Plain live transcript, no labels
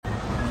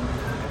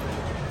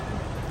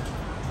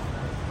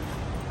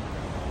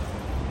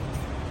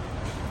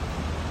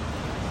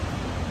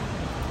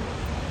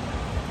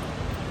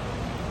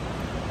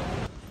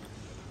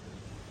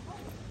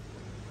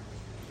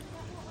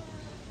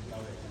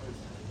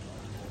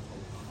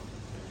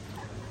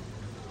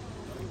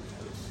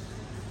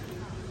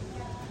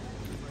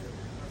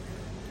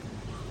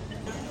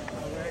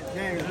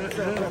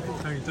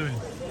you doing?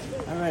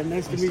 All right,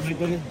 nice to meet you,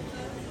 buddy.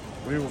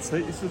 We will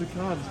take you to the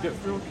car. Just get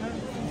through,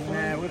 okay?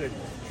 Man, what a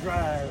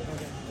drive.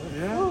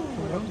 Yeah.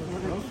 What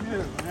a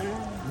trip,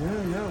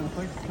 man. Yeah. Well,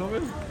 thanks for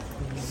coming.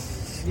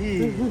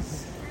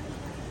 Jeez.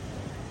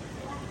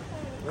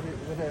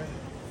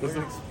 What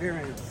an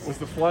experience. Was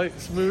the flight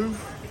smooth?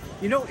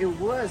 You know, it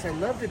was. I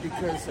loved it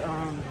because,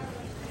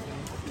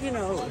 you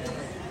know,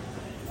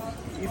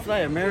 you fly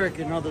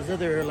American and all those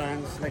other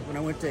airlines, like when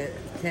I went to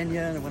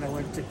Kenya and when I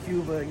went to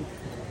Cuba,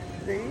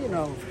 they, you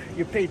know,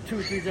 you pay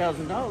 $2,000,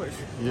 $3,000.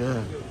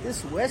 Yeah.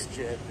 This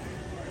WestJet,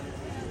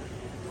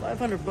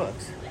 $500,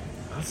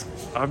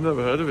 I've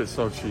never heard of it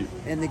so cheap.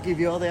 and they give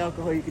you all the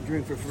alcohol you could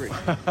drink for free.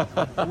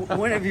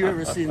 When have you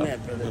ever seen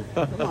that, brother?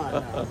 Come on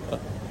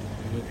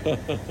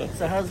now.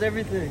 So how's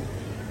everything?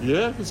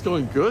 Yeah, it's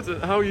going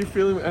good. How are you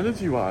feeling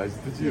energy-wise?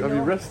 Have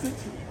you rested?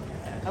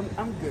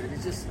 I'm good.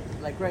 It's just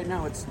like right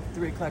now it's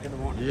 3 o'clock in the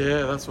morning.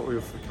 Yeah, that's what we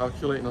were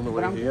calculating on the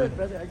way But I'm here. good,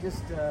 brother. I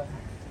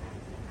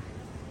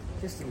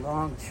just a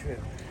long trip.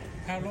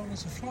 How long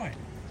was the flight?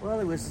 Well,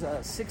 it was a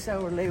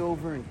 6-hour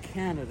layover in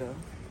Canada,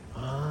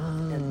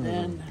 and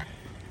then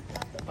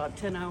about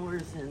 10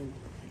 hours and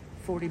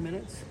 40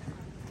 minutes,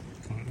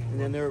 and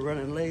then they were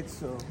running late.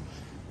 So,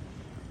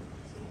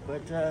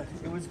 but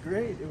it was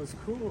great. It was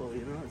cool.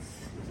 You know,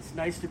 it's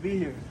nice to be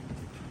here.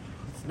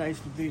 It's nice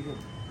to be here.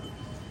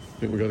 I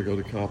think we got to go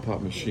to the car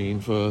park machine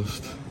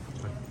first.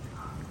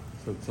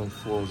 So it's on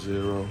floor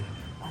 0.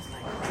 I was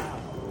like, wow,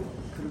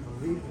 couldn't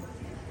believe it.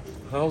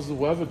 How's the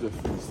weather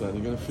difference then?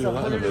 You're going to It's feel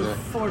that in a minute.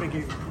 104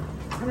 degree.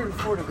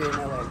 104 degree in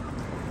LA.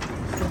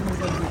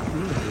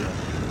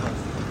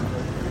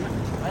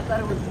 I thought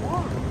it was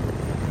warm.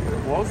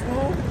 It was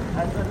warm?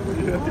 I thought it was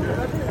warm.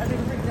 I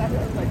didn't think that. I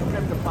was like, I'm going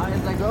to have to buy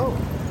as I go.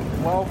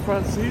 While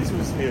Francis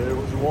was here, it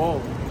was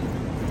warm.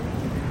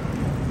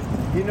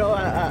 You know,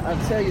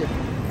 I'll tell you.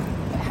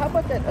 How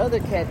about that other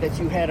cat that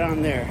you had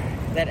on there?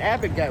 That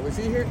Abbott guy, was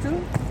he here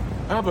too?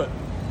 Abbott,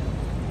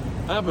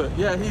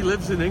 yeah, he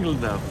lives in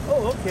England now.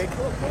 Oh, okay,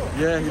 cool.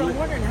 Yeah, I'm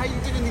wondering how you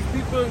getting these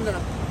people in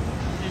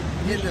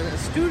the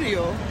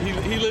studio.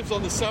 He lives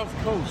on the south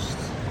coast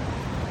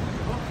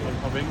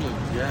of England.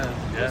 Yeah.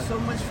 There's so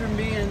much for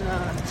me and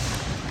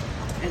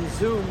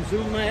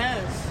Zoom my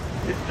ass.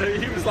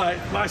 He was like,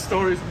 my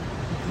story's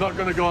not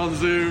going to go on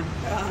Zoom.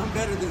 I'm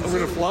better than I'm Zoom.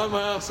 going to fly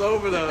my ass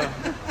over there.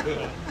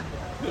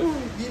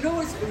 You know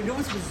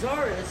what's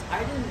bizarre is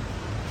I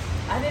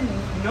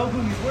didn't know who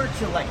you were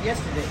till like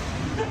yesterday.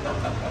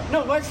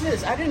 No, watch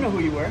this. I didn't know who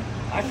you were.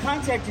 I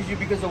contacted you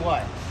because of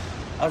what?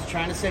 I was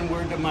trying to send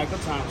word to Michael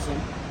Thompson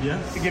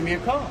Yes. to give me a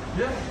call.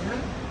 Yeah.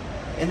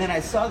 And then I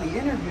saw the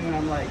interview and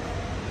I'm like,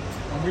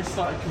 And we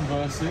started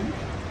conversing.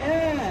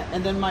 yeah.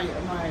 And then my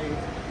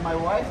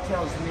wife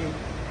tells me,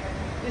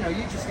 you know,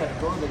 you just got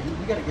to go there.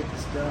 You got to get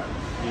this done.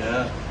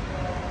 Yeah.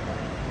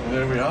 And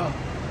there we are.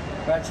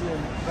 Brought you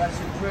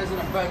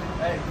present.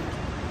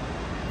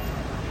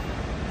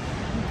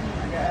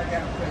 I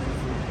got a present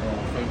for you. Oh,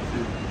 thank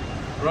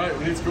you. Right,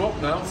 we need to go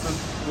up now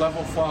to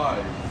level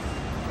 5.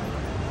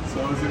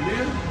 So is it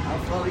here? I'll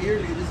follow your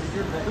lead. This is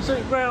your bed. Was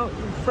it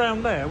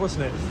round there,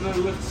 wasn't it? Isn't there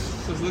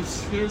lifts? There's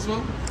lifts here as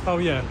well? Oh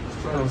yeah.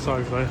 try Oh, it.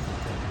 sorry for that.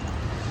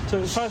 So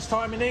the first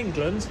time in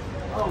England?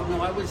 Oh,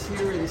 no, I was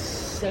here in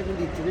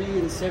 73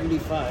 and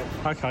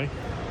 75 Okay.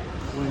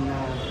 when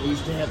they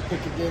used to have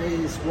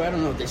Piccadilly Square. I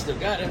don't know if they still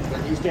got it,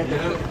 but they used to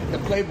have the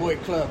Playboy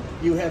Club.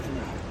 You have to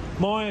know.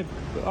 My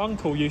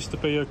uncle used to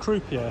be a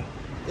croupier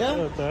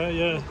Yeah? there,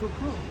 yeah, Cool.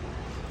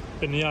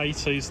 in the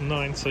 80s and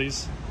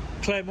 90s.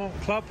 Claremont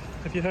Club,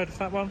 have you heard of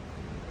that one?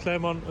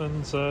 Claremont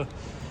and I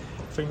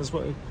think there's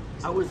what...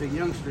 I was a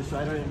youngster, so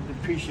I don't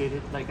appreciate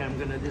it. Like, I'm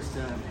going to just...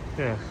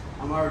 Yeah.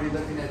 I'm already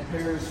looking at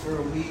Paris for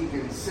a week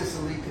and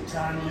Sicily,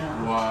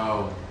 Catania.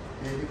 Wow.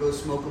 And to go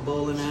smoke a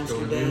bowl in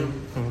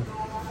Amsterdam.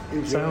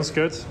 Enjoy Sounds it.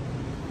 good.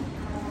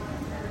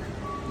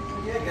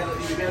 Yeah, you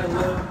gotta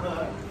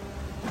love.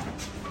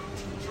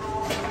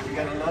 You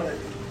gotta love it.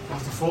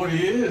 After 40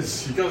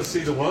 years, you got to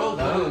see the world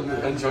now and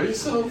enjoy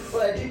yourself.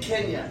 Well, I did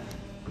Kenya,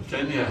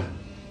 Kenya.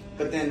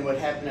 but then what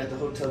happened at the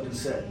Hotel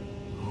Doucet?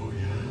 Oh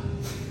yeah.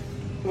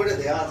 What are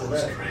the odds of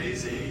That's that?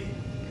 crazy.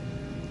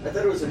 I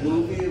thought it was a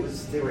movie.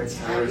 They were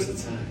attacking. Terrorist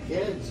attack. Yeah,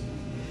 it's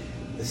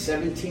the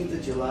 17th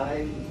of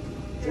July,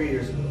 3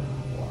 years ago.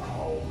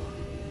 Wow.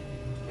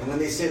 And when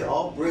they said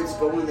all Brits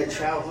go in the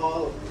chow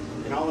hall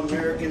and all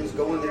Americans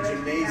go in the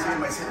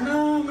gymnasium, I said,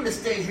 no, I'm gonna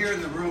stay here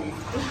in the room.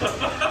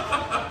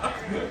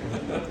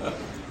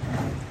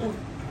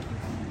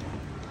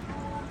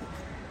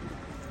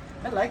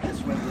 I like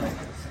this weather like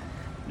this.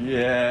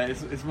 Yeah,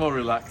 it's more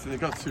relaxing. It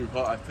got too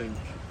hot, I think.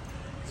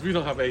 Because we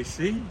don't have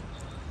AC.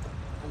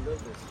 I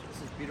love this.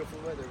 This is beautiful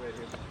weather right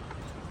here.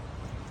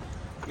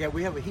 Yeah,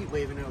 we have a heat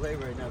wave in LA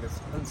right now that's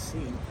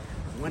unseen.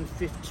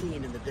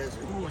 115 in the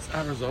desert. Oh, it's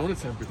Arizona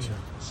temperature.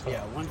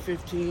 Yeah,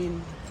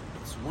 115.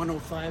 It's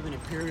 105 in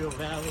Imperial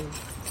Valley.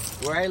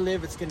 Where I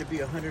live, it's going to be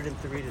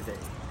 103 today.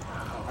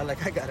 Wow.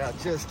 I got out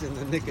just in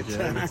the nick of Yeah,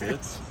 time. that's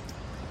it.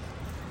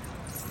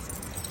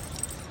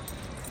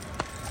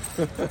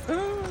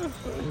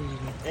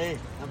 Hey,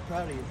 I'm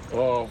proud of you.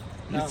 Oh,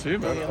 You too,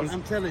 man. Hey,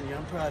 I'm telling you,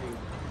 I'm proud of you.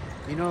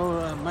 You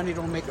know, money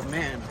don't make a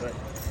man, but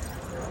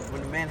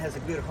when a man has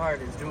a good heart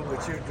and is doing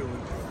what you're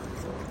doing,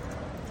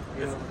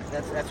 you know,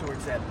 that's where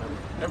it's at, man.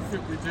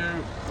 Everything we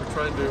do, we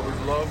try and do it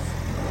with love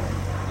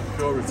and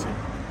purity.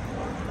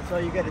 That's all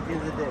you got at the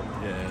end of the day.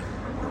 Yeah.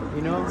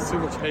 You know? There's too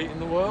much hate in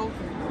the world.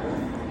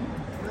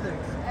 Brother,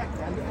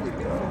 exactly. I'm looking at a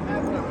beautiful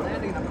map when I'm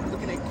landing, and I'm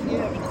looking at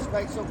Kiev, and it's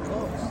right so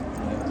close.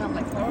 And I'm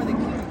like, how are they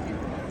killing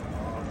people?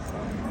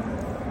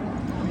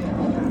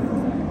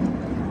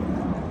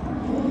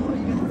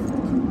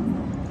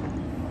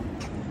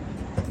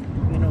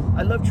 You know,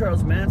 I love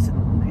Charles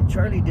Manson.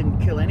 Charlie didn't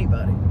kill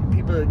anybody.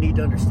 People need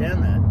to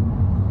understand that.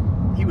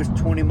 He was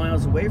 20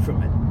 miles away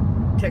from it.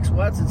 Tex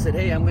Watson said,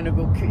 hey, I'm going to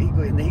go,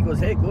 and he goes,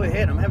 hey, go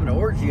ahead. I'm having an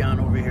orgy on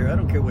over here. I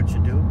don't care what you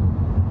do.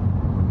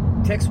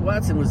 Tex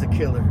Watson was the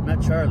killer,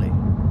 not Charlie.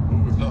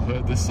 We've not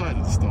heard this side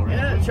of the story.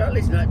 Yeah,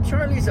 Charlie's not.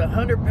 Charlie's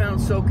 100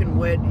 pounds soaking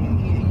wet.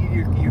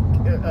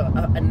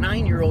 A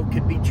 9-year-old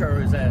could beat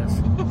Charlie's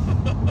ass.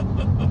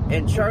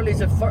 And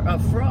Charlie's a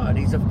fraud.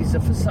 He's a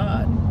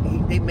facade.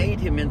 They made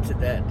him into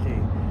that.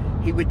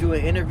 He would do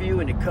an interview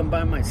and he'd come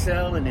by my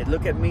cell and he'd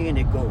look at me and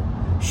he'd go,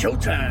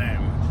 showtime.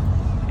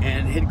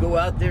 And he'd go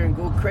out there and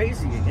go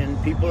crazy, and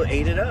people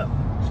ate it up.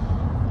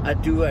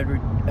 I'd do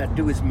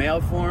his mail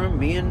for him,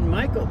 me and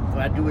Michael.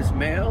 I'd do his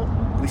mail.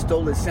 We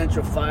stole his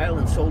central file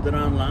and sold it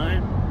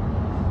online.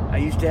 I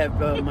used to have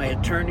my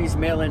attorneys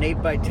mail in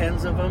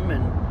 8x10s of them,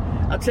 and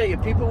I'll tell you,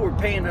 people were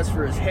paying us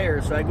for his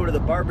hair, so I'd go to the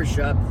barber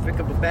shop,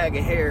 pick up a bag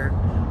of hair,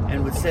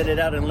 and would set it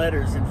out in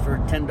letters, and for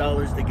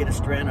 $10 they get a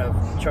strand of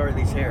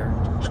Charlie's hair.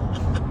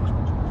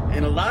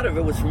 And a lot of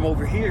it was from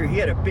over here. He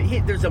had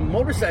there's a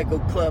motorcycle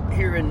club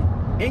here in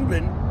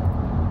England,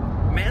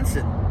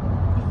 Manson.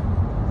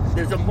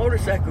 There's a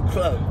motorcycle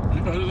club.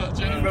 You heard of that,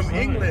 James? From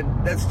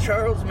England. That's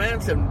Charles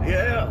Manson.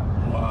 Yeah.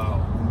 Wow.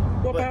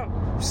 What about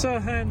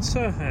Sirhan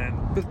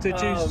Sirhan? Did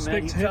you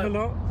speak to him a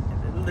lot?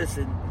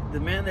 Listen, the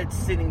man that's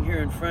sitting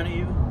here in front of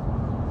you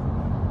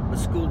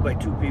was schooled by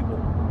two people,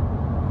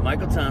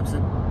 Michael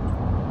Thompson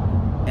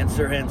and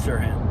Sirhan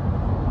Sirhan.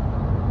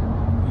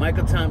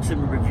 Michael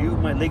Thompson would review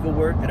my legal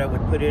work that I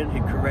would put in.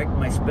 He'd correct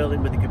my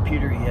spelling with the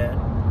computer he had.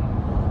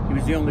 He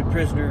was the only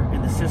prisoner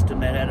in the system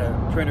that had a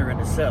printer in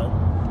his cell.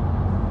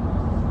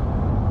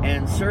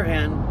 And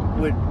Sirhan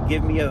would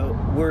give me a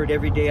word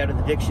every day out of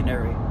the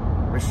dictionary,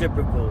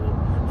 reciprocal,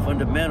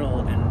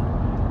 fundamental,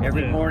 and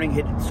every morning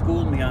he'd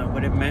school me on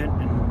what it meant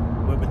and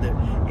what would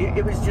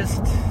it was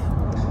just,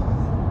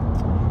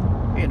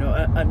 you know,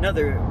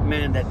 another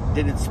man that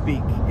didn't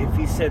speak. If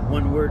he said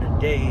one word a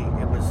day,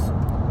 it was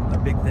a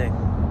big thing.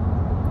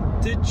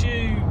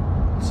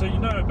 So you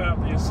know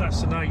about the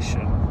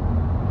assassination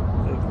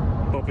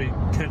of Bobby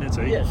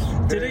Kennedy? Yes,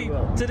 Did very he?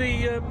 well. Did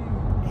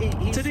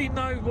he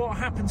know what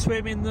happened to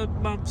him in the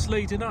months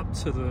leading up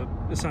to the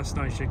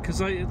assassination? Because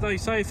they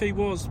say if he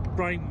was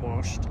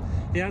brainwashed,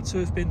 he had to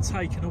have been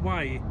taken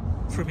away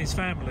from his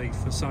family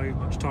for so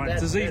much time.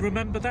 Does he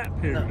remember that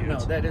period? No,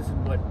 that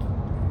isn't what.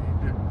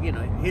 You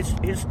know, his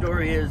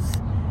story is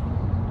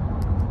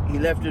he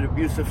left an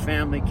abusive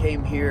family,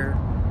 came here,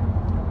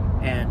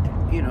 and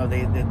you know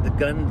the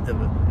gun.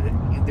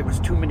 There was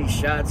too many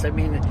shots. I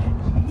mean,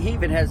 he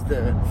even has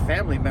the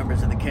family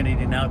members of the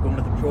Kennedy now going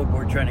to the parole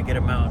board trying to get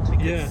him out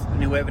because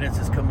new evidence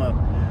has come up.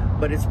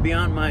 But it's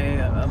beyond my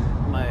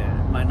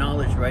my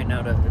knowledge right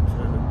now to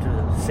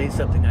say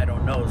something I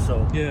don't know.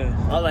 So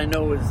all I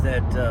know is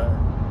that.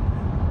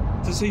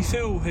 Does he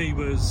feel he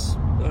was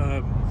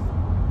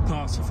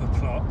part of a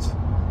plot?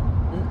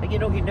 You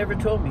know, he never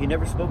told me. He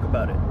never spoke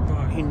about it.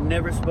 Right. He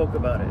never spoke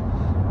about it.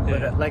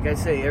 But like I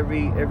say,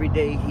 every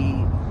day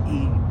he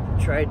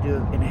tried to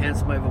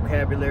enhance my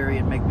vocabulary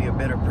and make me a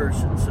better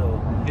person.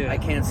 So I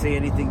can't say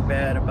anything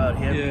bad about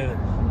him either.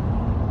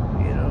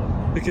 You know,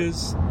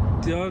 because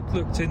I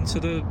looked into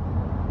the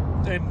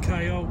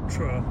MK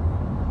Ultra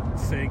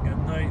thing,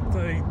 and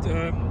they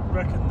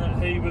reckon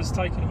that he was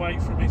taken away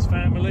from his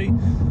family,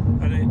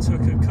 and it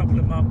took a couple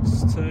of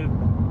months to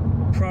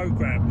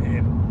program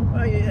him.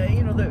 Well,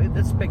 you know,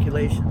 that's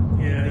speculation.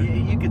 Yeah,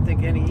 you could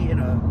think any. You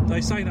know, they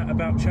say that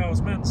about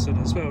Charles Manson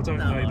as well, don't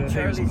they?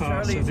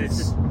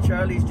 That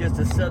Charlie's just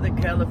a Southern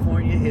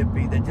California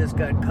hippie that just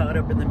got caught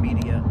up in the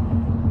media.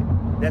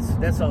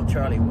 That's all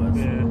Charlie was.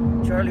 Yeah.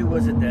 Charlie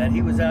wasn't that.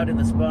 He was out in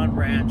the Spawn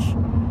Ranch,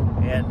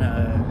 and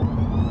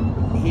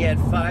he had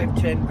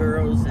 5-10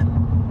 girls,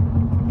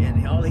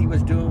 and all he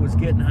was doing was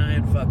getting high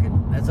and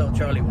fucking. That's all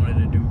Charlie wanted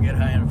to do: get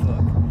high and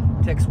fuck.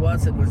 Tex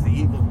Watson was the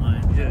evil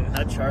mind,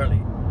 not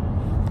Charlie.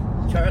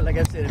 Charlie, like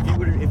I said,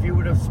 if you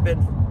would have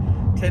spent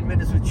 10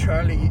 minutes with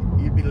Charlie,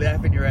 you'd be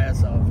laughing your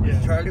ass off.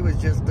 Charlie was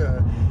just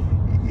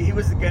he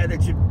was the guy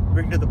that you'd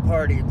bring to the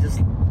party and just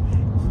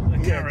a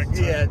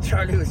character. Yeah,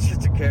 Charlie was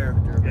just a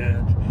character,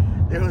 man.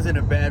 There wasn't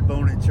a bad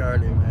bone in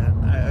Charlie,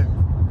 man.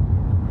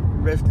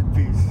 Rest in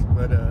peace.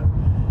 But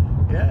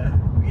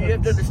you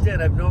have to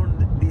understand, I've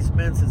known these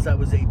men since I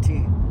was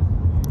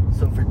 18.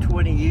 So for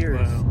 20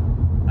 years,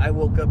 I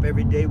woke up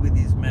every day with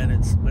these men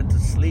and went to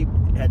sleep,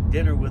 had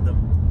dinner with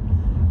them.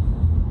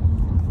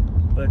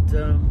 But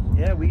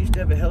yeah, we used to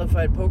have a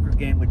hellified poker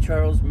game with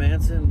Charles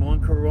Manson,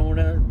 Juan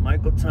Corona,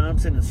 Michael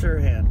Thompson, and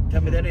Sirhan.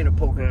 Tell me that ain't a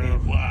poker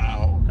game.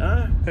 Wow.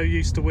 Huh? Who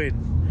used to win?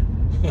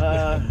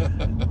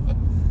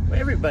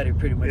 Everybody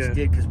pretty much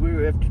did, because we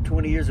were, after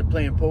 20 years of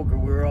playing poker,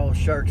 we were all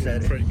sharks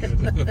at it. Pretty good.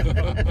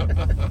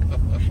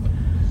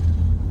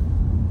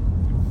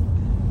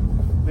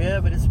 Yeah,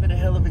 but it's been a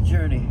hell of a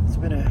journey. It's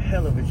been a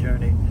hell of a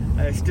journey.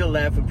 I still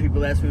laugh when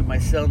people ask me my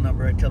cell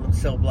number. I tell them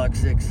cell block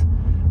 6.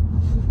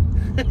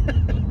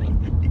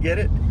 You get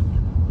it?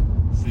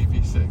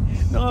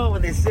 CV6. No,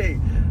 when they say,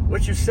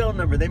 what's your cell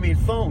number? They mean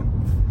phone.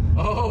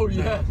 Oh,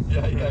 yeah.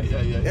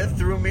 That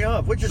threw me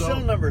off. What's your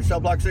cell number? Cell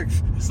block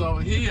 6. So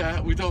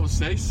here, we don't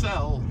say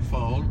cell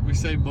phone, we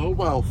say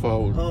mobile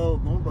phone. Oh,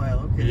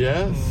 mobile, okay.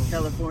 Yes.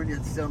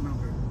 California cell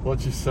number.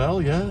 What's your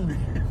cell? Yeah.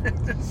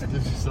 Gives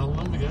your cell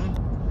number, yeah.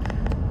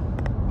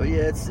 But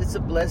yeah, it's a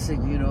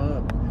blessing, you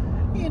know,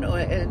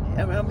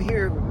 and I'm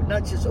here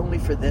not just only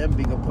for them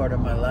being a part of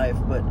my life,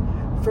 but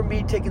for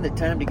me taking the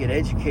time to get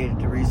educated,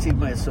 to receive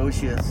my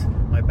associates,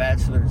 my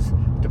bachelor's,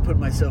 to put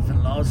myself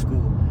in law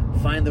school,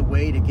 find the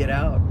way to get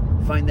out,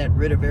 find that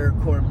writ of error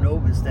quorum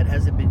nobis that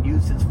hasn't been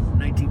used since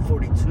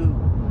 1942.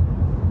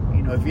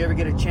 You know, if you ever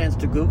get a chance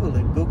to Google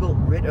it, Google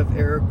writ of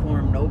error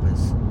quorum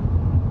nobis.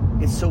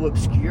 It's so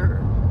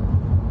obscure.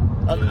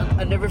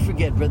 I'll never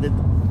forget, brother.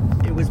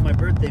 It was my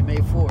birthday, May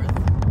 4th,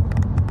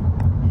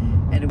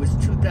 and it was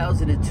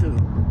 2002.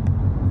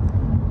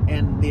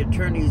 And the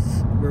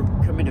attorneys were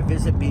coming to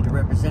visit me to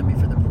represent me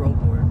for the parole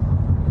board.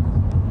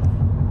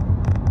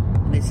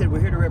 And they said, we're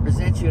here to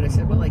represent you. And I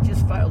said, well, I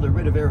just filed a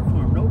writ of error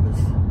quorum nobis.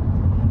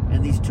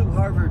 And these two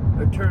Harvard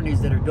attorneys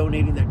that are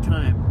donating their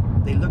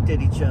time, they looked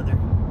at each other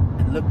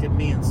and looked at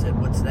me and said,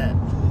 what's that?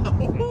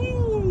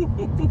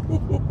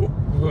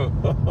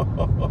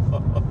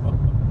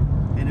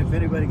 And if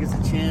anybody gets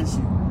a chance,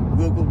 you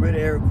Google writ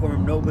of error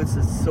quorum nobis.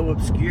 It's so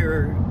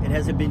obscure, it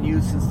hasn't been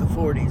used since the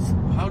 40s.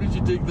 How did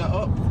you dig that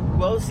up?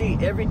 Well, see,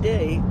 every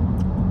day,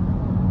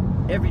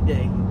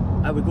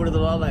 I would go to the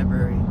law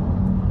library,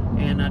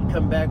 and I'd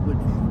come back with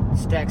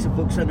stacks of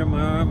books under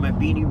my arm, my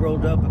beanie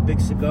rolled up, a big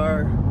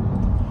cigar,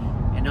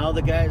 and all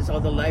the guys, all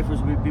the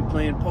lifers would be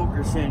playing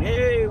poker, saying,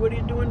 hey, what are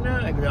you doing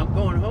now? I go, I'm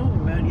going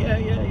home, man. Yeah.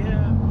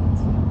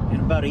 And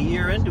about a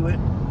year into it,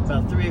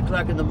 about 3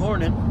 o'clock in the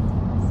morning,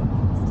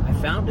 I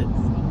found it.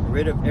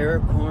 Writ of error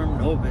quorum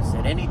nobis.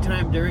 At any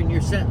time during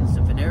your sentence,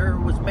 if an error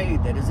was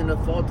made that isn't a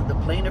fault of the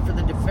plaintiff or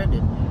the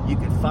defendant, you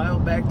can file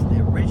back to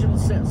the original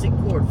sentencing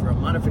court for a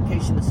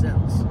modification of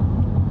sentence.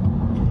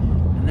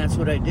 And that's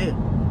what I did.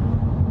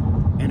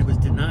 And it was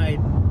denied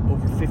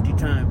over 50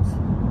 times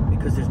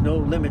because there's no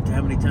limit to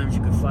how many times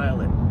you could file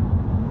it.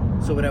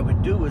 So what I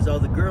would do is all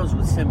the girls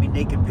would send me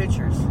naked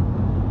pictures,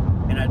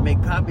 and I'd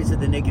make copies of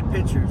the naked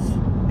pictures,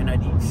 and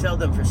I'd sell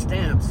them for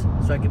stamps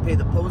so I could pay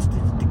the postage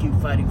to keep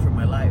fighting for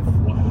my life.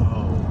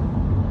 Wow.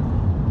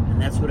 And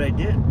that's what I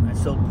did. I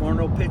sold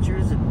porno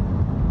pictures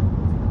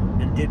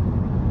and did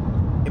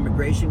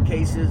immigration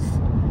cases.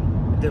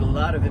 I did a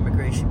lot of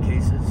immigration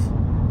cases,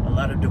 a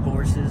lot of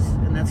divorces,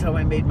 and that's how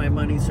I made my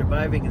money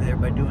surviving there,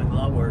 by doing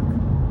law work.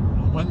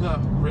 When that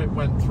writ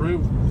went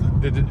through,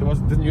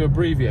 didn't you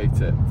abbreviate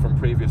it from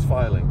previous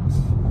filings?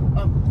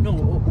 No,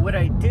 what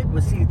I did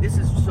was, see, this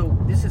is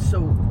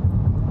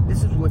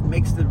what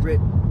makes the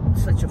writ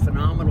such a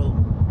phenomenal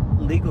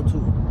legal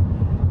tool,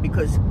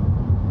 because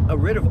a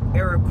writ of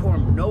error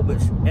quorum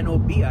nobis,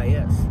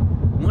 N-O-B-I-S,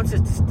 once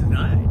it's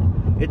denied,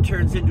 it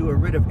turns into a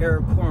writ of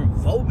error quorum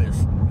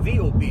vobis,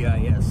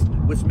 V-O-B-I-S,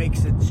 which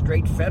makes it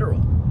straight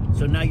federal.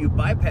 So now you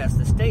bypass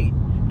the state,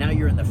 now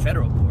you're in the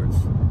federal courts.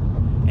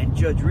 And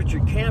Judge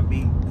Richard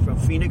Canby from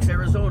Phoenix,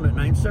 Arizona,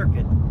 9th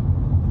Circuit,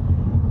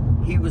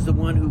 he was the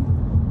one who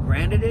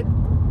granted it,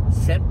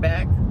 sent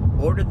back,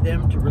 ordered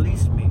them to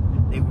release me.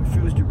 They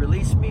refused to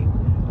release me.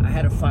 I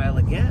had to file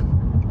again.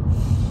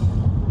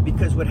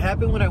 Because what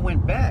happened when I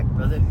went back,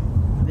 brother,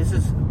 this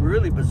is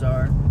really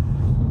bizarre.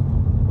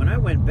 When I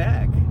went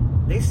back,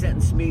 they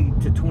sentenced me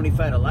to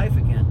 25 to life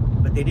again,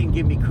 but they didn't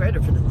give me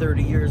credit for the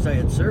 30 years I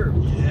had served.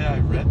 Yeah, I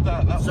read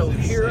that. So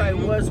here I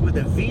was with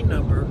a V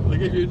number. They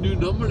gave you a new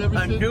number and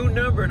everything? A new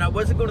number, and I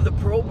wasn't going to the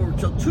parole board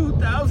until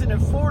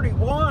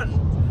 2041.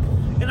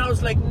 And I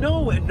was like,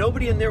 no, and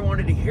nobody in there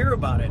wanted to hear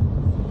about it.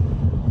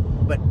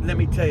 But let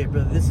me tell you,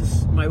 brother, this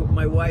is my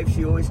wife,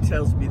 she always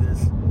tells me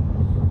this.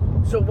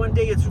 So one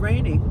day it's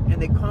raining,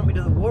 and they call me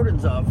to the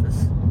warden's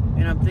office,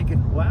 and I'm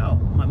thinking, wow,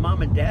 my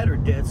mom and dad are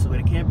dead, so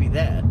it can't be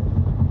that.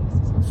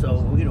 So,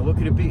 what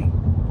could it be?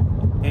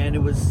 And it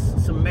was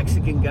some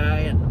Mexican guy,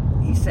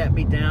 and he sat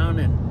me down,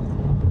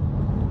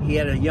 and he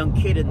had a young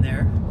kid in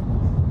there.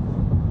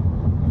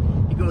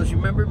 He goes, you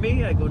remember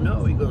me? I go,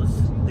 no. He goes,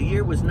 the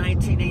year was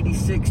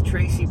 1986,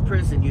 Tracy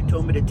Prison. You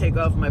told me to take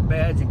off my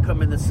badge and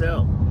come in the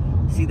cell.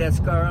 See that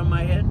scar on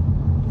my head?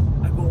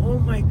 I go, oh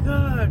my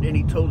God. And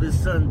he told his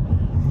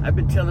son, I've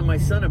been telling my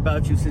son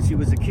about you since he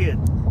was a kid,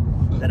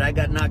 that I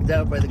got knocked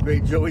out by the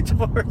great Joey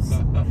Torres.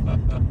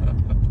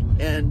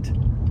 And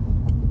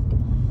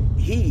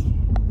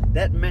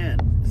that man,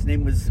 his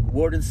name was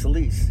Warden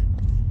Solis,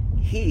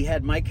 he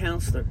had my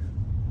counselor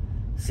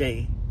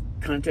say,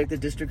 contact the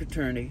district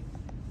attorney.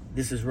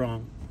 This is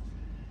wrong.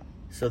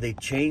 So they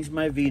changed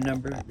my V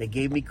number. They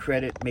gave me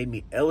credit, made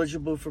me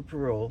eligible for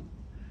parole.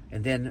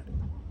 And then,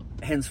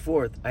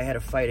 henceforth, I had to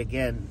fight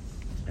again.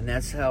 And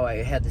that's how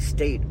I had the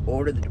state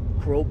order the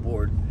parole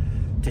board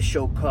to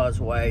show cause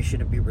why I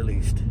shouldn't be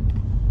released.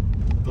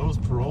 Those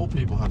parole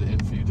people had it in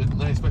for you, didn't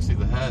they? Especially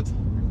the head.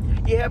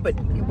 Yeah, but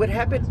what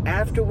happened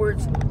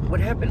afterwards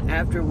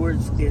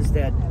is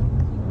that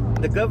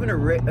the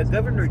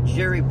Governor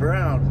Jerry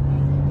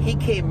Brown, he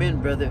came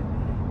in, brother,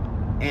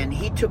 and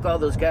he took all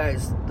those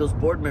guys, those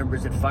board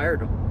members, and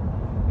fired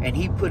them. And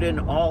he put in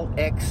all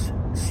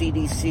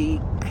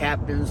ex-CDC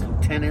captains,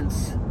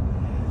 lieutenants.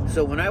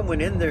 So when I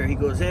went in there, he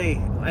goes,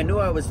 hey, I knew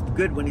I was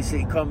good when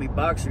he called me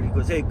Boxer. He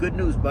goes, hey, good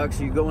news,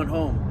 Boxer, you're going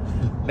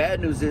home.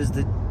 Bad news is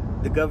that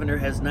the governor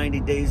has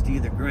 90 days to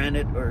either grant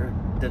it or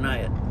deny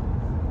it.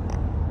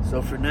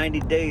 So for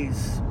 90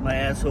 days, my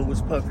asshole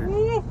was puckered.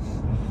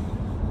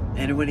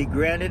 And when he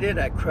granted it,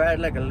 I cried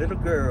like a little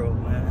girl,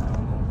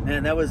 man.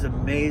 Man, that was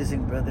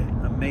amazing, brother.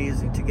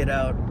 Amazing to get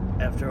out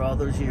after all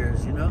those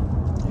years, you know?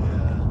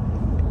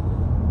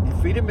 Yeah.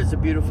 And freedom is a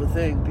beautiful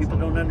thing. People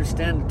don't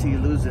understand it until you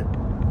lose it.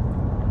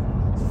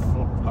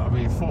 I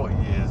mean, 40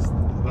 years,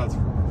 that's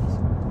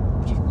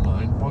just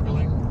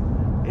mind-boggling.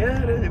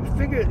 Yeah,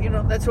 figure, you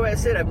know, that's why I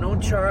said I've known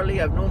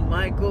Charlie, I've known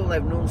Michael,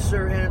 I've known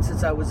Sirhan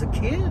since I was a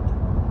kid. Yeah.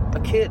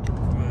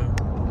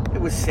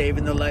 It was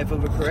saving the life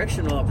of a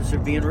correctional officer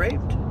being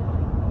raped.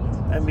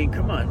 I mean,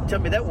 come on, tell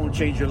me that won't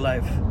change your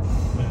life.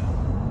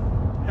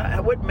 Yeah.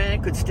 What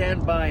man could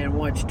stand by and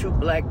watch two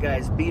black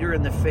guys beat her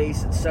in the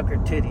face and suck her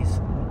titties?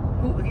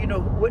 Who, you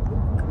know, what,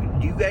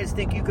 do you guys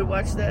think you could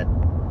watch that?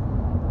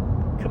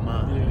 Come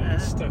on, yeah, man.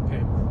 Step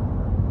in.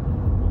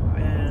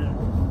 Man.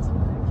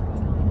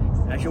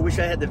 I sure wish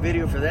I had the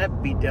video for that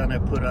beatdown I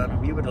put on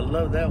him. You would have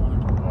loved that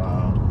one.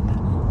 Wow.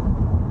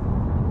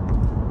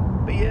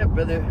 But yeah,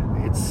 brother,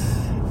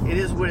 it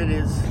is what it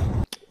is.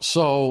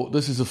 So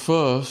this is the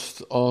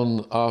first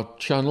on our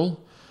channel.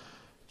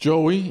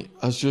 Joey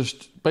has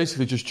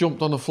basically just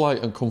jumped on a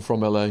flight and come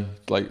from LA.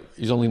 Like,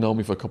 he's only known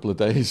me for a couple of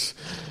days.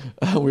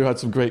 And we had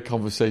some great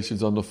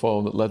conversations on the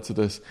phone that led to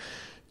this.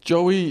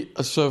 Joey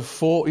has served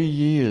 40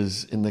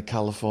 years in the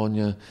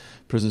California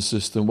prison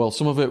system. Well,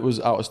 some of it was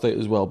out of state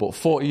as well, but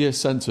 40-year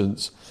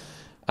sentence.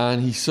 And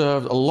he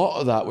served a lot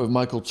of that with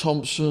Michael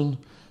Thompson,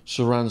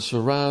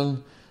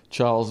 Sirhan,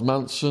 Charles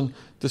Manson.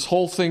 This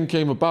whole thing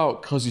came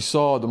about because he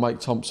saw the Mike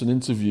Thompson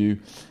interview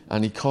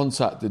and he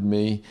contacted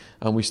me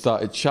and we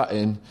started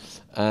chatting.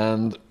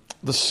 And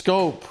the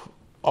scope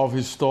of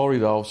his story,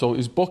 though, so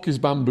his book is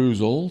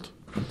Bamboozled.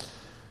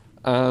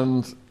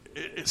 And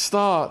it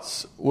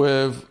starts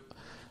with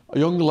a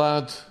young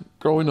lad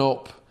growing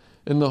up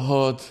in the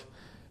hood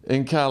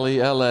in Cali,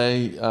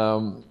 LA.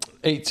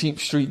 18th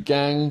Street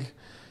gang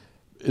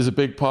is a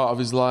big part of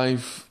his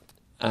life,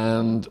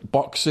 and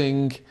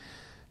boxing,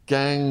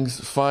 gangs,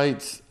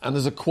 fights. And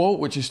there's a quote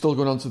which is still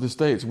going on to this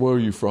day. It's, where are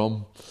you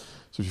from?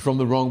 So if you're from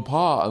the wrong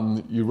part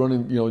and you're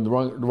running, you know, in the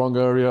wrong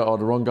area, or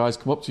the wrong guys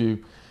come up to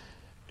you,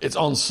 it's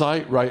on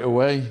sight right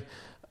away.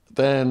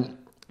 Then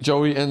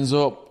Joey ends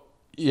up,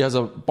 he has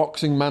a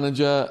boxing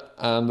manager,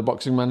 and the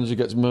boxing manager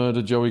gets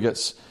murdered. Joey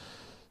gets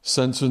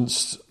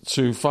sentenced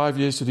to 5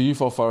 years to the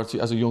youth authority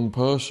as a young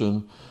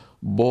person,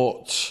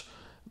 but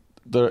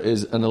there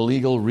is an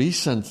illegal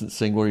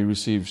resentencing where he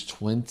receives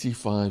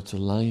 25 to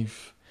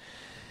life.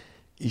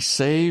 He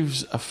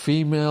saves a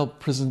female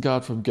prison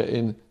guard from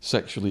getting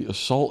sexually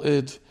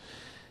assaulted.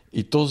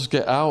 He does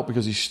get out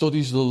because he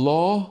studies the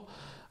law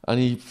and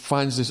he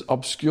finds this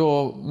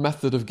obscure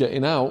method of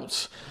getting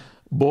out,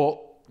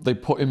 but they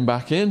put him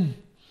back in.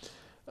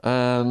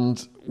 And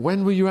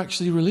when were you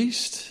actually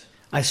released?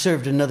 I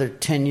served another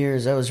 10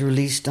 years. I was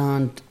released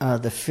on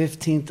the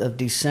 15th of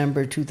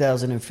December,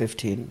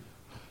 2015.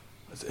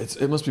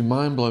 It must be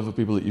mind-blowing for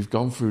people that you've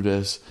gone through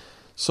this.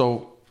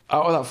 So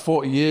out of that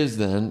 40 years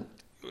then,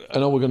 I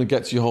know we're going to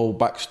get to your whole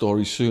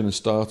backstory soon and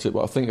start it,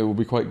 but I think it will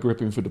be quite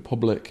gripping for the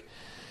public.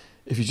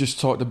 If you just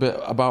talked a bit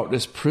about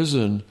this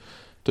prison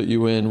that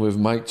you were in with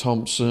Mike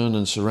Thompson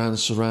and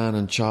Sirhan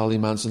and Charlie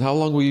Manson. How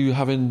long were you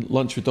having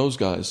lunch with those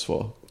guys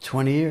for?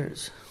 20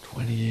 years.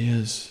 20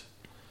 years.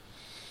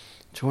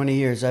 20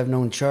 years. I've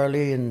known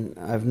Charlie and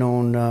I've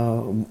known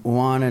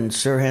Juan and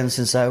Sirhan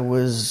since I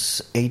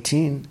was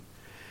 18.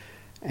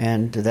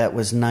 And that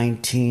was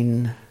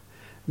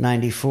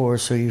 1994,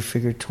 so you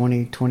figure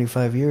 20,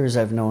 25 years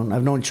I've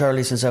known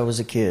Charlie since I was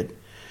a kid.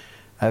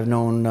 I've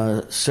known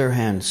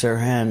Sirhan.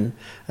 Sirhan,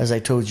 as I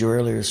told you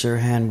earlier,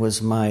 Sirhan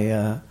was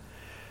my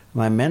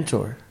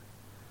mentor.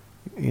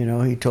 You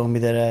know, he told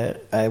me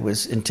that I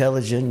was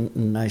intelligent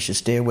and I should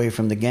stay away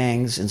from the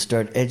gangs and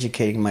start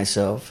educating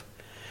myself.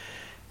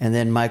 And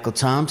then Michael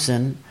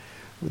Thompson,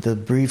 the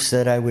briefs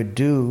that I would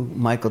do,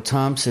 Michael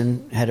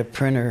Thompson had a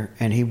printer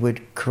and he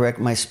would correct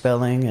my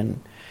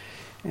spelling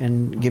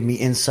and give me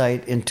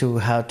insight into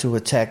how to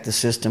attack the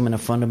system in a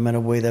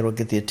fundamental way that will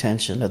get the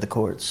attention of the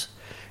courts.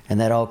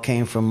 And that all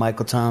came from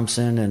Michael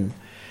Thompson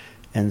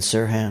and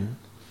Sirhan.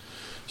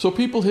 So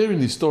people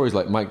hearing these stories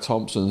like Mike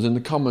Thompson's, in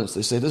the comments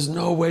they say, there's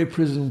no way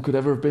prison could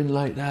ever have been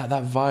like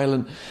that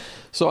violent.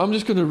 So I'm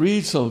just going to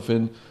read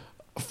something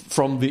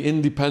from The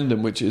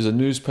Independent, which is a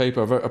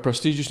newspaper, a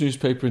prestigious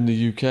newspaper in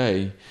the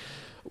UK,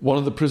 one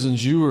of the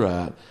prisons you were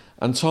at.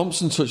 And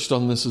Thompson touched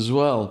on this as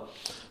well.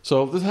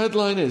 So the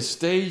headline is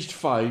Staged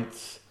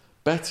Fight,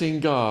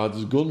 Betting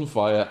Guards,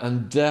 Gunfire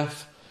and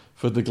Death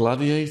for the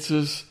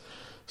Gladiators.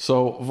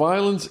 So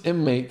violent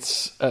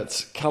inmates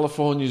at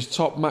California's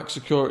top max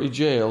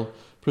security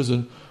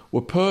prison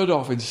were paired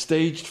off in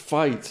staged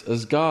fight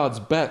as guards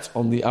bet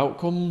on the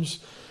outcomes.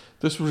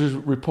 This was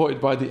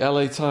reported by the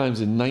LA Times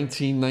in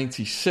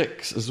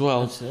 1996 as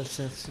well.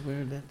 That's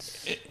weird.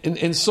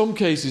 In some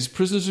cases,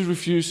 prisoners who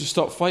refused to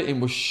stop fighting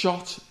were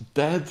shot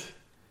dead.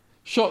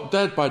 Shot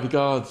dead by the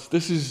guards.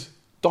 This is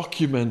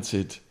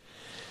documented.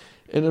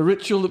 In a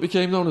ritual that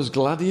became known as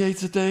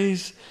Gladiator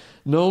Days,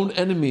 known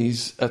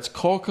enemies at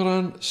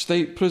Corcoran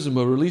State Prison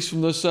were released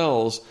from their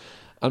cells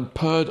and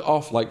paired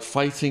off like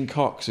fighting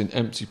cocks in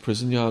empty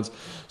prison yards.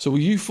 So were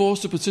you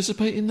forced to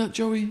participate in that,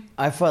 Joey?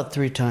 I fought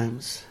 3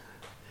 times.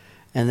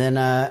 And then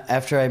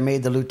after I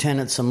made the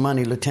lieutenant some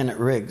money, Lieutenant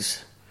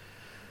Riggs,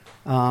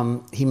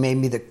 he made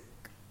me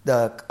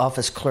the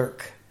office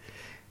clerk.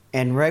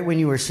 And right when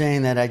you were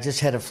saying that, I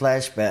just had a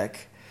flashback.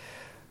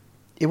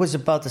 It was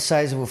about the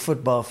size of a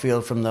football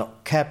field from the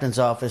captain's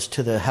office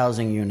to the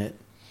housing unit.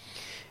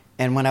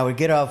 And when I would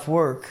get off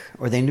work,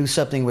 or they knew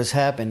something was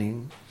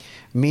happening,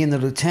 me and the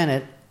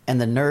lieutenant and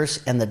the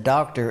nurse and the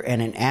doctor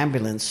and an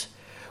ambulance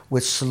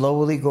would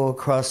slowly go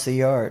across the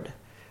yard.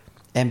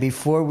 And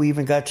before we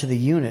even got to the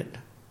unit,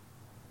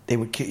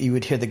 you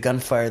would hear the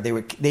gunfire.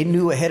 They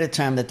knew ahead of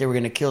time that they were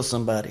going to kill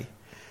somebody.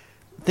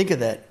 Think of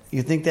that.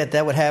 You think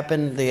that would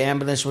happen? The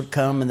ambulance would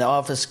come and the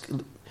office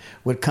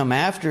would come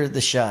after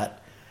the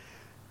shot.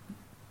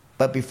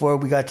 But before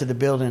we got to the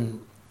building,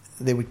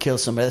 they would kill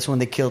somebody. That's when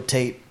they killed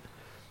Tate.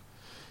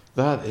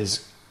 That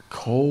is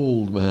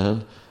cold,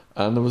 man.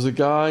 And there was a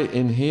guy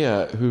in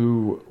here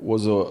who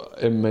was an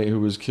inmate who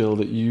was killed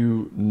that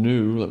you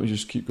knew. Let me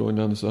just keep going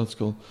down this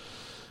article.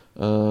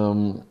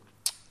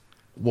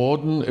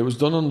 Warden. It was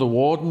done under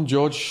Warden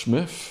George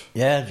Smith.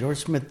 Yeah, George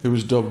Smith. Who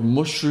was dubbed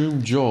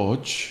Mushroom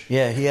George.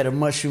 Yeah, he had a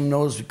mushroom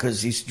nose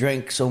because he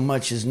drank so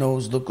much his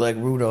nose looked like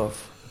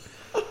Rudolph.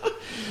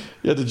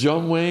 He had the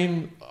John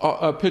Wayne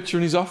picture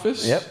in his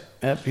office.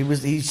 Yep. He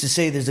used to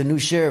say there's a new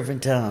sheriff in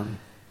town.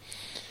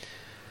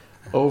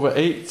 Over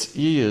 8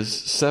 years,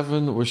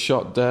 7 were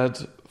shot dead.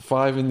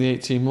 5 in the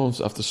 18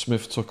 months after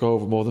Smith took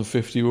over. More than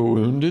 50 were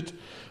wounded,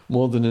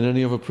 more than in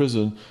any other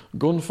prison.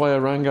 Gunfire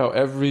rang out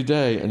every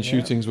day and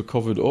shootings were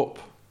covered up.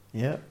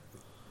 Yep.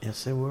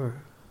 Yes, they were.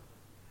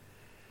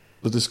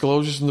 The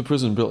disclosures from the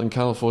prison built in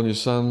California's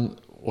San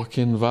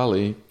Joaquin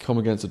Valley come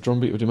against a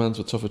drumbeat of demands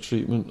for tougher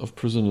treatment of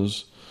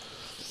prisoners.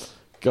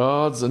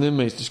 Guards and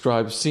inmates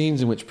described scenes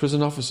in which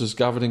prison officers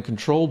gathered in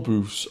control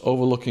booths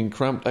overlooking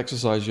cramped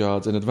exercise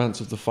yards in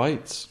advance of the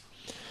fights,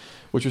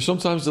 which were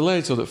sometimes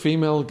delayed so that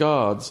female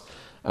guards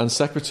and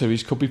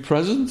secretaries could be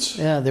present.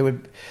 Yeah,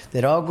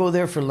 they'd all go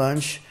there for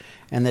lunch,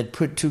 and they'd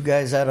put 2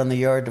 guys out on the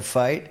yard to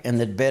fight, and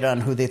they'd bet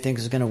on who they think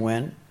is going to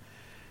win.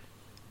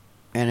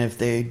 And if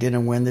they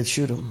didn't win, they'd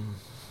shoot them.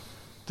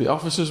 The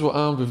officers were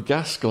armed with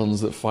gas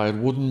guns that fired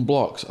wooden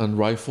blocks and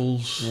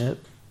rifles. Yep.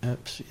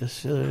 Yes,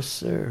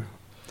 sir.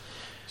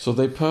 So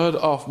they paired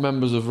off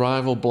members of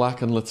rival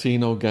black and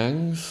Latino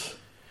gangs.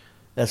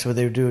 That's what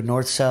they would do,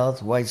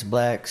 north-south, whites,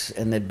 blacks,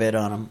 and they'd bet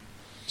on them.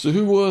 So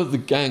who were the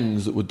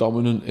gangs that were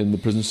dominant in the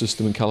prison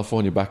system in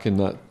California back in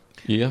that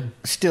year?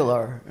 Still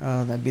are.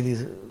 That'd be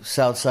the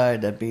South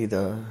Side. That'd be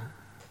the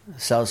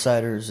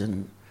Southsiders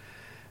and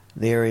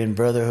the Aryan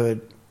Brotherhood.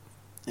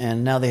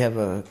 And now they have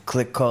a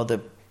clique called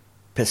the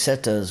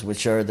Pesetas,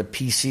 which are the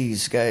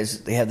PCs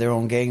guys. They have their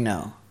own gang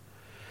now.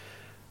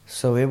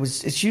 So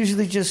it's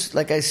usually just,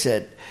 like I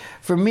said,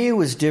 for me it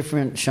was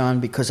different, Sean,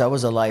 because I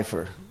was a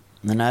lifer.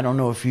 And I don't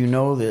know if you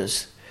know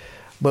this,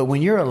 but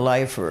when you're a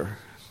lifer,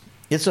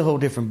 it's a whole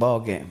different ball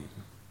game.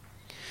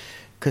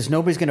 Because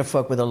nobody's going to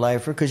fuck with a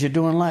lifer because you're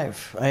doing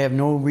life. I have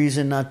no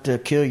reason not to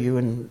kill you,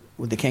 and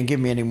they can't give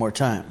me any more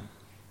time.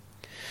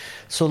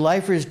 So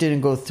lifers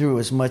didn't go through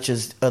as much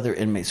as other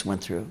inmates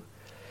went through.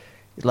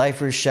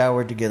 Lifers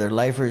showered together.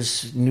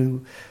 Lifers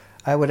knew...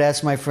 I would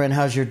ask my friend,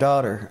 how's your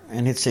daughter?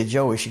 And he'd say,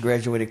 Joey, she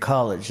graduated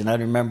college. And I'd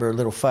remember a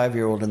little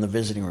 5-year-old in the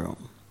visiting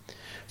room.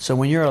 So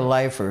when you're a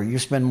lifer, you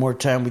spend more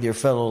time with your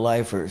fellow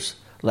lifers,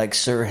 like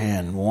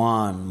Sirhan,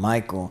 Juan,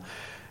 Michael,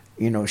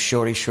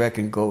 Shorty, Shrek,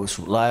 and Ghost,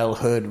 Lyle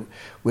Hood.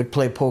 We'd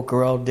play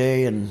poker all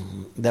day,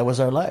 and that was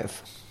our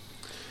life.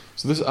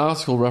 So this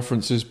article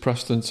references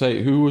Preston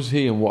Tate. Who was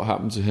he and what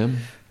happened to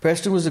him?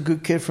 Preston was a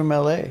good kid from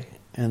L.A.,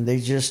 and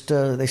they just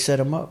they set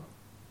him up.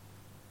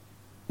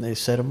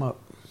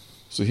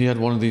 So he had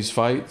one of these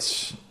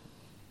fights?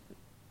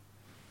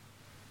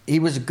 He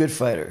was a good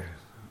fighter,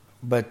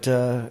 but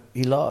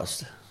he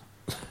lost.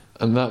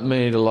 And that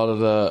made a lot of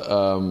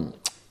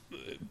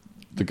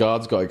the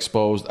guards got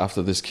exposed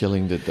after this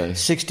killing, did they?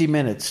 60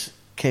 Minutes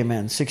came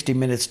in. 60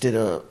 Minutes did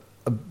a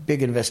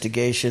big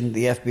investigation.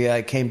 The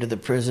FBI came to the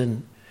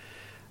prison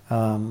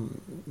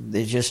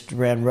They just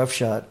ran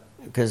roughshod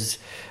because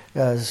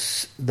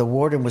the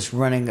warden was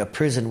running a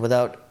prison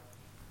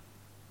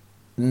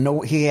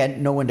he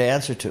had no one to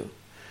answer to.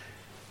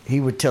 He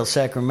would tell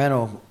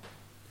Sacramento,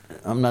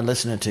 I'm not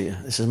listening to you.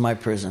 This is my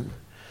prison.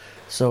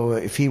 So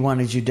if he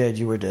wanted you dead,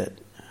 you were dead.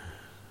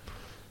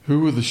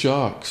 Who were the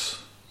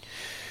Sharks?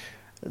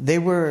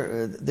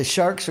 The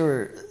Sharks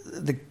were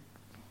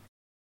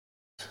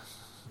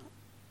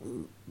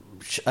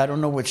I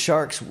don't know what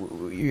Sharks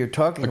you're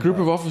talking about. A group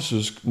of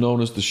officers known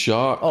as the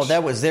Sharks. Oh,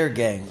 that was their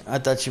gang. I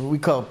thought we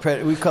call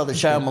the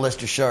child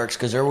molester Sharks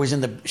because they're always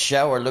in the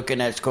shower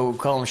looking at. We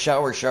call them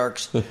shower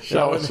sharks.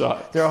 Shower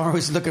sharks. They're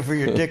always looking for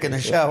your dick in the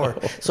shower.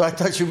 So I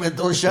thought you meant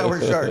those shower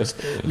sharks.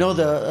 No,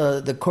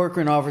 the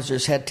Corcoran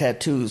officers had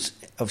tattoos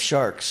of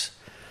sharks,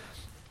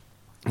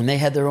 and they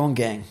had their own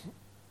gang.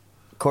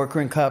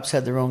 Corcoran cops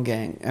had their own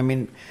gang. I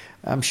mean,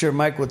 I'm sure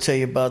Mike will tell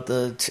you about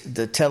the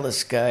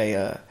Telus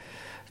guy.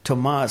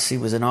 Tomas, he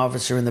was an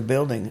officer in the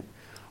building,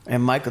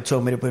 and Michael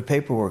told me to put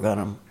paperwork on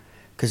him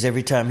because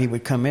every time he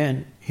would come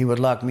in, he would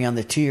lock me on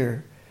the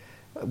tier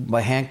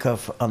by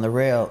handcuff on the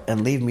rail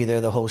and leave me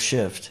there the whole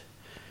shift.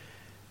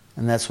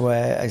 And that's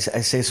why I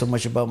say so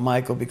much about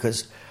Michael,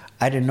 because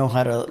I didn't know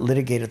how to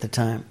litigate at the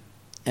time.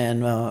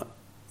 And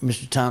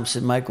Mr.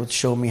 Thompson, Michael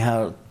showed me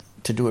how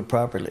to do it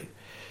properly.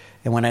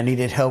 And when I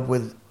needed help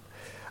with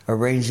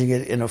arranging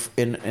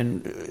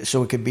it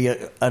so it could be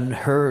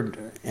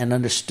unheard and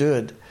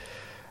understood,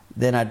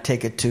 then I'd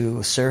take it to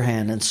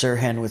Sirhan, and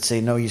Sirhan would say,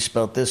 no, you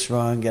spelled this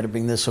wrong, got to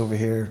bring this over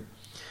here.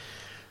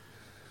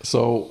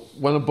 So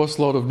when a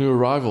busload of new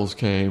arrivals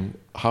came,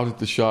 how did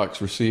the Sharks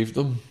receive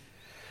them?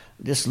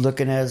 Just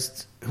looking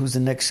as who's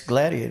the next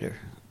gladiator,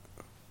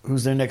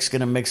 who's their next going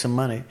to make some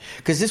money.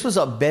 Because this was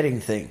a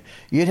betting thing.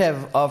 You'd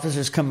have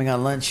officers coming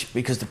on lunch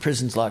because the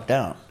prison's locked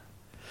down.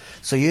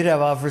 So you'd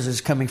have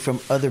officers coming from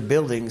other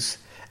buildings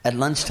at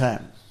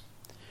lunchtime.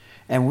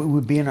 And we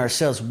would be in our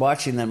cells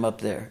watching them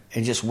up there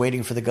and just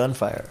waiting for the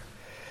gunfire.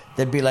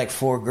 There'd be like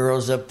 4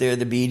 girls up there.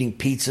 They'd be eating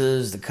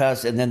pizzas, the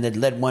cops, and then they'd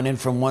let one in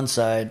from one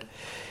side.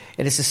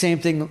 And it's the same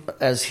thing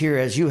as here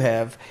as you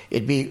have.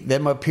 It'd be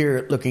them up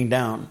here looking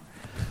down.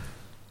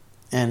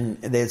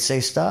 And they'd say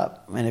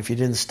stop. And if you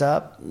didn't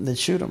stop, they'd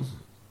shoot them.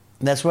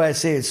 And that's why I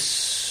say it's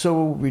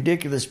so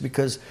ridiculous,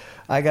 because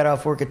I got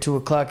off work at 2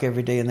 o'clock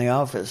every day in the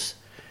office.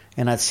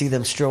 And I'd see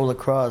them stroll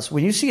across.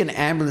 When you see an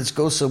ambulance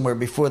go somewhere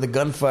before the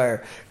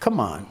gunfire, come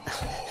on.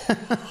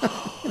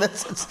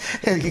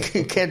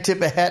 You can't tip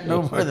a hat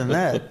no more than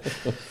that.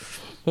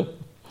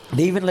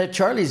 They even let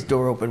Charlie's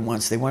door open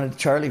once. They wanted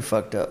Charlie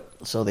fucked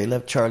up, so they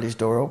left Charlie's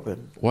door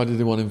open. Why did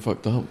they want him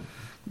fucked up?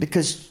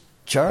 Because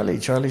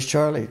Charlie's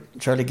Charlie.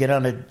 Charlie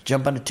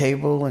jump on the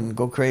table and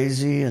go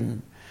crazy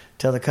and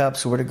tell the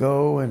cops where to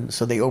go. And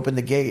so they opened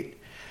the gate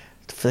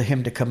for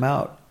him to come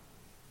out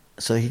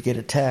so he'd get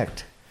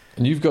attacked.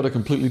 And you've got a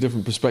completely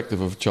different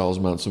perspective of Charles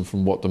Manson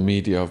from what the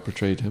media have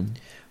portrayed him.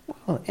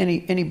 Well,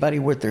 anybody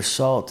worth their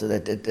salt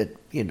that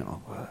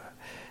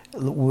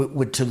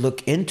would to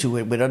look into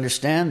it would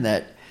understand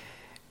that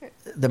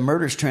the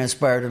murders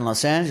transpired in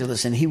Los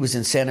Angeles, and he was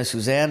in Santa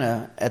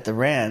Susana at the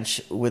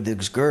ranch with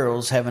his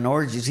girls having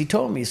orgies. He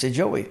told me, he said,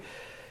 Joey,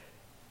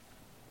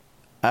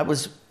 I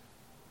was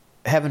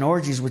having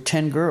orgies with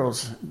 10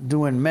 girls,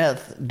 doing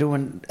meth,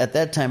 doing, at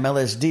that time,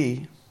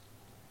 LSD.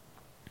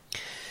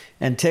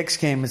 And Tex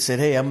came and said,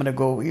 hey, I'm going to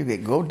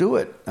go do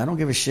it. I don't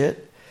give a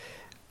shit.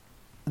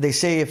 They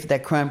say if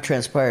that crime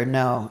transpired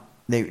now,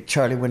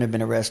 Charlie wouldn't have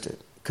been arrested.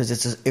 Because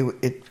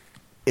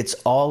it's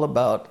all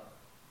about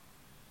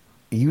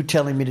you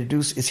telling me to do,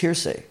 it's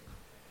hearsay.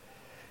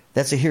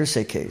 That's a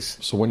hearsay case.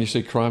 So when you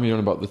say crime, you're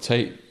on about the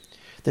Tate?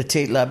 The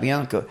Tate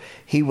LaBianca.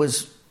 He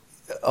was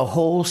a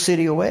whole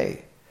city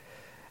away.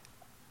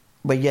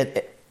 But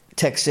yet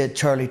Tex said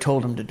Charlie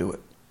told him to do it.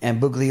 And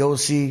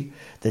Bugliosi,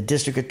 the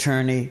district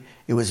attorney,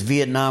 it was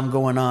Vietnam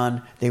going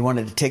on. They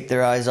wanted to take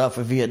their eyes off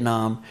of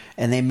Vietnam.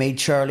 And they made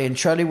Charlie. And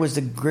Charlie was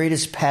the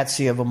greatest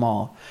patsy of them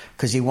all.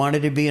 Because he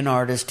wanted to be an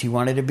artist. He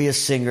wanted to be a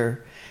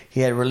singer. He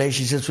had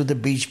relationships with the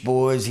Beach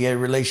Boys. He had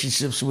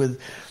relationships with...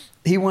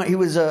 He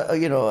was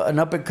an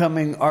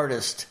up-and-coming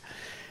artist.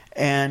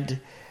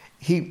 And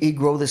he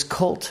grew this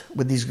cult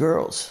with these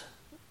girls.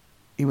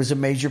 He was a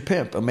major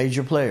pimp, a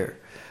major player.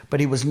 But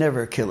he was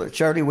never a killer.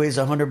 Charlie weighs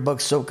 $100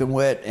 soaking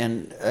wet,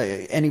 and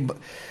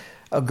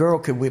a girl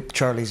could whip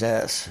Charlie's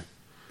ass.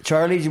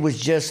 Charlie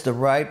was just the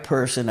right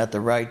person at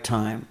the right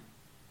time.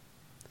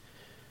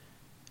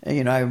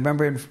 And, I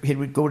remember he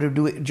would go to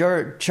do it.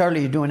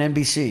 Charlie, you're doing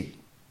NBC.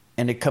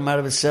 And he'd come out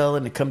of his cell,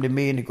 and he'd come to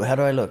me, and he'd go, how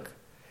do I look?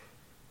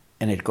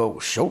 And he'd go,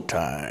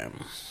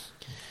 Showtime.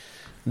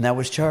 And that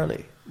was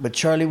Charlie. But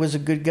Charlie was a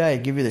good guy.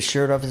 He'd give you the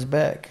shirt off his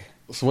back.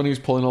 So when he was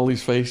pulling all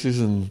these faces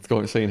and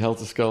going saying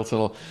Helter Skelter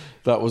and all,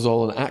 that was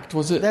all an act,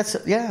 was it?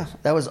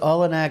 That was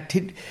all an act.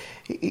 He'd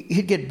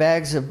get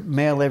bags of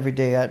mail every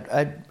day.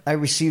 I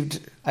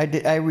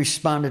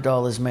responded to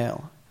all his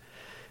mail,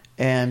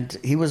 and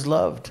he was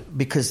loved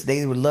because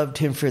they loved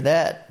him for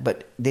that.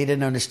 But they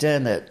didn't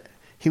understand that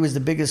he was the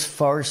biggest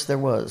farce there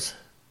was.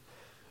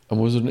 And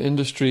was an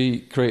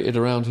industry created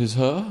around his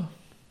hair?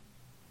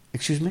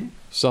 Excuse me?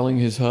 Selling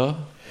his hair?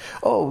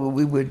 Oh,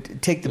 we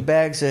would take the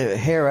bags of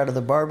hair out of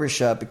the barber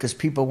shop because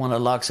people wanted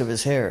locks of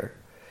his hair.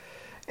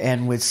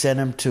 And we'd send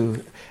him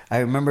to... I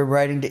remember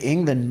writing to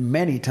England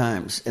many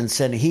times and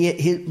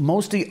sending...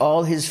 Mostly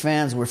all his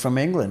fans were from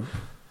England.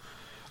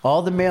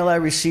 All the mail I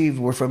received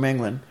were from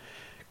England.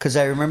 Because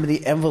I remember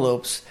the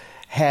envelopes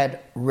had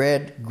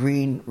red,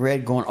 green,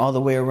 red going all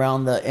the way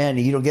around the end.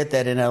 You don't get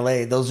that in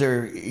L.A. Those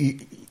are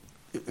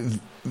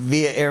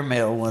via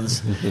airmail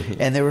ones.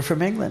 And they were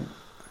from England.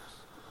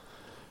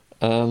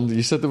 And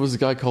you said there was a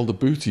guy called the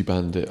Booty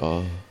Bandit,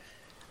 or...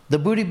 The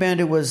Booty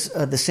Bandit was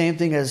the same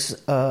thing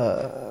as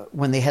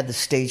when they had the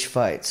stage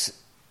fights.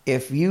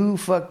 If you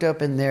fucked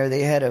up in there,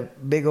 they had a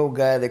big old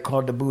guy they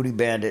called the Booty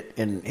Bandit,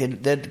 and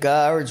the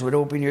guards would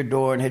open your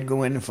door and he'd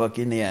go in and fuck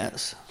you in the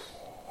ass.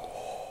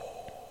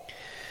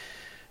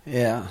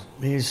 Yeah,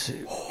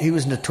 he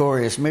was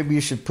notorious. Maybe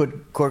you should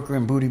put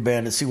Corcoran Booty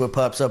Bandit, see what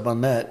pops up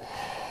on that.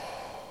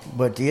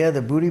 But yeah,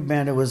 the Booty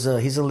Bandit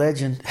he's a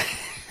legend.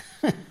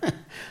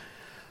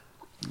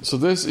 So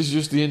this is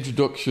just the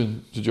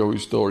introduction to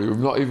Joey's story. We've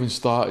not even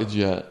started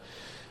yet.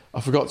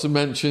 I forgot to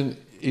mention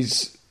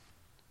he's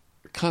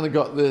kind of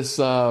got this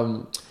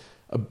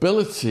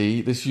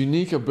ability, this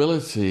unique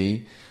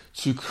ability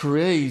to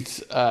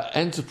create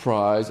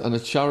enterprise and a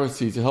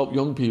charity to help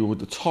young people with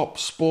the top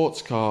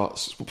sports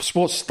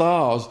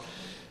stars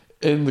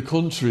in the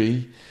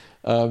country.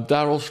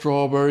 Darryl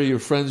Strawberry, you're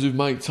friends with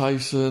Mike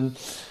Tyson,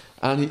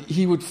 and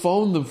he would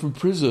phone them from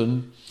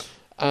prison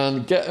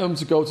and get them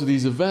to go to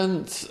these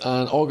events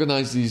and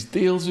organise these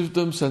deals with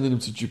them, sending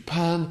them to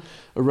Japan,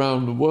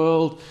 around the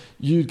world.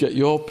 You'd get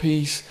your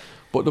piece.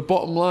 But the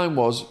bottom line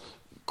was,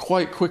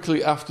 quite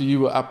quickly after you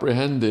were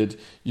apprehended,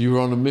 you were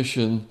on a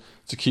mission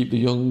to keep the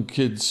young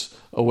kids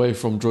away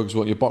from drugs,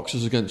 weren't you?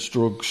 Boxers Against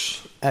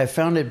Drugs. I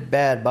found it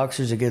bad,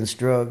 Boxers Against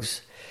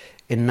Drugs.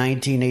 In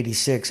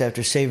 1986,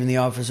 after saving the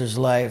officer's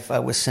life, I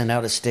was sent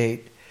out of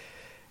state.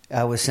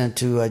 I was sent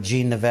to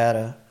Jean,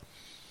 Nevada.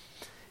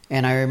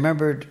 And I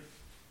remembered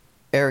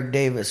Eric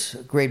Davis,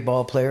 a great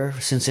ball player,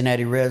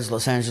 Cincinnati Reds,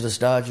 Los Angeles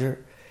Dodger,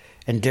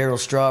 and Darryl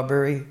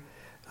Strawberry,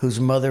 whose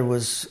mother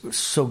was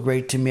so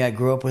great to me. I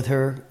grew up with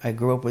her. I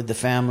grew up with the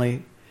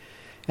family.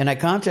 And I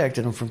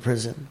contacted them from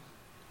prison.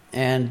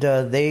 And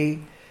they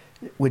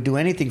would do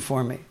anything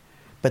for me.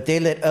 But they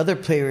let other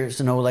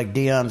players know, like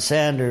Deion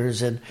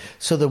Sanders. And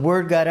so the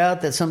word got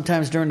out that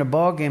sometimes during the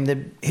ball game,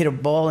 they'd hit a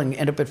ball and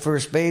end up at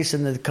first base,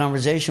 and the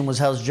conversation was,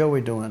 how's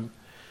Joey doing?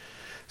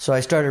 So I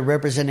started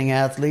representing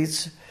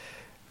athletes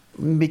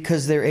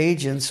because their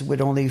agents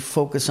would only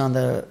focus on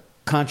the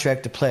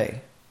contract to play,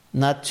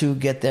 not to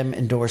get them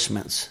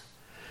endorsements.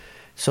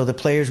 So the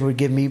players would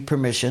give me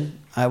permission.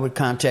 I would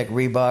contact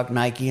Reebok,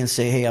 Nike, and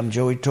say, hey, I'm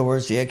Joey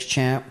Torres, the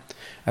ex-champ.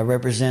 I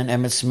represent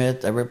Emmitt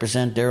Smith. I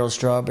represent Darryl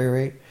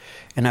Strawberry.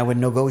 And I would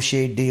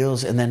negotiate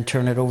deals and then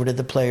turn it over to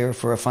the player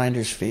for a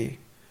finder's fee,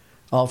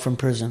 all from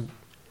prison.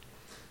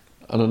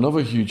 And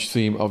another huge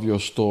theme of your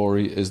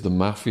story is the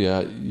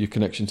mafia, your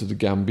connection to the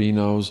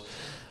Gambinos.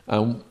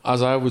 And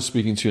as I was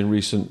speaking to you in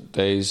recent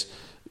days,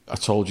 I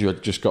told you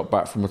I'd just got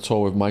back from a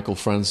tour with Michael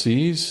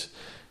Franzese,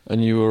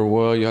 and you were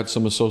aware you had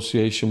some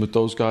association with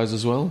those guys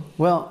as well?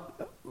 Well,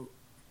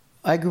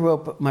 I grew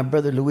up, my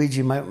brother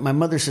Luigi, my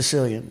mother's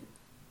Sicilian.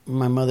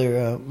 My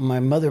mother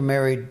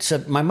married,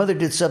 my mother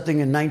did something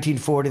in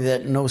 1940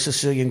 that no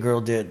Sicilian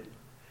girl did.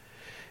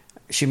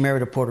 She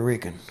married a Puerto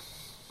Rican.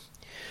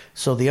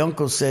 So the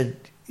uncle said,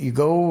 you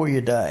go or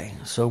you die.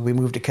 So we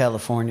moved to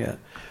California.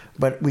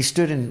 But we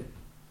stood in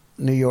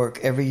New York.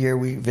 Every year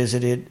we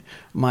visited.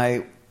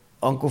 My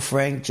Uncle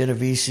Frank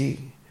Genovese,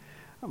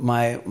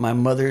 my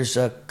mother's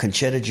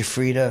Concetta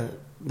Giuffrida.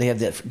 They have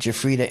that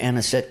Giuffrida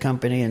Anisette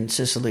company in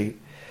Sicily.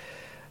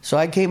 So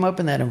I came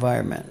up in that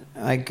environment.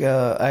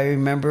 I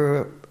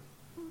remember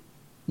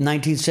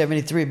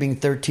 1973, being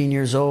 13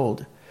 years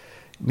old,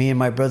 me and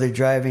my brother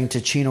driving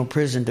to Chino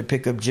Prison to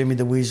pick up Jimmy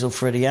the Weasel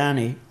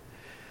Frediani,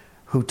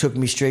 who took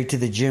me straight to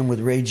the gym with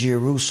Ray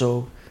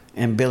Giarusso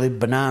and Billy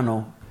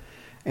Bonanno,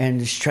 and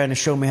he's trying to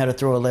show me how to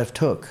throw a left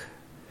hook.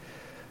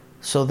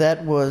 So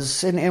that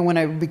was, and when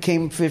I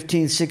became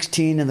 15,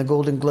 16, and the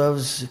Golden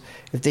Gloves,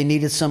 if they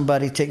needed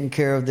somebody taken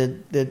care of,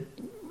 that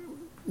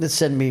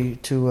sent me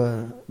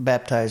to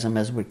baptize him,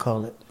 as we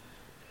call it.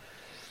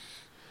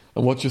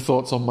 And what's your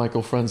thoughts on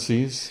Michael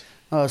Franzese?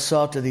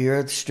 Salt of the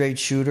earth, straight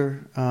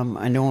shooter.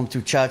 I know him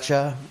through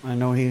Cha-Cha. I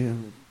know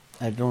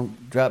I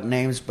don't drop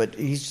names, but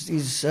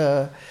he's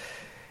it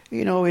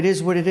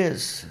is what it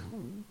is.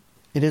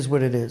 It is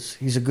what it is.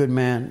 He's a good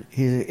man.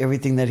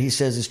 Everything that he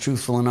says is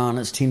truthful and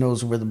honest. He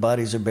knows where the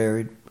bodies are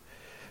buried.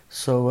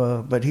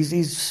 So, but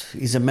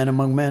he's a man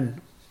among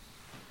men.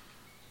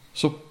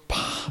 So,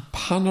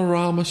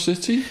 Panorama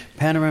City?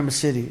 Panorama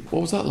City.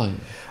 What was that like?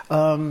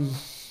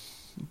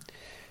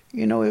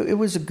 It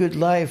was a good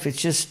life.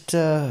 It's just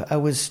I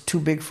was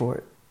too big for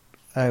it.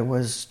 I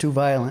was too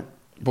violent.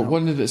 But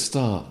when did it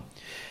start?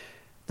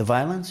 The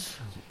violence?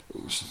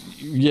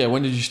 Yeah,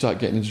 when did you start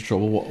getting into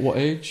trouble? What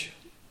age?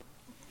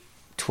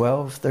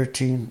 12,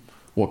 13.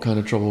 What kind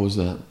of trouble was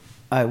that?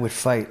 I would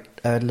fight.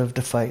 I'd love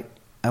to fight.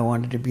 I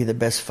wanted to be the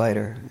best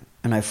fighter.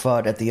 And I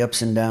fought at the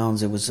ups and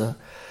downs. It was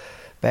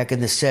back in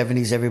the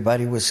 70s,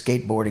 everybody was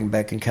skateboarding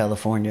back in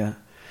California.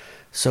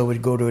 So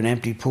we'd go to an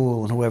empty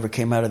pool, and whoever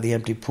came out of the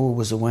empty pool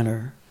was the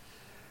winner.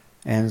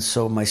 And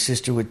so my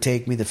sister would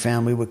take me, the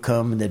family would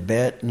come, and they'd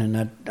bet, and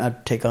then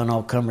I'd take on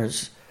all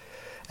comers.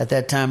 At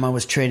that time, I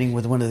was training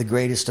with one of the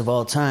greatest of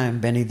all time,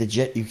 Benny the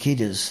Jet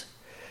Urquidez,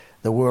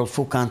 the world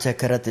full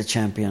contact karate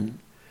champion,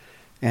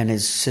 and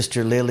his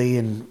sister Lily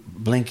and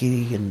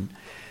Blinky, and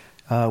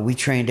we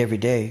trained every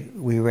day.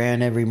 We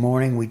ran every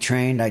morning. We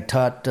trained. I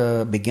taught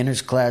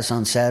beginner's class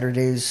on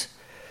Saturdays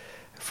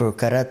for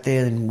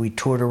karate, and we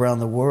toured around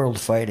the world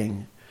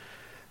fighting.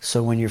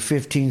 So when you're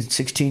 15,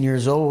 16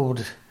 years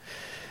old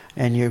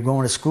and you're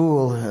going to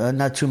school,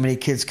 not too many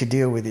kids could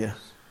deal with you.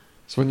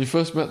 So when you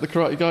first met the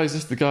karate guy, is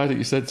this the guy that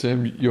you said to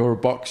him, you're a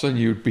boxer and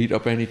you'd beat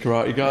up any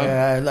karate guy?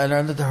 Yeah, I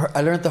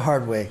learned the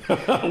hard way.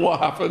 What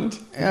happened?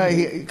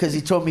 Because he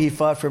told me he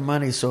fought for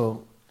money,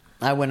 so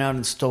I went out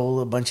and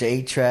stole a bunch of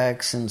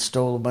 8-tracks and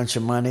stole a bunch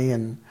of money,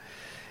 and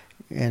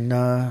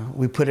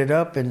we put it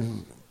up,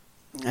 and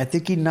I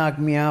think he knocked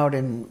me out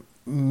in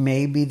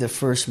maybe the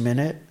first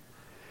minute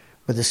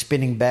with a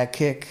spinning back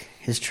kick,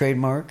 his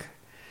trademark.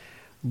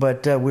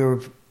 But we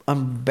were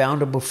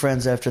unboundable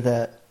friends after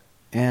that.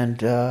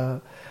 And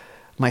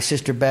my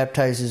sister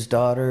baptized his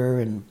daughter,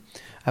 and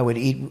I would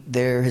eat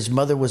there. His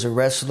mother was a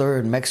wrestler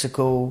in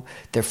Mexico.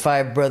 They're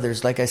 5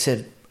 brothers. Like I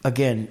said,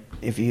 again,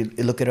 if you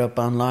look it up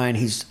online,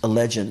 he's a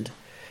legend.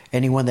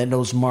 Anyone that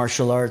knows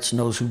martial arts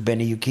knows who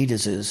Benny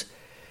Urquidez is.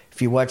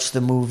 If you watch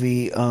the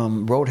movie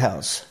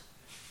Roadhouse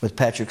with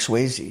Patrick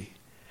Swayze,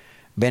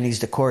 Benny's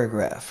the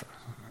choreographer.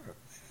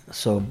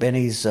 So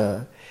Benny's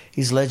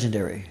he's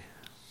legendary.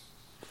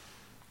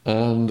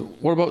 And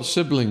what about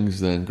siblings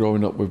then,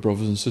 growing up with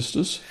brothers and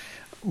sisters?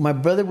 My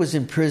brother was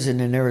in prison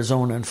in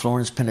Arizona in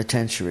Florence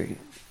Penitentiary.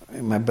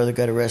 My brother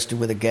got arrested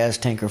with a gas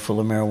tanker full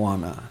of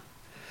marijuana,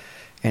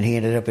 and he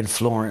ended up in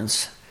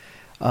Florence.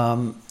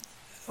 My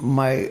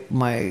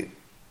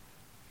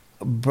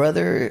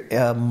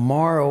brother,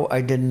 Morrow,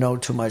 I didn't know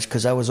too much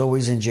because I was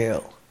always in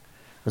jail.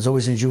 I was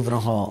always in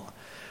juvenile hall.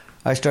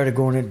 I started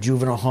going to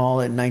juvenile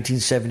hall in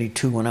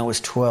 1972 when I was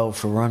 12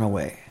 for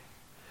runaway.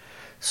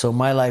 So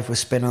my life was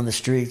spent on the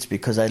streets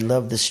because I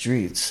loved the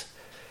streets.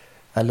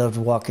 I loved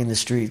walking the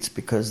streets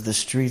because the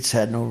streets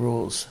had no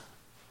rules.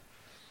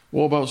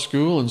 What about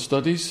school and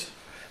studies?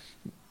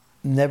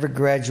 Never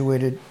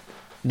graduated.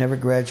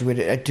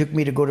 It took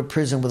me to go to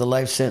prison with a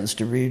life sentence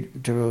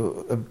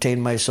to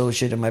obtain my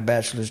associate and my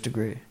bachelor's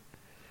degree.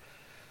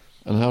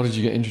 And how did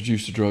you get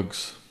introduced to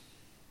drugs?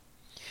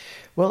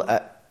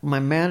 Well, my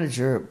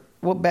manager,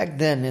 back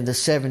then in the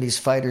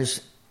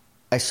 70s,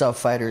 I saw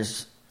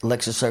fighters,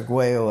 Alexis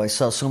Arguello, I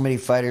saw so many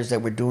fighters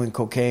that were doing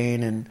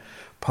cocaine and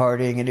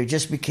partying, and it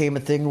just became a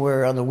thing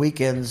where on the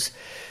weekends,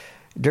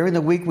 during the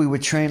week we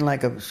would train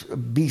like a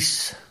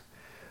beast,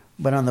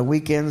 but on the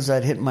weekends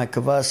I'd hit my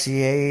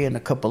Cavassier and a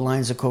couple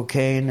lines of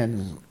cocaine,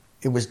 and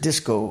it was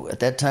disco.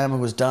 At that time it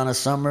was Donna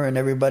Summer, and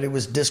everybody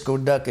was disco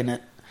ducking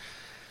it.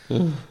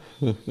 And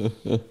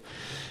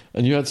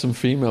you had some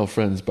female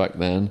friends back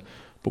then,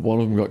 but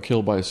one of them got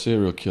killed by a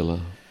serial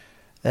killer.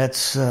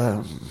 That's...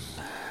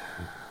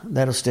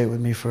 that'll stay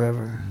with me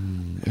forever.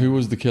 Who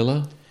was the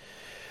killer?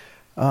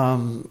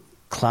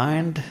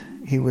 Klein.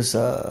 He was,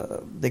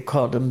 they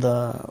called him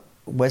the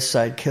West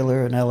Side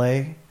Killer in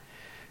L.A.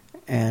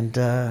 And,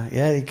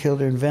 he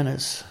killed her in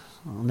Venice.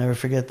 I'll never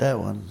forget that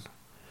one.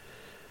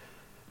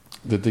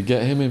 Did they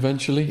get him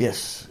eventually?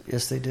 Yes,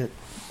 they did.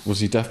 Was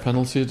he death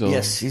penaltyed? Or?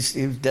 Yes,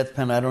 he was death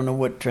penalty. I don't know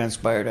what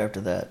transpired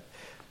after that.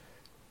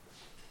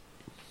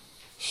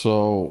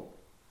 So...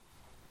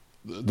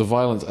 the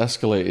violence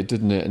escalated,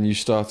 didn't it? And you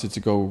started to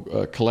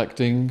go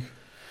collecting.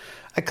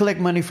 I collect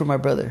money for my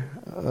brother.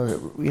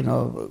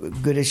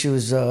 Good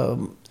issues.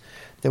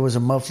 There was a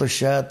muffler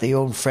shot. They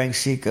owned Frank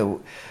Sika.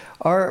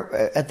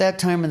 At that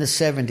time in the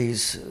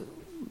 70s,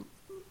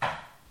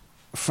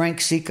 Frank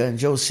Sika and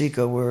Joe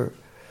Sika were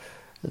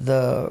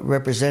the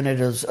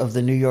representatives of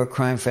the New York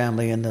crime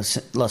family in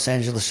the Los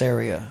Angeles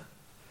area.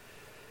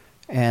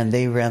 And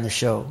they ran the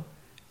show.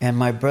 And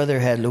my brother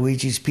had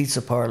Luigi's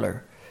Pizza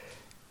Parlor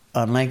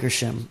on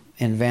Lankershim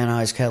in Van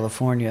Nuys,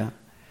 California.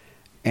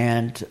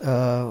 And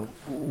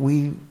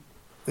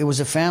it was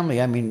a family.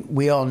 I mean,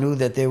 we all knew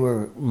that they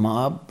were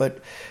mob,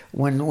 but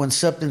when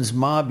something's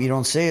mob, you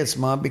don't say it's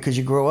mob because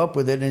you grow up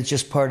with it and it's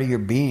just part of your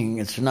being.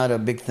 It's not a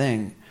big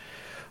thing.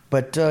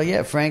 But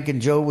Frank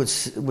and Joe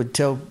would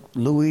tell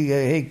Louis,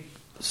 hey,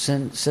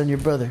 send your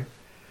brother.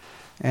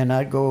 And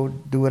I'd go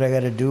do what I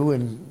got to do,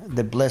 and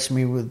they blessed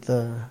me with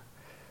a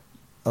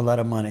lot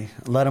of money.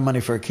 A lot of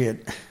money for a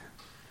kid.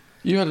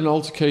 You had an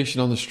altercation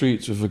on the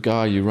streets with a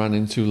guy you ran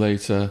into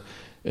later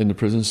in the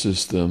prison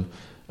system,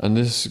 and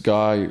this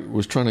guy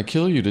was trying to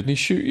kill you. Didn't he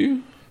shoot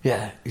you?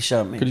 Yeah, he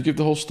shot me. Could you give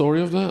the whole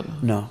story of that?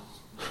 No.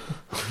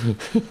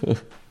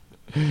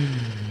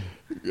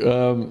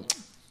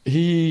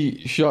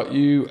 He shot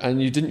you, and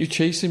didn't you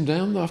chase him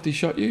down after he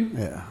shot you?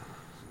 Yeah.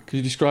 Could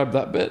you describe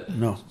that bit?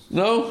 No.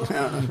 No?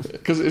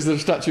 Because is there a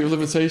statute of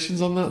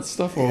limitations on that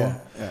stuff? Or?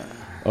 Yeah.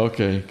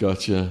 Okay,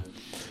 gotcha.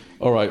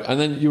 All right, and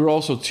then you were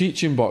also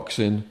teaching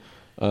boxing.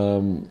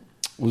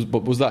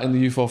 Was that in the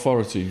Youth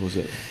Authority, was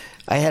it?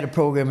 I had a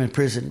program in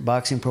prison,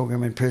 boxing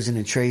program in prison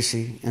in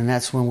Tracy, and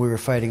that's when we were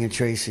fighting in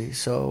Tracy.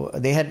 So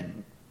they had,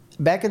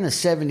 back in the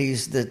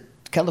 70s, the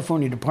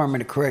California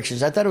Department of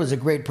Corrections, I thought it was a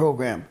great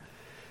program,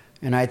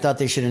 and I thought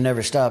they should have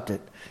never stopped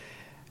it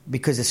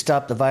because it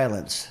stopped the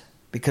violence.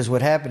 Because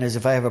what happened is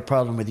if I have a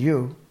problem with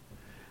you,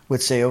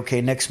 would say, okay,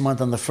 next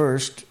month on the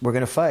 1st, we're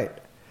going to fight.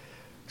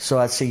 So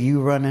I'd see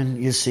you running,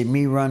 you'd see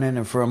me running,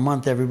 and for a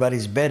month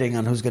everybody's betting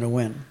on who's going to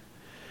win.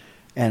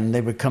 And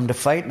they would come to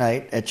fight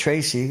night at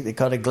Tracy. They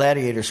called it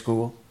Gladiator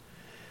School.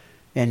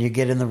 And you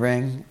get in the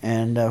ring,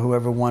 and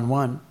whoever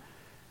won.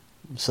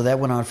 So that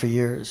went on for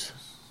years.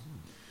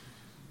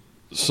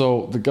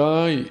 So the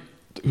guy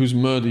whose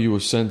murder you were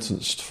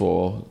sentenced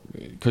for,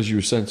 because you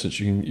were sentenced,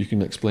 you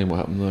can explain what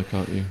happened there,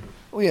 can't you?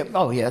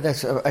 Oh yeah.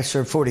 That's I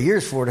served 40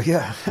 years for it.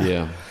 Yeah.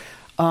 Yeah.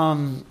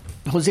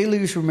 Jose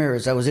Luis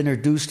Ramirez. I was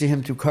introduced to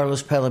him through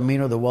Carlos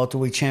Palomino, the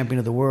welterweight champion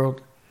of the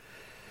world.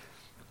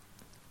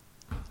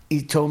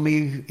 He told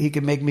me he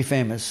could make me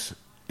famous,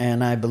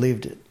 and I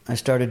believed it. I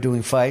started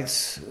doing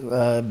fights.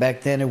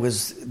 Back then,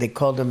 they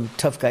called them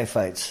tough guy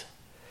fights.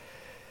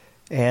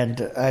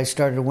 And I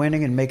started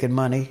winning and making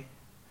money.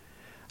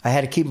 I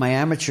had to keep my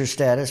amateur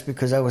status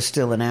because I was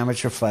still an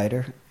amateur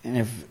fighter. And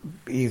if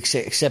you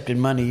accepted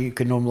money, you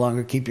could no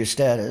longer keep your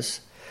status.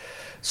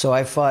 So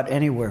I fought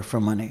anywhere for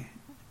money.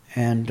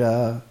 And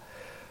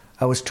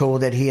I was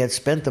told that he had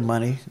spent the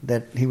money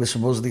that he was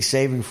supposedly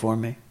saving for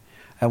me.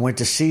 I went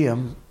to see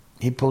him.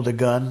 He pulled a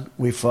gun.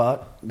 We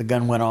fought. The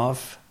gun went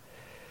off.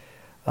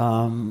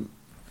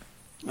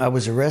 I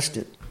was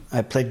arrested.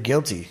 I pled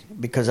guilty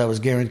because I was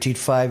guaranteed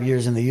 5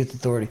 years in the Youth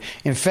Authority.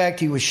 In fact,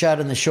 he was shot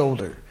in the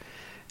shoulder.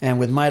 And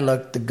with my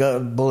luck, the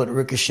bullet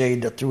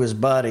ricocheted through his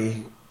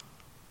body.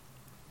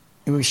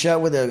 He was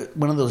shot with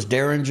one of those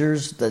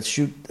Derringers that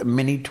shoot a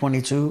Mini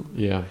 22.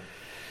 Yeah.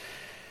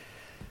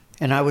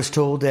 And I was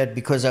told that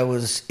because I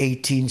was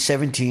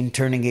 17,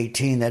 turning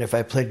 18, that if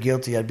I pled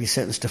guilty, I'd be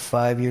sentenced to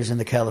 5 years in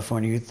the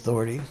California Youth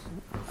Authority.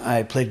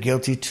 I pled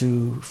guilty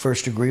to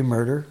first-degree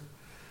murder.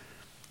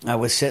 I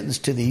was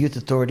sentenced to the Youth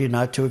Authority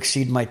not to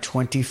exceed my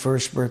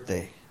 21st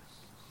birthday.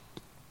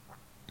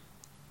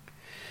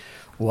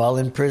 While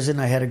in prison,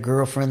 I had a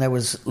girlfriend that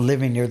was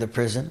living near the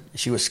prison.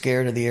 She was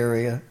scared of the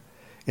area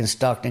in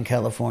Stockton,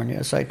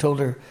 California. So I told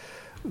her,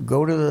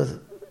 go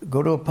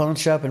to a pawn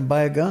shop and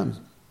buy a gun.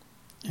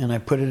 And I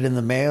put it in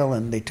the mail,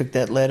 and they took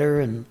that letter.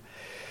 And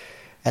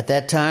at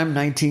that time,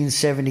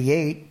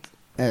 1978,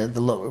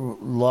 the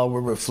law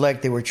would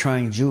reflect they were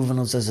trying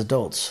juveniles as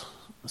adults.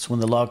 That's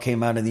when the law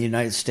came out in the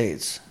United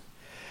States.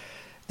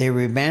 They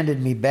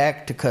remanded me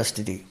back to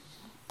custody,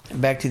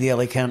 back to the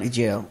LA County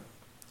Jail.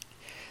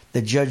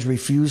 The judge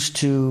refused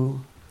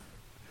to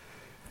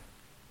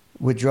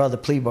withdraw the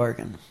plea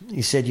bargain.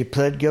 He said, you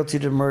pled guilty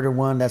to murder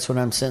one, that's what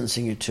I'm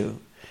sentencing you to.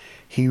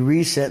 He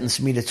resentenced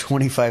me to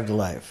 25 to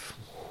life.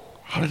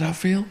 How did that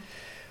feel?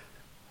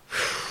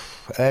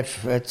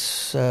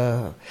 That's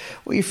well,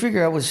 you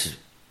figure I was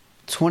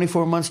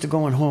 24 months to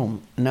going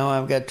home. Now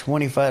I've got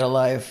 25 to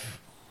life.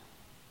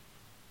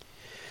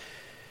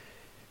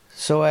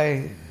 So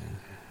I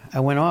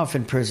went off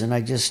in prison.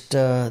 I just,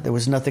 there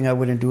was nothing I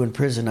wouldn't do in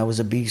prison. I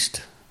was a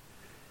beast.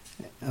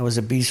 I was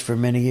a beast for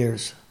many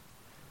years.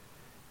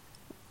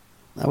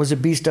 I was a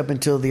beast up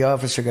until the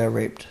officer got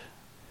raped.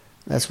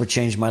 That's what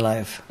changed my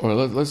life. All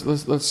right,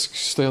 let's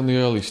stay on the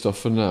early stuff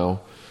for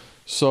now.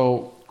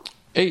 So,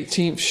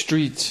 18th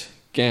Street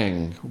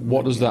Gang,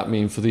 what does that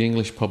mean for the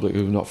English public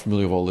who are not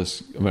familiar with all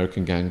this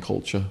American gang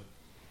culture?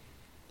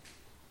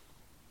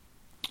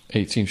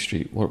 18th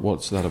Street,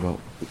 what's that about?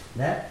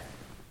 That?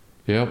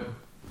 Yep.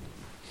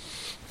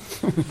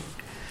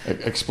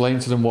 Explain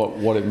to them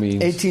what it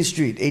means. 18th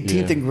Street,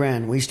 18th and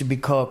Grand. We used to be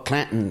called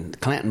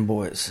Clanton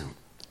Boys.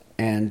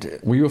 And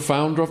were you a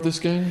founder of this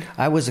gang?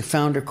 I was a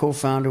founder,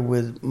 co-founder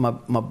with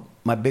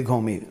my big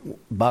homie,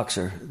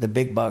 Boxer, the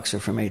big boxer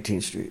from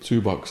 18th Street.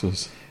 Two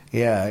boxers.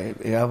 Yeah,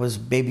 I was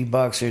baby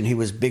boxer and he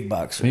was big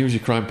boxer. And he was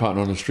your crime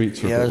partner on the streets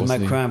for a bit, he was my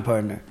he? crime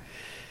partner.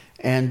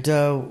 And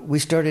we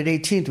started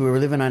 18th. We were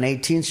living on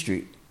 18th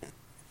Street.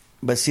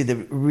 But see, the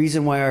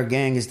reason why our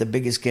gang is the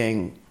biggest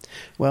gang,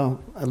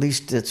 well, at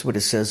least that's what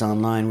it says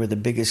online. We're the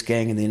biggest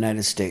gang in the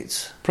United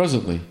States.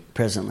 Presently?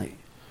 Presently.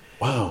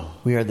 Wow.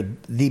 We are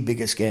the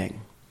biggest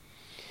gang.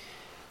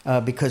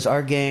 Because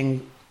our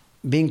gang,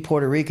 being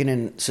Puerto Rican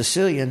and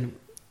Sicilian,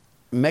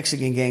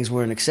 Mexican gangs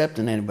weren't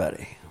accepting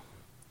anybody.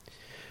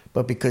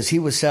 But because he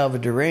was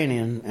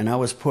Salvadorian and I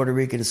was Puerto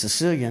Rican and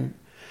Sicilian,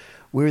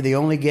 we were the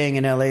only gang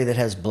in LA that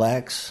has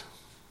blacks,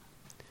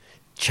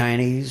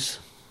 Chinese.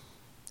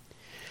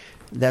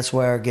 That's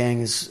why our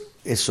gang is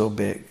so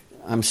big.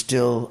 I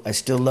still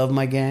love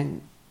my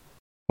gang.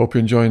 Hope you're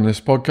enjoying this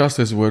podcast.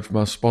 There's a word from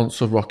our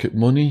sponsor, Rocket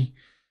Money.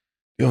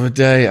 The other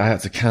day, I had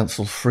to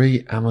cancel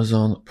 3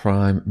 Amazon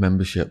Prime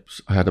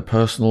memberships. I had a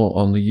personal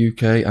on the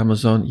UK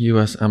Amazon,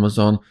 US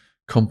Amazon,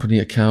 company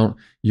account,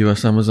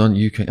 US Amazon,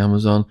 UK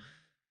Amazon.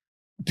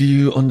 Do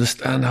you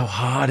understand how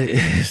hard it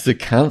is to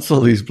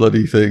cancel these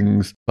bloody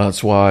things?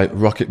 That's why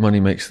Rocket Money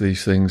makes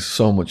these things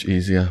so much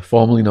easier,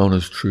 formerly known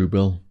as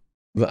Truebill.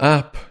 The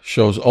app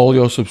shows all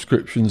your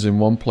subscriptions in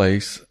one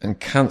place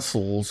and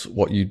cancels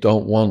what you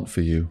don't want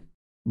for you.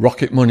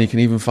 Rocket Money can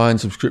even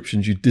find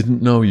subscriptions you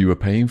didn't know you were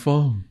paying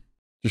for.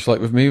 Just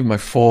like with me, with my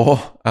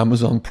 4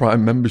 Amazon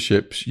Prime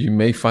memberships, you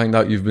may find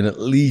out you've been at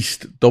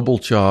least double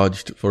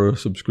charged for a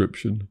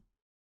subscription.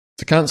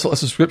 To cancel a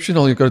subscription,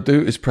 all you've got to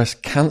do is press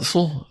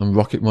cancel and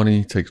Rocket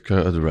Money takes care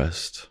of the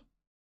rest.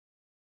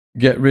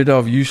 Get rid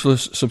of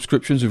useless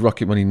subscriptions with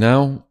Rocket Money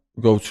now.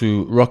 Go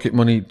to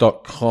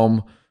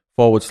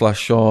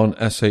rocketmoney.com/Sean,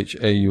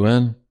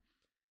 SHAUN.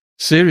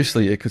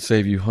 Seriously, it could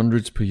save you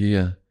hundreds per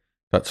year.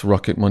 That's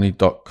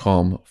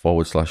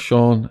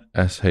rocketmoney.com/Sean,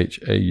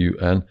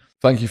 SHAUN.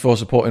 Thank you for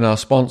supporting our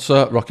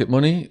sponsor, Rocket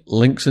Money.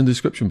 Links in the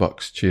description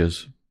box.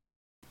 Cheers.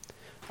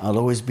 I'll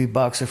always be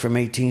Boxer from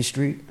 18th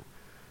Street.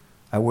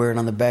 I wear it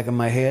on the back of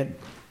my head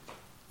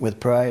with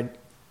pride,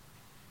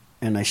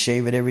 and I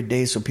shave it every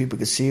day so people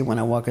can see it when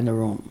I walk in the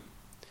room.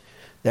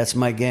 That's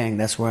my gang.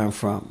 That's where I'm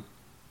from.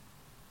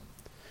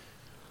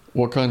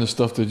 What kind of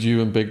stuff did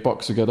you and Big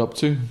Boxer get up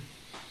to?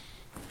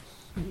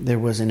 There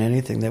wasn't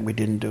anything that we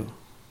didn't do.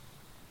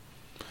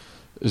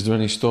 Is there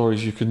any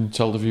stories you can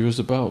tell the viewers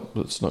about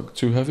that's not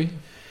too heavy?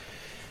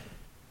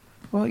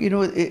 Well, you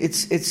know,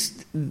 it's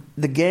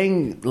the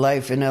gang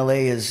life in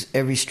LA is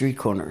every street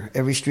corner.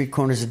 Every street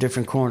corner is a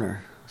different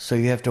corner. So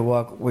you have to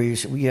walk where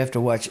you have to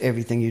watch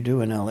everything you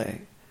do in LA.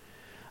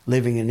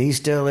 Living in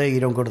East LA,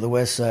 you don't go to the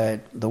West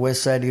Side. The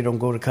West Side, you don't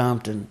go to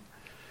Compton.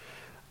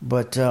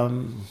 But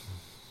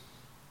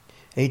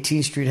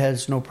 18th Street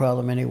has no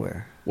problem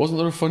anywhere. Wasn't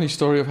there a funny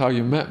story of how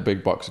you met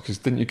Big Boxer? Because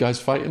didn't you guys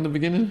fight in the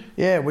beginning?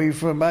 Yeah, where you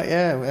from?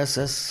 Yeah,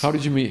 that's. How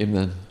did you meet him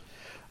then?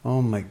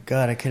 Oh my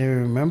God, I can't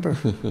even remember.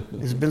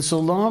 It's been so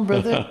long,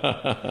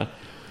 brother.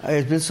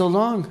 It's been so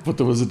long. But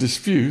there was a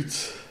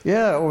dispute.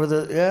 Yeah,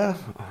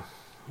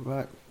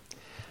 right.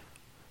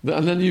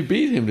 And then you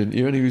beat him, didn't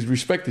you? And he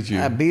respected you.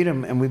 I beat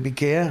him, and we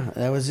became.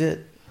 That was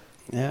it.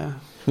 Yeah.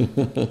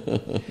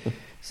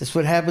 That's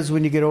what happens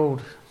when you get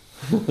old.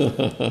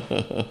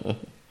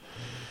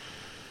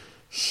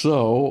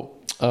 So,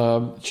 do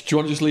you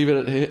want to just leave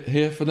it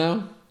here for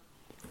now?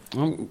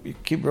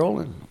 Keep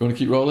rolling. You want to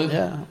keep rolling?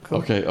 Yeah. Cool.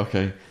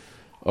 Okay.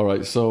 All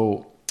right,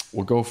 so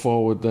we'll go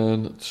forward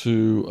then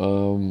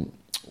to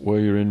where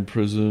you're in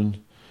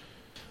prison.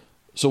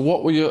 So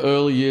what were your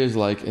early years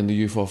like in the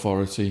Youth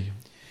Authority?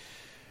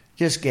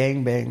 Just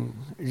gangbang.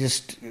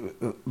 Just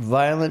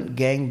violent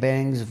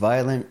gangbangs,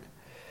 violent.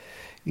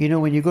 You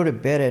know, when you go to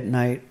bed at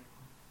night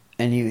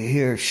and you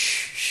hear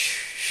shh,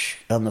 shh, shh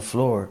on the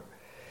floor,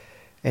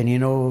 and you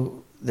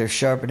know they're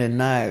sharpening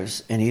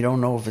knives, and you don't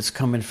know if it's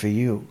coming for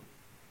you.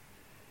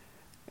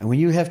 And when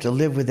you have to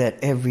live with that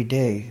every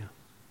day,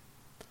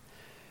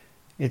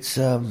 it's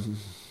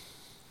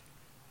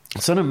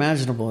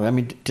unimaginable. I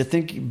mean, to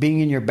think being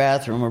in your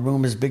bathroom, a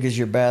room as big as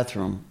your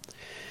bathroom,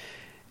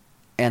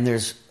 and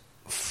there's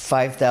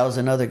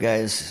 5,000 other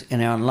guys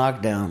and they're on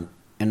lockdown,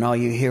 and all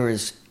you hear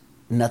is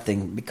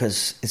nothing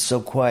because it's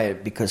so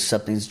quiet because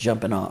something's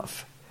jumping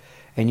off.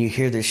 And you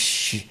hear the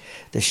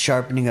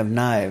sharpening of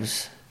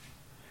knives,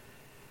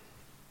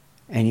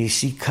 and you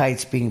see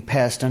kites being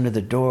passed under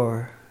the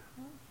door.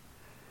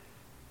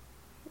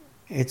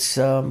 It's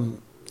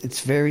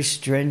very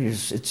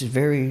strenuous. It's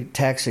very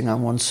taxing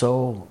on one's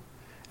soul,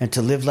 and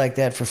to live like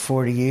that for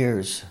 40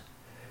 years.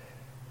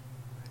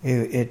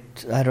 I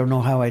don't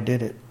know how I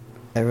did it.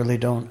 I really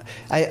don't.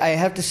 I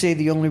have to say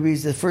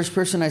the first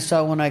person I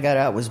saw when I got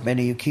out was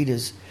Benny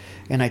Urquidez,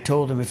 and I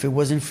told him if it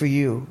wasn't for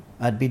you,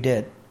 I'd be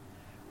dead.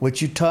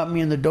 What you taught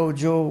me in the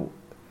dojo,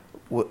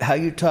 how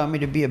you taught me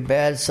to be a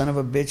bad son of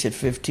a bitch at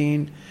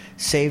 15,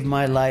 saved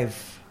my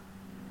life.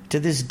 To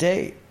this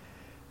day.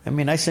 I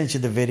mean, I sent you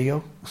the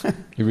video.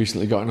 You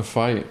recently got in a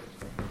fight.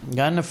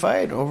 Got in a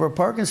fight over a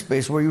parking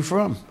space. Where you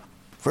from?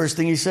 First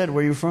thing he said,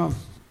 where you from?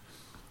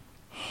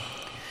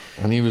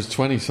 And he was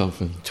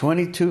 20-something.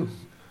 22.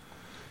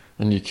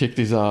 And you kicked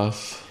his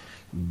ass.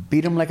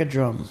 Beat him like a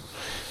drum.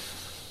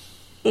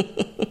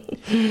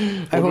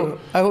 I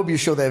hope you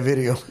show that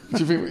video.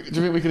 Do you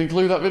think we can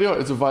include that video?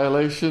 It's a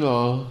violation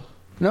or?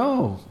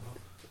 No.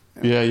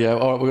 Yeah.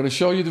 All right, we're going to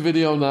show you the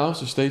video now,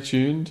 so stay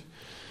tuned.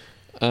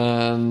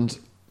 And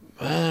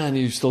man,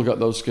 you've still got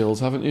those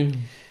skills, haven't you?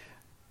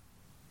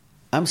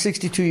 I'm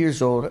 62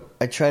 years old.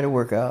 I try to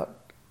work out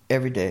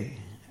every day,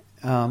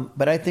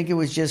 but I think it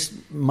was just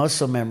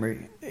muscle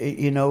memory.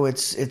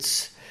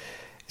 It's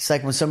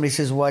like when somebody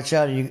says "watch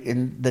out"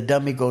 and the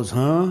dummy goes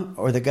 "huh,"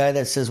 or the guy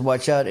that says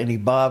 "watch out" and he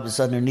bobs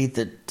underneath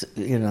it.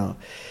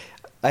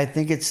 I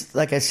think it's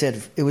like I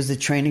said. It was the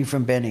training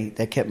from Benny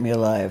that kept me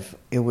alive.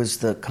 It was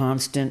the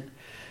constant,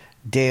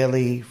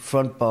 daily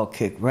front ball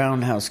kick,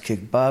 roundhouse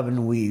kick, bob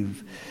and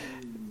weave,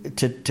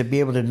 to be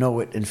able to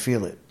know it and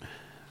feel it.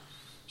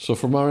 So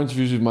from our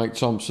interviews with Mike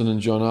Thompson and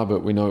John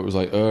Abbott, we know it was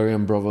like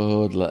Aryan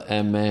Brotherhood, La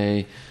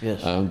M.A.,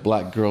 yes.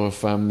 Black Grower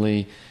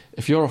Family.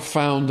 if you're a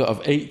founder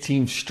of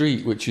 18th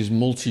Street, which is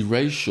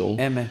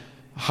multiracial,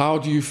 how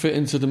do you fit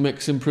into the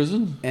mix in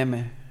prison?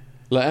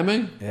 La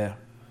M? Yeah.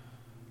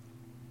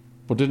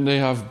 But didn't they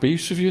have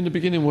beefs with you in the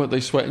beginning? Weren't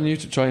they sweating you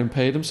to try and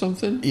pay them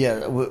something?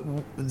 Yeah.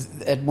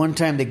 At one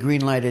time, they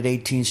greenlighted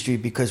 18th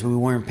Street because we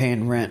weren't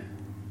paying rent.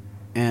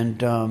 And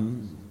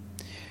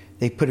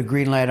they put a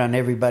green light on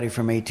everybody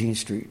from 18th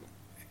Street.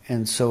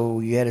 And so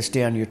you had to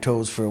stay on your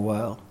toes for a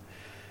while.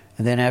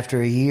 And then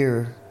after a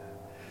year,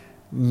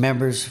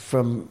 members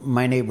from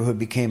my neighborhood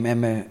became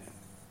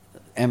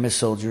Emma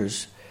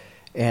soldiers.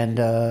 And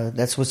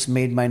that's what's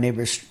made my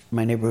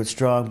neighborhood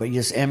strong. But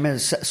yes, Emma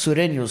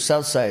Sureños,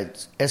 Southside,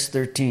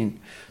 S13,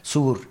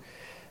 Sur.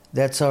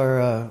 That's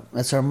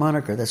our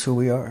moniker. That's who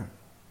we are.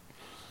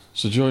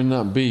 So during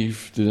that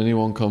beef, did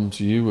anyone come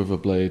to you with a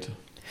blade?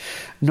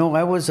 No,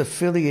 I was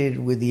affiliated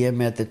with the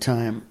Emma at the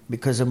time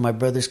because of my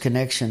brother's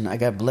connection. I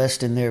got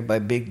blessed in there by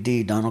Big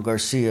D, Donald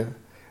Garcia,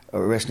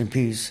 rest in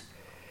peace.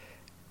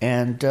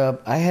 And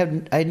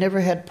I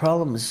never had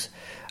problems.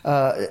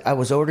 I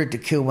was ordered to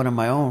kill one of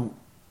my own.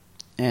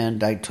 And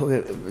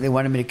they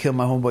wanted me to kill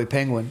my homeboy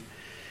Penguin.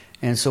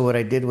 And so what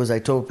I did was I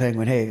told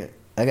Penguin, hey,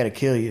 I got to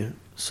kill you,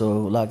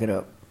 so lock it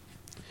up.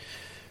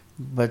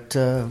 But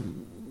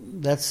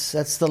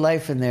that's the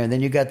life in there. And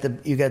then you got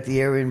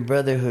the Aryan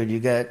Brotherhood.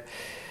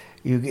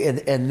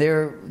 And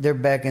they're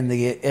back in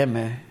the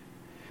Emma,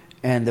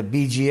 and the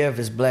BGF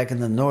is black in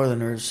the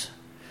Northerners.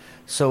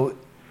 So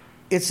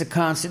it's a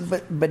constant.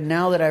 But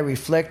now that I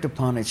reflect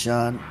upon it,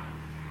 Sean,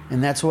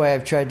 and that's why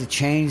I've tried to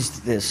change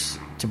this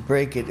to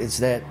break it. It's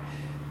that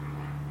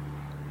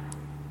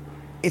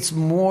it's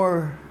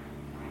more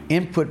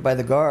input by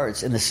the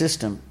guards in the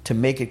system to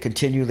make it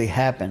continually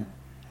happen,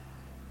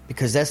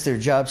 because that's their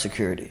job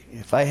security.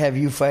 If I have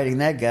you fighting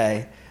that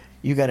guy,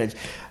 you got to...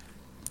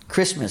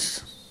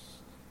 Christmas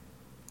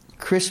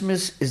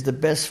is the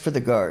best for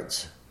the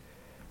guards.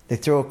 They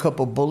throw a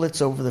couple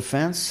bullets over the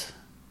fence.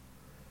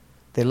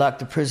 They lock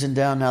the prison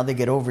down. Now they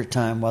get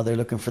overtime while they're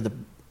looking for the...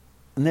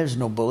 And there's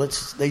no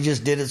bullets. They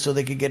just did it so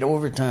they could get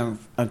overtime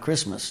on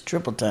Christmas,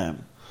 triple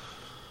time.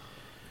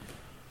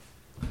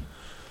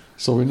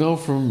 So we know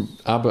from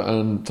Abbott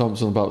and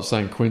Thompson about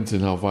San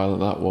Quentin how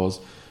violent that was.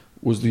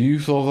 Was the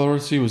Youth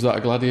Authority, was that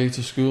a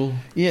gladiator school?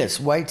 Yes,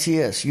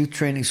 YTS, Youth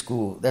Training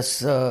School.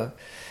 That's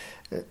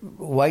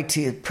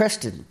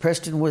Preston.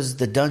 Preston was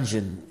the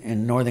dungeon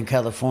in Northern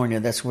California.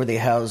 That's where they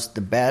housed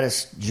the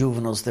baddest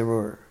juveniles there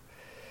were.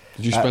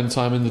 Did you spend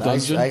time in the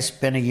dungeon? I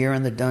spent a year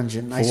in the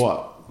dungeon. For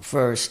what?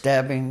 For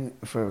stabbing,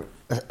 for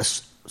a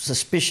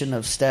suspicion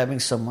of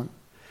stabbing someone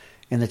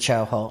in the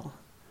chow hall.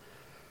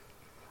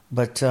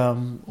 But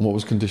what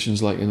was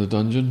conditions like in the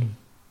dungeon?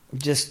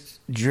 Just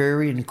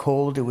dreary and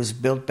cold. It was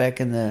built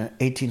back in the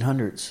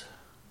 1800s.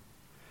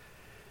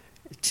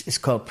 It's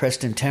called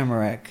Preston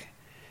Tamarack.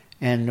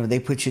 And they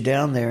put you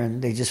down there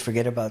and they just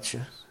forget about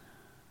you.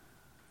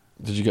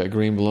 Did you get a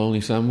green bologna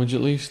sandwich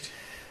at least?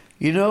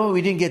 You know,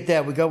 we didn't get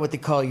that. We got what they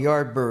call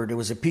yard bird. It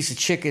was a piece of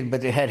chicken,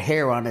 but it had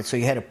hair on it. So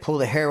you had to pull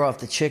the hair off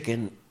the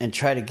chicken and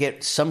try to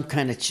get some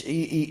kind of...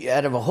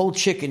 out of a whole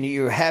chicken,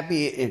 you were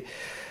happy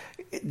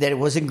that it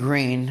wasn't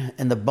green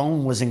and the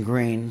bone wasn't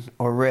green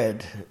or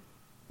red.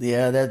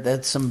 Yeah,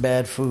 that's some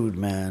bad food,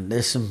 man.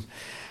 There's some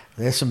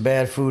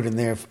bad food in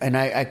there, and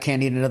I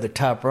can't eat another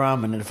Top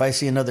Ramen. And if I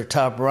see another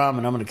Top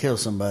Ramen, I'm going to kill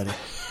somebody.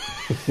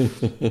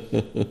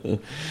 Did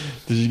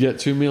you get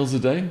 2 meals a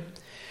day?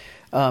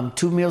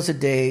 2 meals a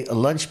day, a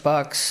lunch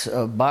box,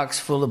 a box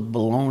full of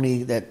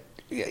bologna that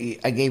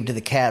I gave to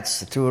the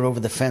cats. I threw it over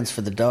the fence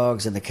for the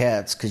dogs and the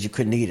cats because you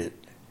couldn't eat it.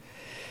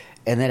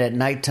 And then at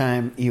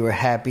nighttime, you were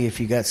happy if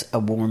you got a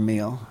warm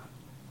meal.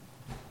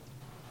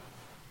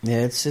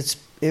 Yeah,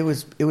 it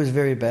was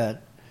very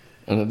bad.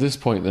 And at this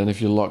point, then, if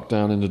you're locked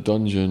down in the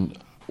dungeon,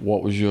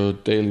 what was your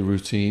daily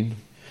routine?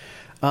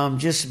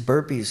 Just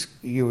burpees.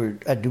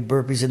 I'd do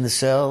burpees in the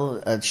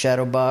cell. I'd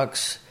shadow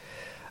box.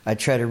 I'd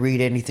try to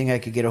read anything I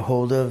could get a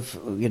hold of.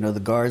 You know, the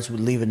guards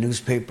would leave a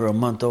newspaper a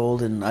month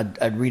old, and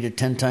I'd read it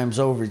 10 times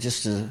over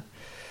just to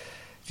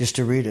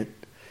read it.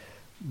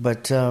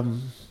 But you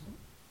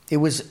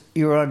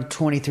were on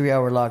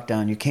 23-hour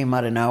lockdown. You came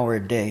out an hour a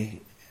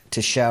day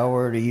to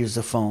shower, to use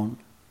the phone.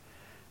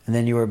 And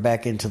then you were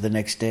back into the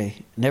next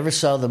day. Never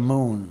saw the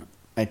moon.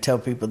 I tell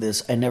people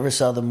this. I never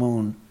saw the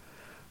moon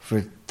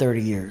for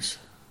 30 years.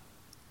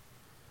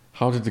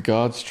 How did the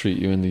guards treat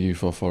you in the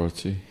Youth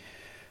Authority?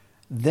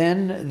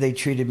 Then they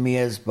treated me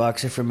as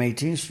Boxer from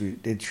 18th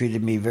Street. They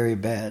treated me very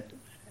bad.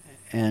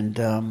 And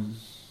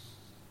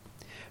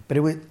but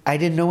I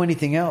didn't know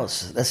anything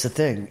else. That's the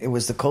thing. It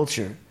was the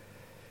culture.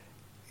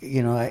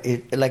 You know,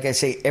 like I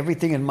say,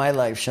 everything in my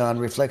life, Sean,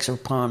 reflects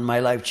upon my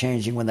life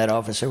changing when that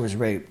officer was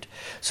raped.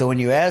 So when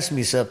you ask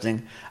me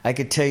something, I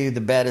could tell you the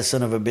baddest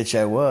son of a bitch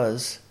I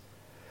was.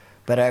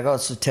 But I could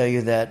also tell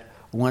you that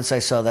once I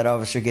saw that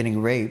officer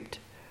getting raped,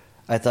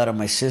 I thought of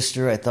my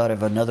sister, I thought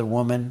of another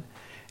woman,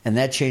 and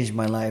that changed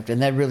my life.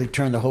 And that really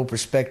turned the whole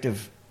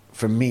perspective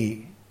for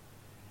me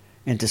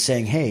into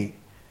saying, hey,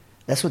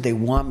 that's what they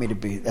want me to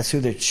be. That's who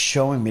they're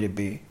showing me to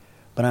be.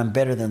 But I'm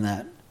better than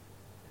that.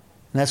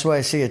 And that's why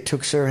I say it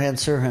took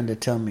Sirhan to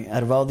tell me,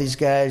 out of all these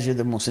guys, you're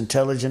the most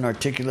intelligent,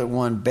 articulate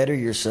one. Better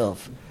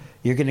yourself.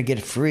 You're going to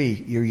get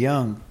free. You're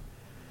young.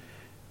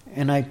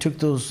 And I took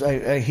those,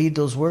 I heed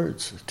those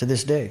words to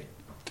this day.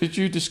 Did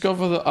you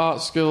discover the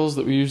art skills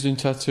that were used in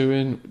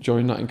tattooing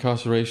during that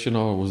incarceration,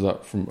 or was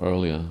that from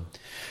earlier?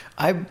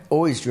 I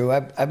always drew.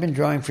 I've been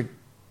drawing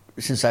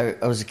since I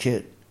was a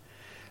kid.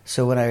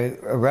 So when I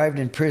arrived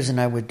in prison,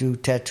 I would do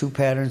tattoo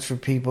patterns for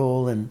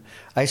people, and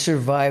I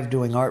survived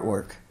doing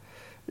artwork,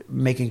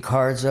 making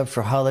cards up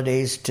for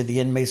holidays to the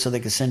inmates so they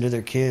could send to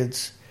their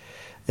kids.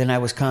 Then I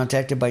was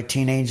contacted by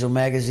Teen Angel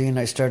magazine.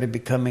 I started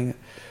becoming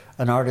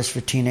an artist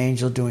for Teen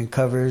Angel, doing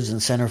covers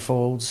and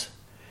centerfolds.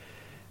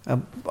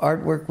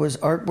 Artwork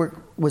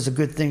was a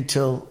good thing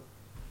till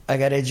I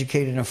got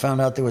educated and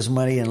found out there was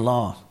money in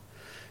law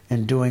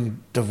and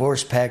doing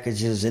divorce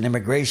packages and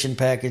immigration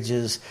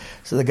packages.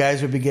 So the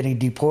guys would be getting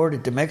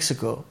deported to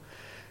Mexico,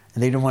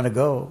 and they didn't want to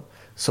go.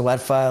 So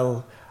I'd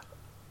file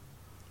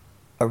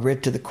a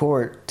writ to the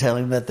court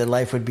telling them that their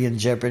life would be in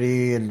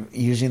jeopardy and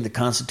using the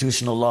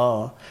constitutional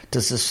law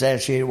to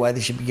substantiate why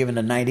they should be given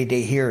a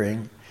 90-day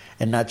hearing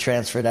and not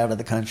transferred out of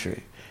the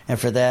country. And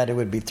for that, it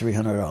would be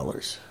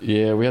 $300.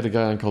 Yeah, we had a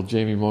guy called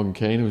Jamie Morgan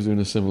Kane who was doing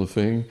a similar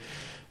thing.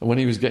 And when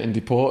he was getting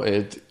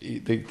deported,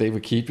 they were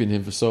keeping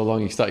him for so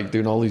long, he started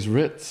doing all these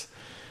writs.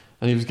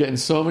 And he was getting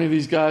so many of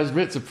these guys'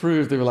 writs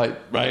approved, they were like,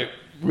 right,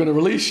 we're going to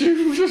release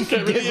you. Just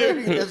get rid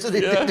of you. That's what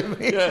they did to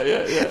me.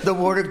 Yeah. The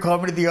warden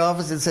called me to the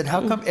office and said,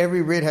 how come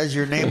every writ has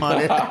your name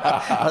on it?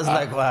 I was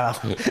like,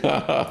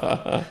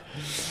 wow.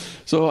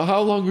 So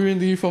how long were you in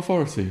the Youth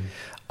Authority?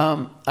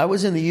 I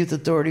was in the Youth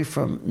Authority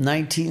from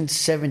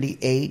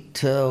 1978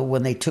 to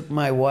when they took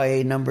my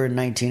YA number in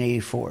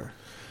 1984.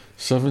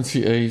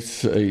 78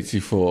 to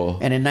 84.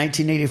 And in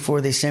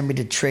 1984, they sent me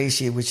to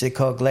Tracy, which they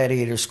call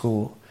Gladiator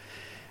School.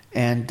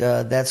 And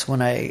that's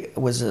when I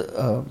was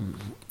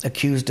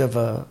accused of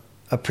a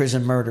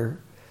prison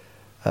murder.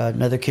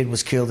 Another kid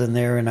was killed in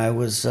there, and I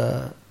was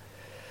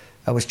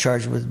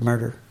charged with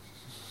murder.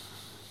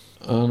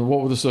 And what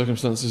were the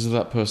circumstances of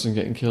that person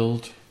getting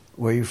killed?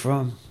 Where are you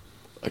from?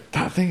 Like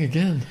that thing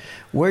again.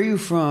 Where are you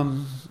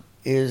from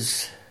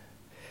is...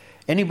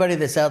 Anybody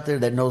that's out there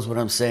that knows what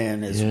I'm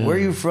saying is where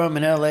you from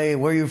in L.A.,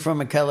 where you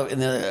from in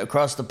California,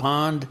 across the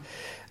pond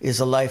is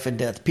a life and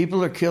death.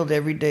 People are killed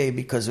every day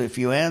because if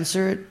you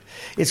answer it,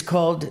 it's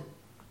called,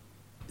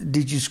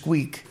 did you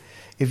squeak?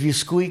 If you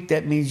squeak,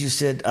 that means you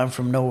said, I'm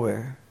from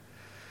nowhere.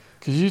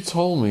 Because you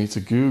told me to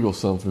Google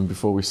something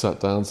before we sat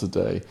down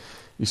today.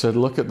 You said,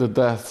 look at the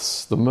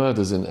deaths, the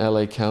murders in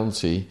L.A.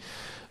 County.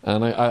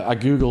 And I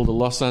Googled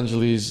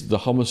the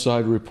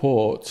homicide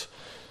report.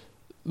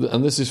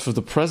 And this is for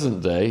the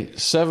present day,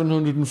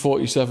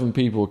 747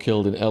 people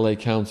killed in LA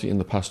County in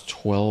the past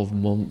 12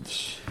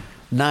 months.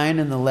 9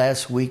 in the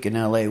last week in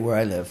LA where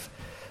I live.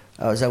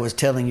 As I was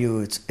telling you,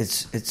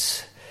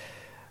 it's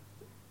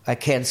I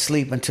can't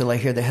sleep until I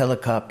hear the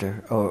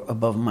helicopter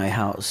above my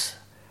house.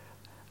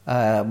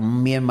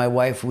 Me and my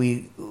wife,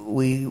 we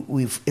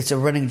it's a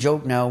running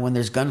joke now when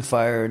there's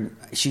gunfire, and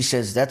she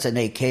says, that's an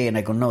AK, and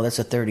I go, no, that's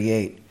a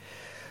 38.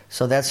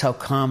 So that's how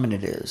common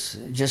it is.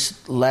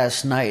 Just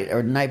last night,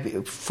 or the night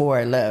before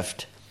I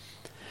left,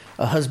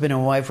 a husband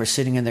and wife were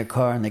sitting in their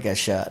car and they got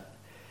shot.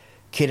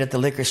 Kid at the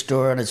liquor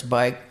store on his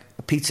bike,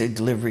 a pizza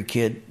delivery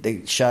kid,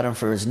 they shot him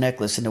for his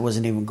necklace and it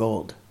wasn't even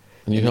gold.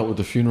 And you helped with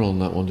the funeral on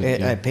that one, didn't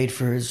you? I paid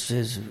for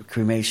his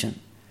cremation.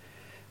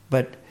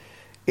 But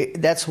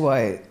that's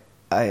why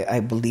I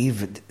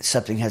believe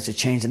something has to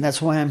change, and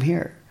that's why I'm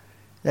here.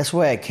 That's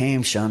why I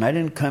came, Sean. I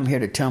didn't come here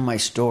to tell my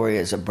story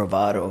as a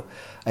bravado.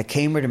 I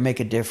came here to make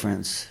a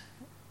difference,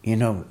 you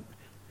know.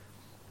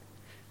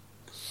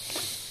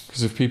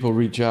 Because if people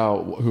reach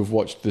out who've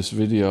watched this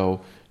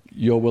video,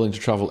 you're willing to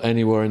travel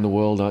anywhere in the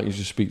world, aren't you,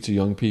 to speak to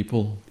young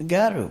people? You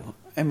got to.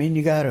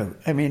 You got to.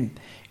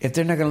 If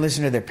they're not going to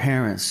listen to their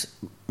parents,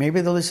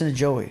 maybe they'll listen to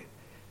Joey.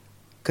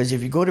 Because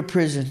if you go to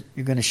prison,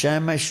 you're going to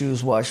shine my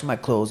shoes, wash my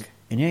clothes,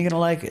 and you ain't going to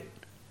like it.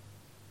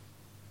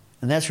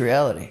 And that's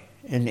reality.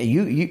 And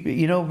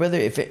you know,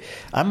 brother,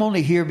 I'm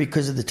only here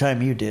because of the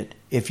time you did.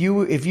 If you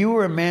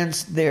were a man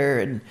there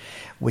and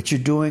what you're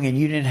doing and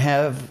you didn't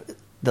have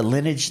the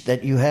lineage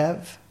that you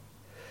have,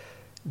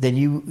 then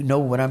you know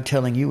what I'm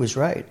telling you is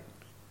right.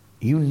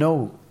 You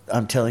know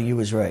I'm telling you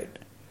is right.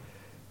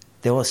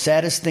 The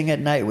saddest thing at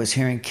night was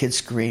hearing kids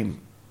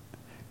scream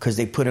because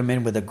they put them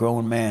in with a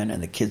grown man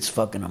and the kid's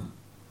fucking them.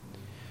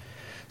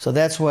 So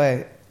that's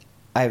why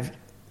I've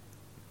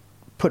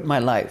put my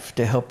life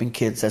to helping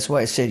kids. That's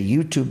why I said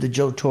YouTube the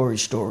Joe Torre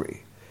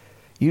story.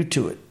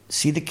 YouTube it.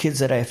 See the kids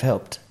that I've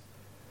helped.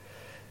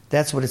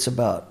 That's what it's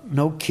about.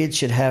 No kid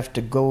should have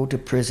to go to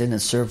prison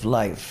and serve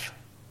life.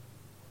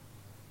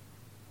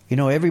 You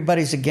know,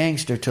 everybody's a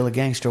gangster till a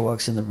gangster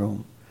walks in the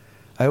room.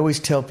 I always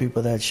tell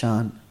people that,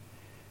 Sean.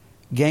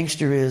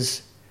 Gangster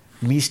is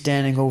me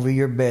standing over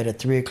your bed at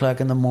 3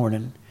 o'clock in the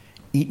morning,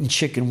 eating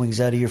chicken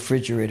wings out of your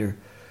refrigerator,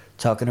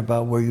 talking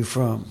about where you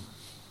from.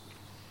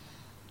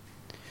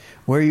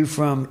 Where you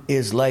from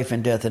is life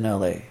and death in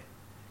L.A.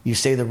 You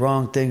say the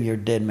wrong thing, you're a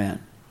dead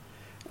man.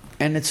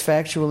 And it's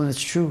factual and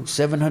it's true.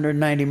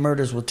 790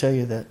 murders will tell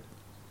you that.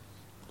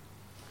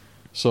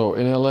 So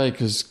in LA,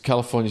 because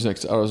California's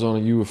next to Arizona,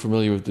 you were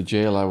familiar with the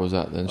jail I was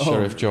at then,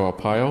 Sheriff Joe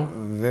Arpaio.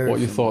 What are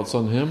your thoughts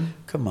on him?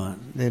 Come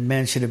on. The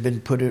man should have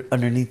been put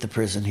underneath the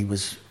prison he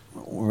was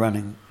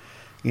running.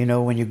 You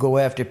know, when you go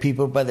after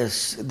people by the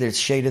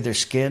shade of their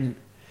skin,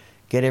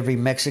 get every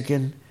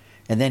Mexican,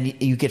 and then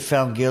you get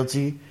found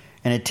guilty,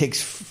 and it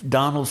takes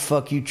Donald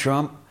fuck you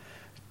Trump.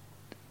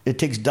 It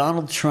takes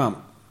Donald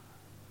Trump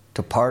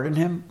to pardon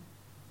him.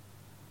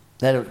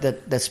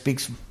 That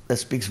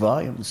speaks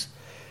volumes.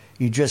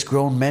 You dress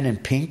grown men in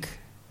pink?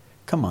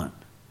 Come on.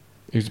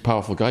 He was a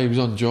powerful guy. He was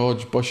on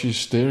George Bush's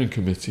steering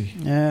committee.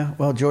 Yeah,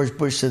 well, George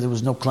Bush said there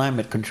was no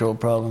climate control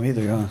problem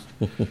either,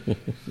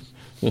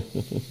 huh?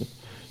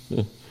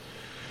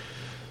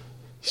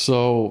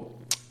 So,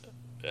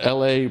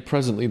 LA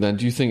presently then,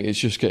 do you think it's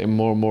just getting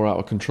more and more out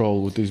of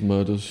control with these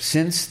murders?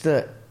 Since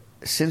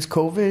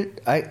COVID,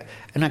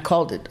 I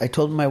called it. I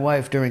told my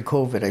wife during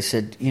COVID, I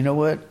said, you know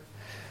what?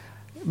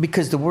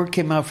 Because the word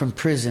came out from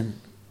prison,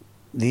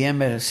 the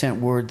M sent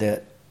word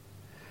that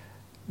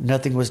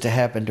nothing was to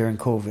happen during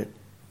COVID.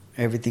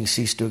 Everything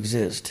ceased to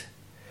exist.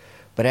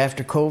 But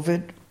after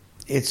COVID,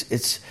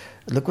 it's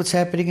look what's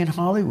happening in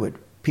Hollywood.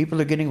 People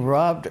are getting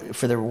robbed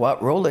for their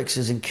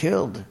Rolexes and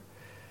killed.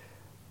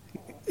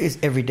 It's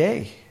every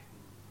day.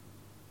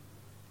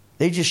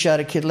 They just shot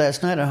a kid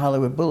last night on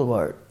Hollywood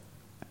Boulevard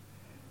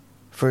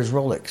for his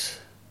Rolex.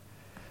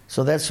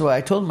 So that's why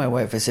I told my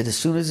wife, I said, as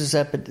soon as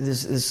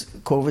this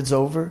COVID's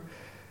over,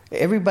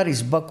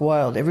 everybody's buck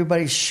wild.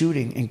 Everybody's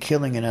shooting and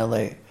killing in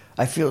L.A.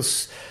 I feel,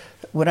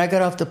 when I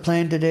got off the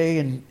plane today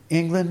in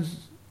England,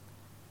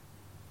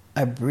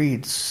 I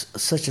breathed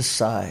such a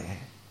sigh.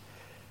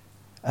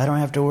 I don't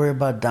have to worry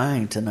about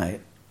dying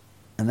tonight.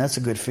 And that's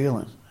a good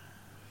feeling.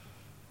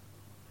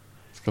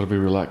 It's got to be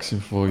relaxing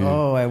for you.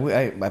 Oh, I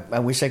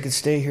wish I could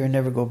stay here and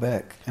never go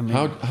back. I mean,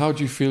 how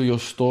do you feel your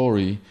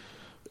story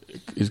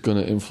is going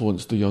to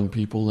influence the young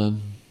people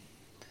then?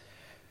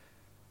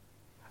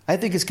 I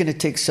think it's going to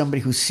take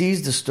somebody who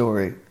sees the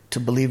story to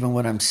believe in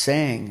what I'm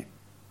saying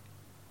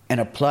and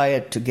apply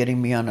it to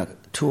getting me on a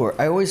tour.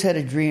 I always had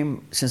a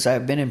dream since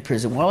I've been in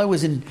prison. While I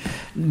was in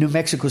New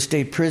Mexico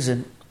State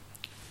Prison,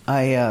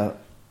 I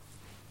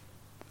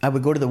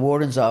would go to the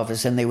warden's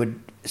office and they would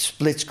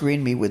split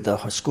screen me with the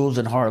schools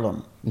in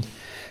Harlem.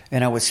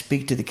 And I would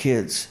speak to the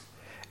kids.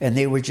 And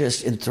they were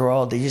just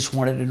enthralled. They just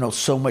wanted to know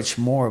so much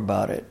more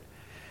about it.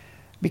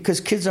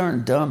 Because kids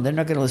aren't dumb. They're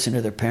not going to listen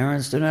to their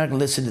parents. They're not going to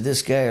listen to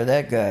this guy or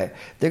that guy.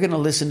 They're going to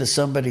listen to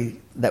somebody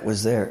that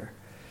was there.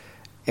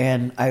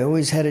 And I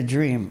always had a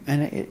dream,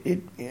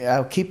 and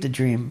I'll keep the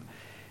dream.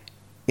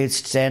 It's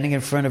standing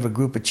in front of a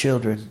group of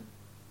children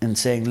and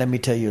saying, let me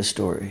tell you a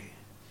story.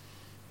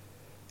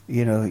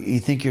 You know, you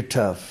think you're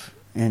tough,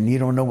 and you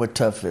don't know what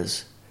tough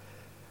is.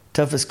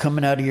 Tough is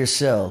coming out of your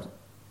cell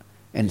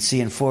and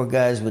seeing 4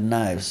 guys with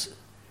knives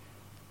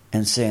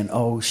and saying,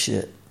 oh,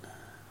 shit.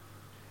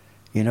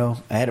 You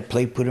know, I had a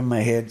plate put in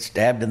my head,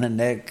 stabbed in the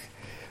neck.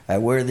 I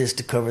wear this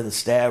to cover the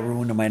stab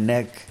wound in my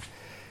neck.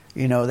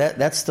 You know,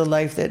 that's the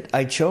life that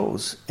I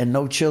chose, and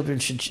no children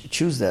should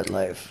choose that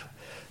life.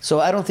 So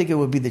I don't think it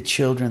would be the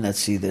children that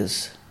see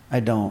this.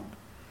 I don't.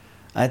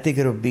 I think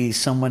it'll be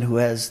someone who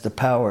has the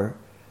power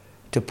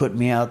to put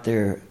me out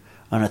there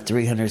on a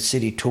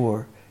 300-city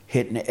tour,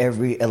 hitting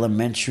every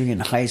elementary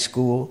and high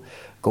school,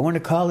 going to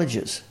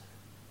colleges,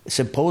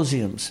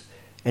 symposiums,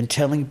 and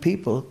telling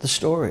people the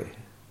story.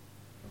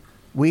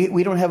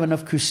 We don't have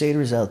enough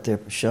crusaders out there,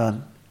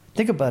 Sean.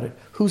 Think about it.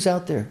 Who's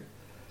out there?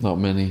 Not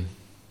many.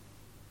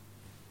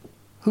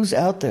 Who's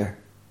out there?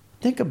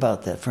 Think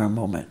about that for a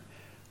moment.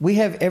 We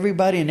have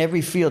everybody in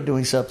every field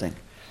doing something.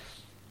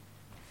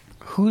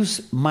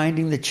 Who's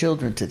minding the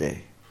children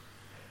today?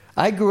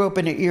 I grew up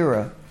in an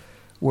era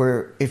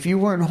where if you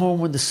weren't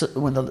home when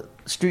the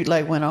street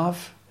light went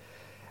off,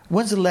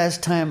 when's the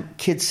last time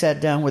kids sat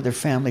down with their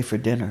family for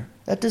dinner?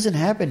 That doesn't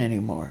happen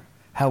anymore.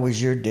 How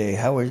was your day?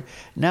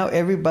 Now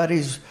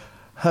everybody's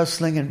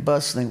hustling and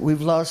bustling.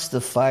 We've lost the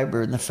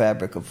fiber and the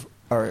fabric of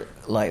our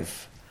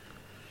life.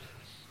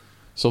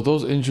 So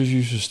those injuries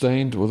you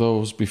sustained, were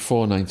those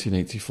before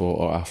 1984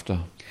 or after?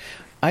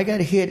 I got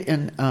hit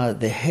in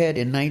the head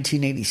in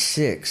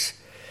 1986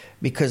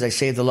 because I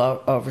saved the law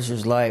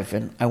officer's life.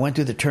 And I went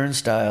through the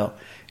turnstile,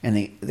 and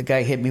the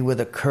guy hit me with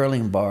a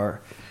curling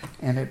bar,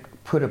 and it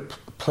put a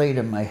plate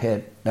in my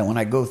head. Now, when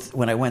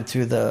I went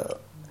through the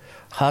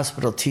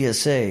hospital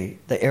TSA,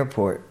 the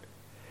airport,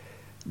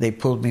 they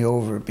pulled me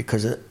over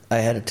because I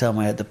had to tell them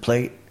I had the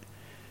plate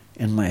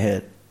in my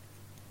head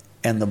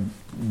and the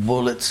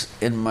bullets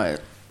in my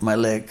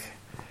leg.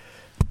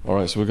 All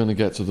right, so we're going to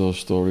get to those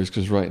stories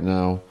because right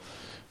now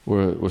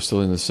we're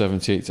still in the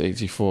 78 to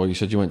 84. You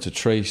said you went to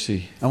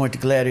Tracy. I went to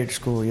Gladiator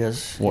School,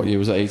 yes. What year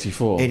was that,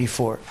 84?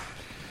 84.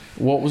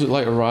 What was it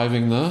like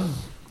arriving there?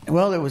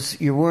 Well,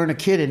 you weren't a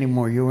kid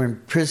anymore. You were in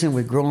prison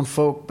with grown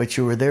folk, but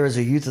you were there as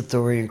a youth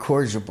authority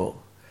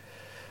incorrigible.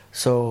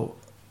 So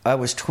I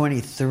was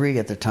 23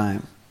 at the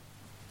time,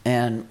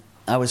 and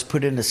I was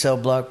put in a cell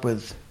block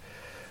with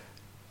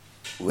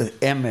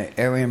with Emmett,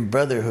 Aryan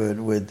Brotherhood,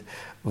 with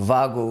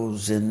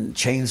Vagos and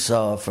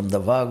Chainsaw from the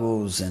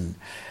Vagos, and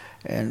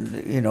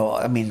you know,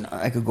 I mean,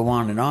 I could go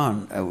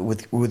on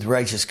with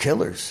Righteous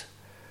Killers.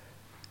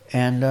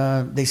 And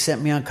they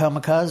sent me on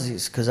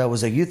kamikazes because I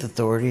was a youth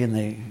authority, and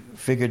they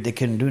figured they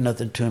couldn't do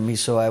nothing to me,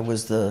 so I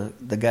was the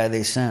guy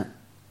they sent.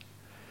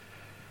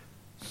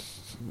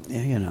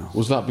 You know.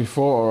 Was that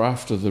before or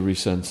after the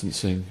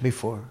resentencing?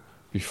 Before.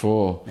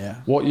 Before? Yeah.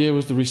 What year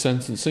was the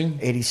resentencing?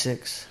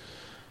 86.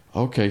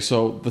 Okay,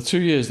 so the 2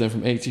 years then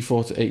from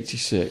 84 to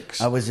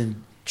 86. I was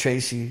in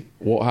Tracy.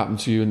 What happened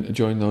to you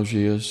during those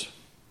years?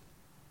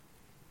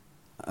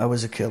 I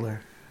was a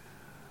killer.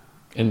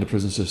 In the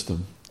prison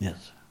system?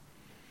 Yes.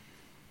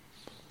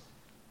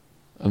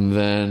 And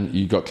then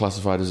you got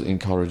classified as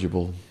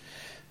incorrigible.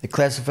 They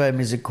classified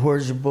me as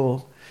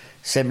incorrigible,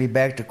 sent me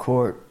back to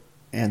court,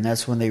 and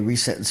that's when they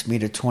resentenced me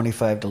to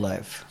 25 to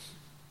life.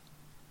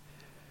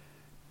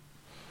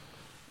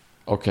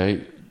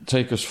 Okay,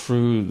 take us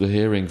through the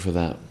hearing for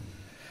that.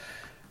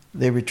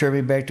 They returned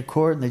me back to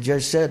court, and the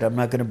judge said, I'm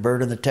not going to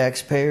burden the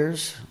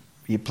taxpayers.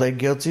 You pled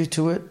guilty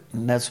to it,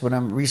 and that's what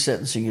I'm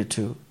resentencing you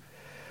to.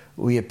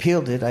 We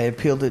appealed it. I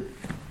appealed it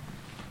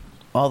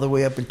all the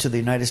way up into the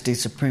United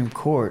States Supreme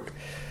Court,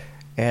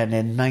 and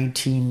in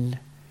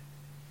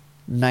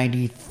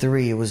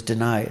 1993 it was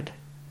denied.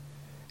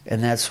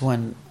 And that's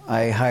when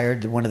I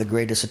hired one of the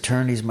greatest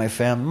attorneys my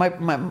family.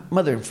 My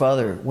mother and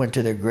father went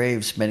to their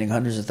graves spending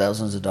hundreds of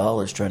thousands of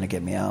dollars trying to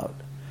get me out.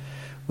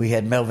 We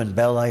had Melvin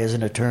Belli as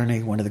an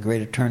attorney, one of the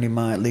great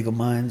legal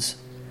minds.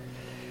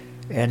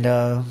 And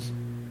I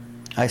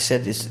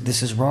said,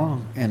 this is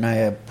wrong. And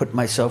I put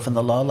myself in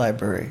the law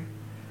library.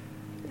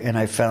 And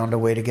I found a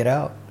way to get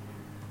out.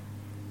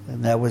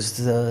 And that was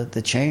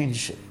the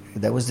change.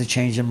 That was the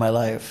change in my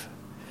life.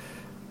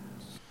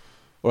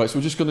 All right, so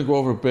we're just going to go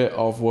over a bit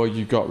of where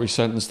you got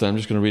resentenced then. I'm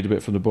just going to read a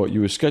bit from the book.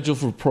 You were scheduled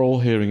for a parole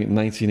hearing in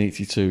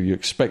 1982. You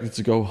expected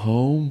to go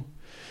home.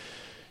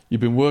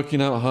 You've been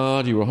working out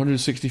hard. You were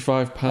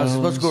 165 pounds. I was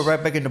supposed to go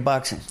right back into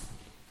boxing.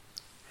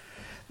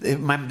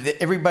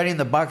 Everybody in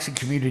the boxing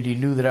community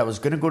knew that I was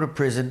going to go to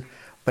prison,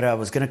 but I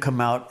was going to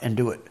come out and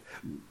do it.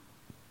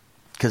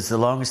 Because the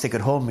longest they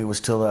could hold me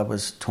was till I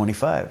was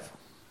 25.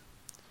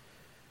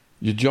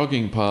 Your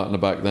jogging partner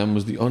back then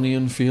was the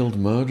Onion Field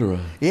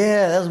murderer.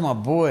 Yeah, that was my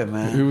boy,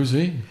 man. Who was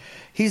he?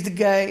 He's the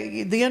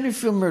guy, the Onion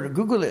Field murder.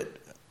 Google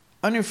it.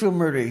 Onion Field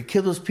murder. He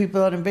killed those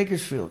people out in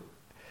Bakersfield.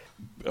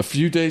 A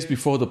few days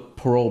before the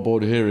parole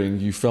board hearing,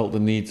 you felt the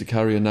need to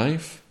carry a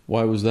knife.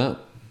 Why was that?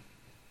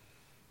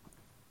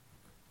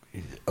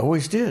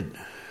 Always did.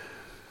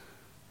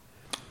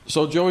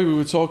 So, Joey, we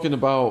were talking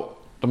about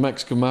the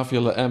Mexican Mafia,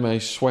 La M.A.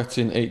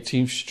 sweating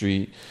 18th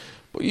Street,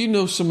 but you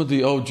know some of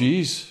the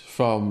OGs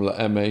from La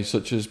M.A.,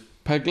 such as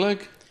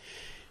Pegleg?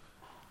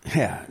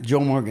 Yeah, Joe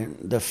Morgan,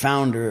 the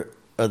founder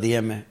of the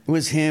M.A. It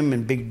was him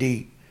and Big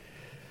D.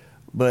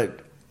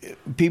 But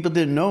people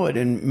didn't know it,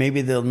 and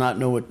maybe they'll not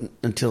know it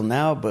until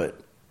now,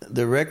 but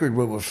the record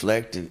will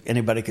reflect,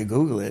 anybody could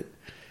Google it.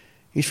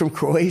 He's from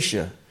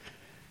Croatia.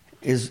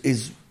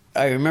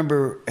 I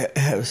remember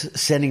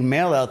sending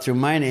mail out through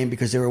my name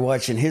because they were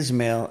watching his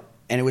mail,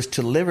 and it was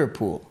to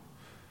Liverpool.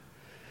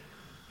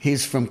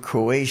 He's from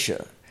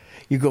Croatia.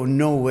 You go,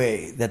 no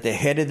way that the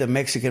head of the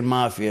Mexican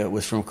Mafia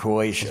was from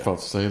Croatia. I was about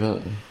to say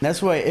that.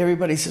 That's why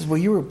everybody says, well,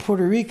 you were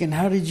Puerto Rican.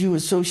 How did you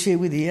associate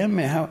with the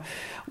M.A.?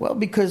 Well,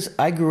 because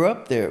I grew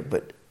up there,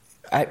 but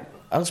I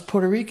was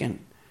Puerto Rican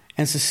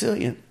and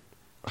Sicilian.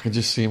 I can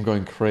just see him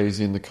going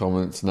crazy in the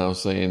comments now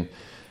saying,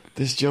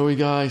 this Joey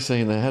guy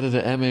saying the head of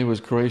the M.A.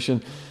 was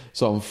Croatian.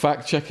 So I'm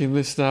fact-checking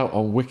this now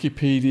on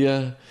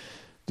Wikipedia.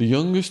 The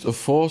youngest of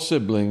four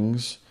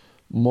siblings,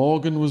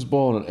 Morgan was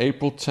born on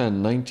April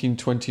 10,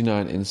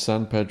 1929 in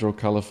San Pedro,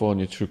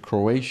 California to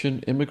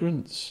Croatian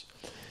immigrants.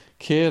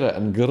 Kira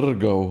and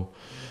Grgo,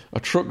 a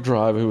truck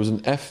driver who was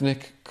an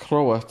ethnic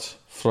Croat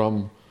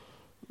from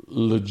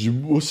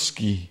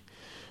Ljubovski.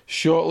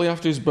 Shortly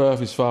after his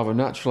birth, his father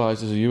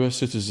naturalized as a US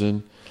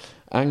citizen,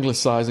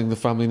 anglicizing the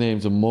family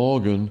name to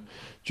Morgan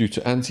due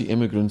to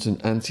anti-immigrant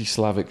and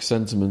anti-Slavic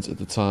sentiments at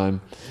the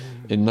time.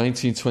 In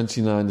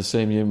 1929, the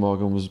same year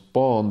Morgan was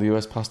born, the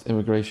US passed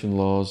immigration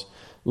laws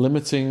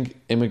limiting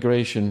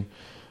immigration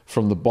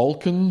from the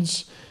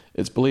Balkans.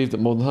 It's believed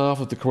that more than half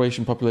of the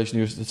Croatian population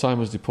in the US at the time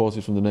was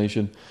deported from the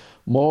nation.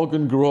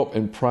 Morgan grew up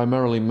in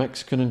primarily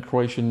Mexican and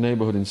Croatian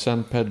neighborhood in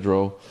San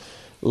Pedro.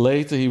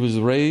 Later, he was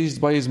raised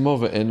by his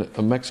mother in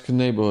a Mexican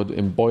neighborhood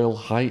in Boyle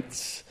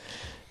Heights.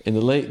 In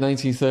the late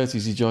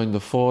 1930s, he joined the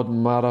Ford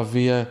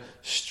Maravilla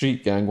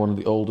street gang, one of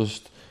the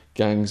oldest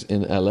gangs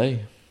in LA.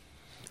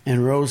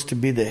 And rose to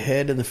be the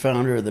head and the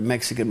founder of the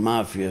Mexican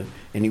Mafia,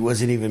 and he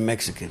wasn't even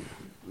Mexican.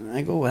 And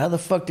I go, well, how the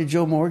fuck did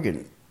Joe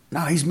Morgan?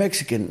 No, he's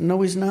Mexican.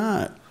 No, he's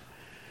not.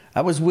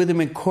 I was with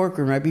him in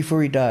Corcoran right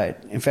before he died.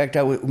 In fact,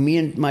 me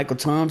and Michael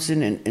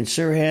Thompson and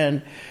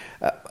Sirhan,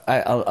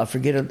 I'll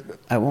forget it.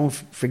 I won't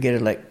forget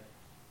it like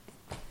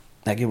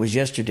it was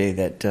yesterday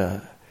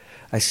that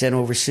I sent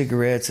over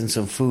cigarettes and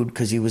some food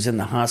because he was in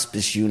the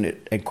hospice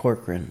unit at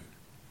Corcoran.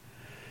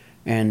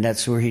 And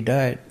that's where he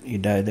died. He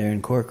died there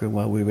in Corcoran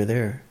while we were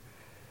there.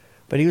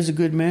 But he was a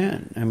good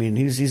man. I mean,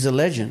 he's a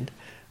legend.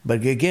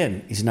 But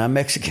again, he's not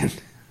Mexican.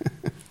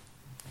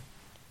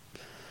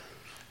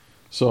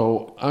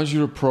 So, as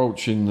you're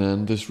approaching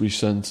then this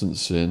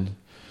resentencing,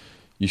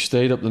 you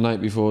stayed up the night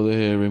before the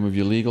hearing with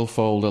your legal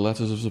folder,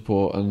 letters of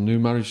support, and new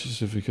marriage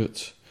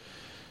certificate.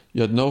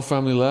 You had no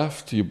family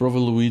left. Your brother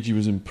Luigi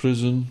was in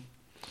prison.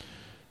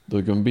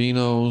 The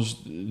Gambinos,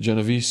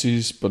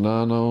 Genoveses,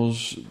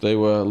 Bonanos, they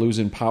were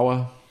losing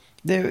power.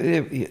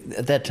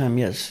 At that time,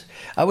 yes.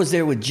 I was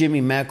there with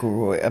Jimmy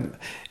McElroy.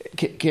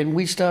 Can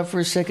we stop for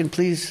a second,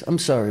 please? I'm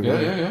sorry,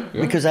 brother.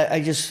 Yeah. Because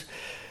I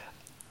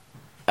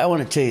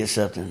want to tell you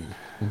something.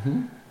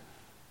 Mm-hmm.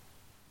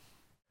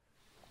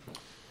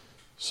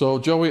 So,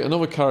 Joey,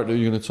 another character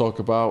you're going to talk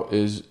about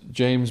is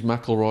James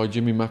McElroy,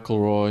 Jimmy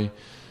McElroy.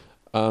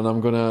 And I'm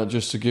going to,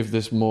 just to give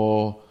this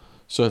more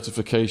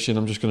certification,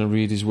 I'm just going to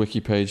read his wiki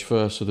page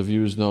first so the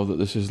viewers know that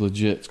this is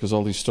legit, because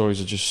all these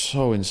stories are just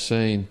so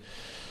insane.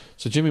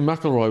 So Jimmy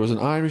McElroy was an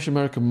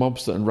Irish-American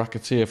mobster and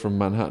racketeer from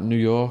Manhattan, New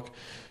York,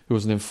 who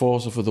was an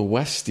enforcer for the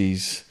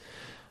Westies,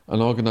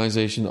 an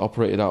organisation that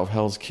operated out of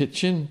Hell's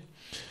Kitchen.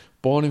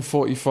 Born in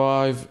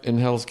 1945 in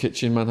Hell's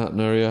Kitchen, Manhattan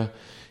area,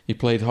 he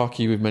played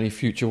hockey with many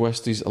future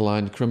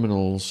Westies-aligned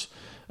criminals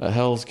at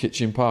Hell's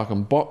Kitchen Park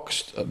and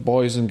boxed at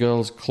Boys and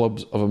Girls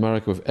Clubs of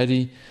America with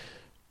Eddie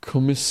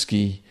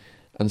Comiskey,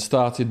 and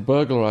started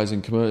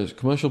burglarizing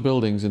commercial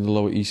buildings in the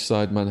Lower East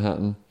Side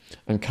Manhattan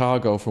and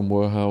cargo from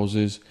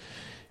warehouses.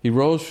 He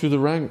rose through the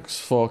ranks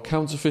for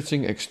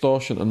counterfeiting,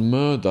 extortion and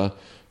murder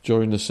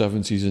during the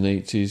 70s and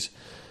 80s.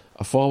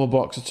 A former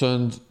boxer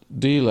turned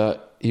dealer,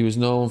 he was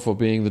known for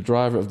being the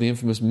driver of the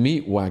infamous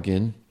Meat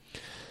Wagon,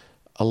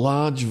 a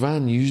large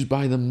van used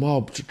by the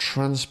mob to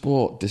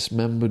transport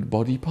dismembered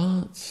body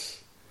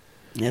parts.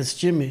 That's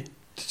Jimmy.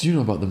 Did you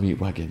know about the Meat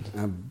Wagon?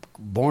 I'm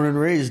born and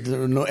raised.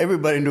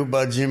 Everybody knew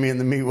about Jimmy and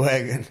the Meat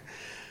Wagon.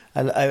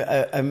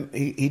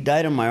 He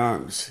died in my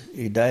arms.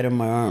 He died in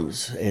my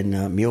arms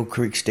in Mill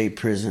Creek State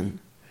Prison.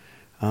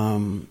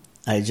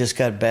 I just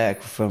got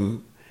back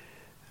from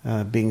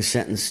being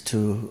sentenced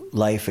to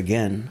life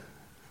again.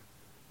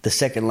 The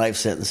second life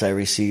sentence I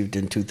received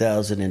in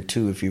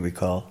 2002, if you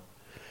recall.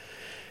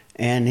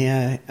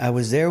 And I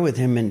was there with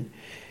him, and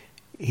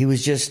he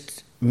was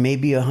just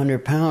maybe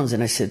 100 pounds.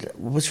 And I said,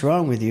 "What's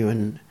wrong with you?"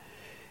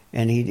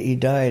 And he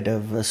died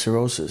of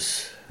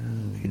cirrhosis.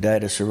 He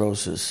died of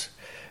cirrhosis.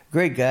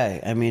 Great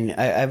guy. I mean,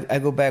 I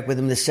go back with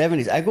him in the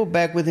 70s. I go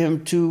back with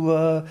him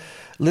to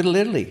Little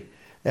Italy.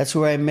 That's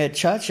where I met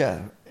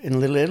Cha-Cha in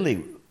Little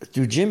Italy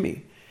through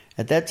Jimmy.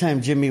 At that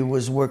time, Jimmy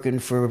was working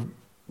for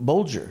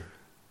Bolger,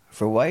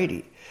 for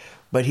Whitey.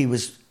 But he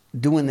was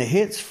doing the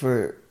hits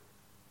for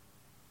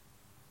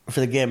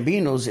the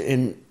Gambinos.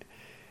 And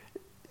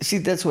see,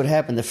 that's what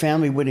happened. The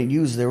family wouldn't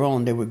use their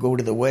own. They would go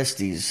to the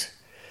Westies.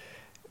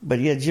 But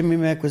yeah, Jimmy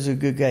Mac was a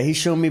good guy. He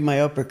showed me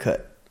my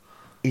uppercut.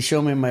 He'd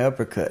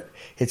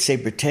say,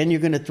 pretend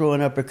you're going to throw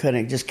an uppercut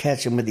and just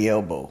catch him with the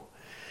elbow.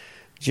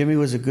 Jimmy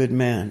was a good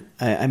man.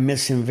 I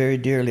miss him very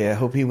dearly. I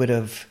hope he would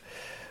have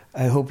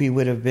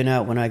been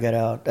out when I got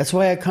out. That's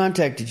why I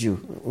contacted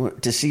you,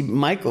 to see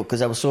Michael,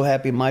 because I was so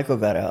happy Michael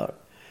got out.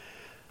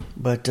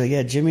 But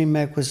yeah, Jimmy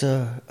Mac was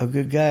a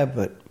good guy,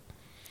 but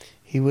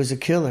he was a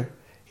killer.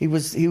 He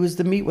was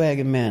the Meat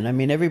Wagon man. I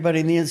mean,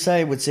 everybody on the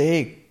inside would say,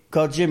 "Hey,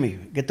 call Jimmy,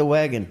 get the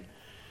wagon."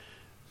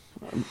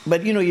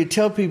 But, you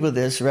tell people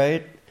this,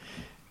 right?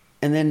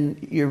 And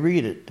then you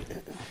read it.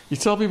 You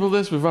tell people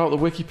this without the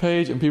wiki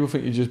page and people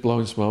think you're just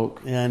blowing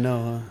smoke. Yeah, I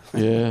know.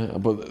 Yeah,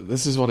 but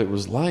this is what it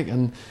was like.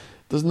 And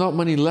there's not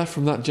many left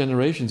from that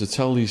generation to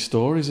tell these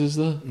stories, is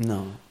there?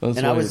 No. That's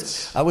and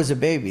I was a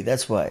baby,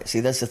 that's why.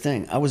 See, that's the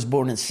thing. I was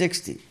born in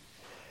 1960.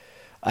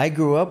 I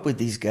grew up with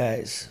these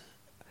guys.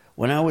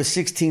 When I was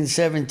 16,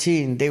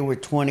 17, they were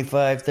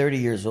 25, 30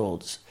 years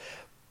old.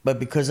 But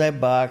because I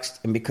boxed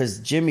and because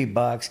Jimmy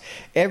boxed,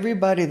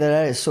 everybody that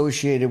I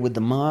associated with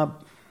the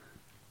mob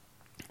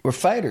were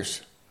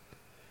fighters.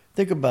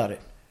 Think about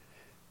it.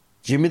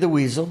 Jimmy the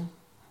Weasel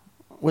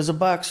was a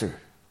boxer.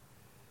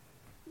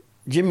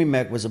 Jimmy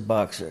Mac was a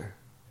boxer.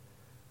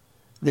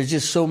 There's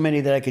just so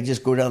many that I could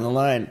just go down the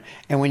line.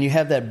 And when you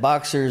have that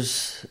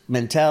boxer's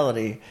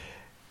mentality,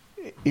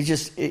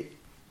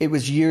 it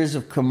was years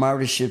of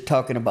camaraderie,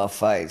 talking about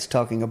fights,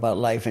 talking about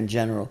life in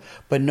general,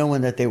 but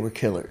knowing that they were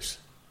killers.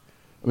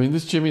 I mean,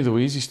 this Jimmy the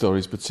Weasel story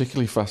is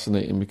particularly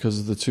fascinating because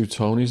of the two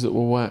Tonys that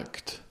were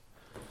whacked.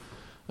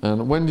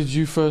 And when did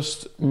you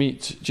first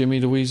meet Jimmy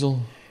the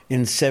Weasel? In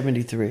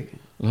 1973.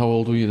 And how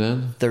old were you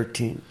then?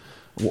 13.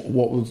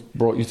 What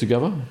brought you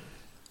together?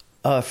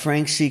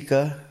 Frank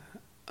Sika.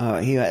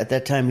 At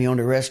that time, he owned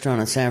a restaurant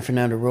on San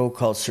Fernando Road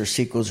called Sir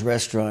Siko's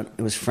Restaurant.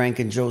 It was Frank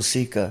and Joe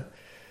Sika.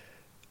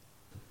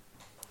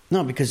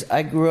 No, because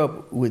I grew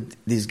up with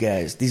these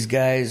guys. These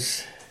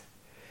guys,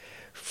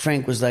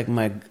 Frank was like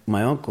my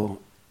uncle.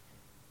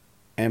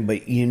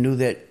 But you knew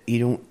that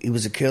he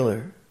was a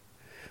killer.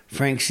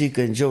 Frank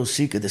Sika and Joe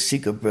Sika, the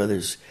Sika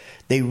brothers,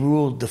 they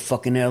ruled the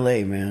fucking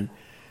L.A., man.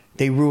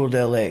 They ruled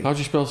L.A. How'd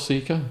you spell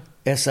Sika?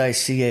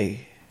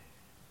 S-I-C-A.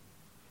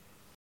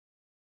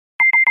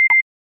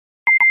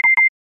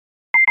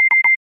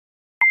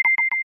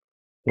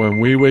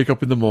 When we wake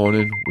up in the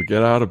morning, we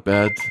get out of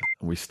bed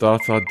and we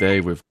start our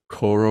day with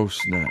Coro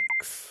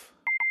Snacks.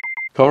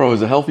 Coro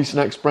is a healthy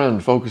snacks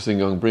brand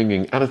focusing on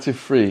bringing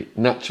additive-free,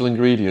 natural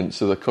ingredients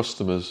to their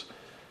customers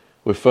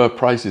with fair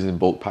prices in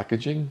bulk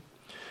packaging.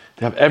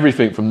 They have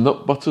everything from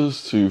nut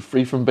butters to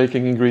free from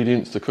baking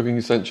ingredients to cooking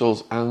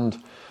essentials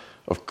and,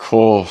 of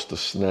course, the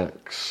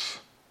snacks.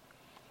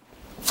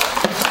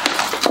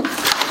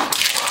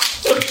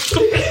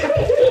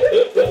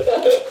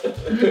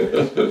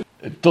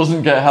 It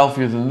doesn't get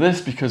healthier than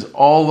this because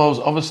all those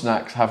other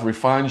snacks have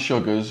refined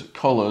sugars,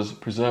 colours,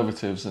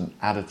 preservatives and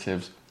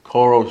additives.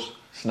 Coro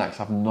Snacks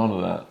have none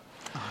of that.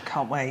 Oh, I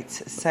can't wait.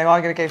 So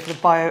I'm going to go for the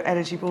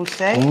Bio-Energy Ball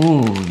today.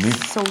 Ooh,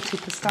 Salty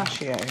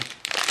pistachio.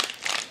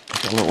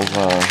 Got a little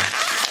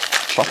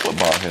chocolate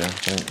bar here, I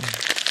think.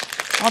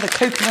 Oh, the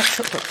coconut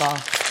chocolate bar.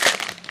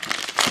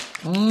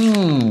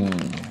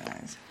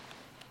 Mmm.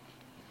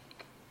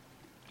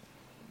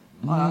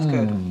 Oh, that's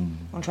good.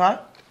 Want to try it?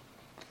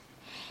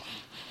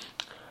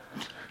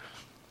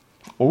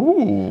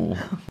 Ooh.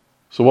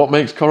 So what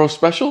makes Coro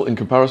special in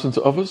comparison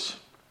to others?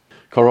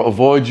 Coro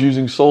avoids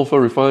using sulfur,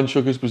 refined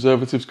sugars,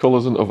 preservatives,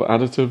 colours and other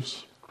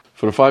additives.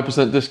 For a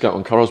 5% discount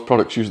on Coro's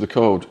products, use the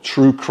code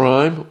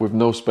TRUECRIME with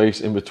no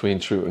space in between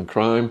true and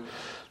crime.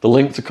 The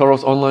link to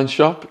Coro's online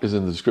shop is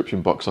in the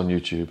description box on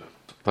YouTube.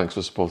 Thanks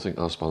for supporting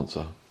our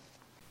sponsor.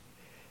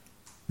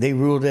 They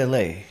ruled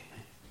L.A.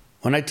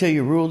 When I tell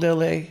you ruled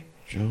L.A.,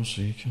 Joe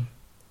Seeker.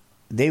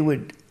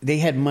 They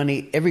had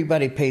money.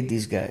 Everybody paid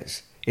these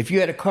guys. If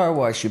you had a car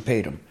wash, you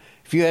paid them.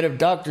 If you had a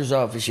doctor's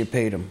office, you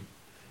paid them.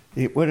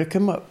 Where'd it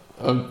come up?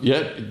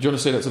 Yeah, do you want to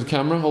say that to the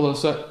camera? Hold on a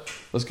sec.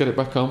 Let's get it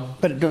back on.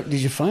 But did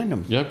you find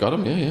them? Yeah, got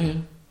them. Yeah.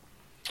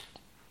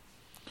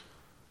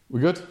 We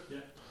good?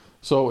 Yeah.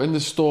 So in the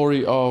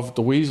story of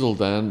the Weasel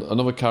then,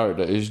 another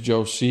character is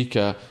Joe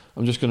Seeker.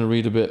 I'm just going to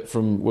read a bit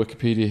from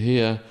Wikipedia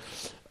here.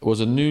 Was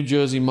a New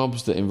Jersey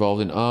mobster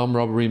involved in armed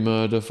robbery,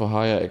 murder for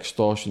hire,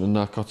 extortion and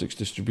narcotics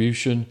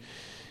distribution.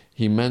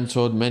 He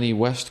mentored many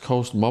West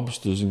Coast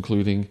mobsters,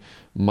 including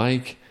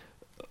Mike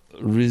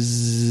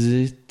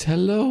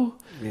Rizzitello,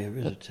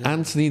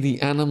 Anthony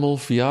the Animal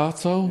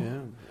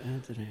Fiato,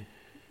 Anthony.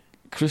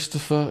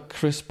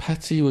 Chris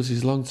Petty was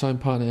his longtime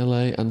partner in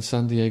LA, and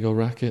San Diego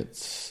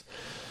Rackets.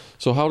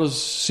 So how does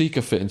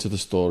Seeker fit into the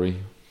story?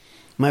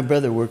 My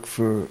brother worked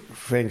for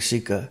Frank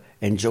Seeker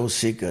and Joe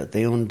Seeker.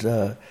 They owned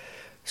Sir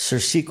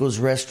Seeko's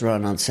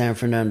restaurant on San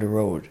Fernando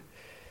Road.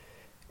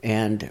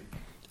 And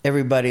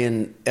everybody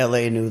in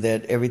LA knew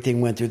that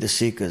everything went through the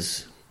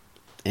Seekers.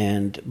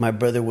 And my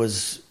brother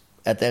was,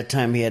 at that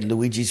time, he had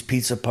Luigi's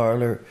Pizza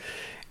Parlor,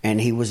 and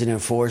he was an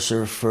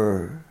enforcer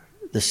for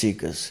the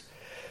Seekers.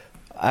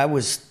 I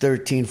was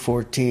 13,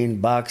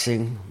 14,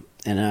 boxing,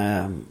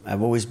 and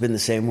I've always been the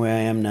same way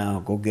I am now,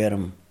 go get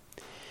them.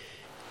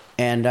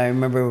 And I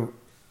remember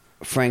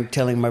Frank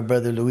telling my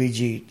brother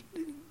Luigi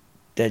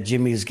that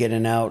Jimmy was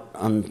getting out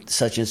on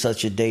such and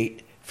such a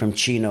date from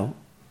Chino.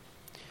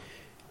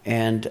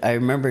 And I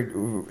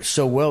remember it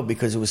so well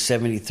because it was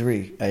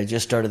 73. I had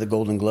just started the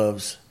Golden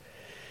Gloves.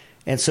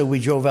 And so we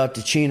drove out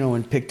to Chino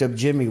and picked up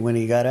Jimmy when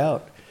he got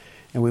out.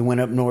 And we went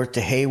up north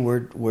to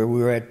Hayward, where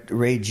we were at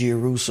Ray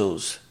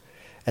Giarusso's.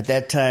 At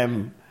that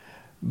time,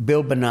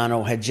 Bill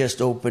Bonanno had just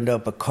opened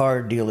up a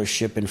car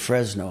dealership in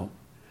Fresno.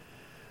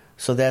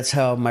 So that's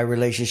how my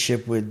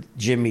relationship with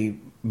Jimmy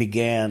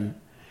began.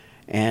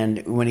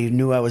 And when he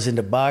knew I was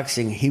into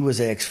boxing, he was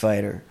an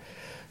ex-fighter.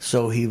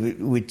 So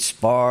we'd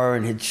spar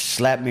and he'd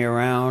slap me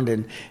around,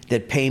 and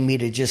they'd pay me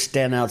to just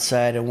stand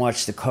outside and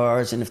watch the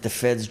cars, and if the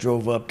feds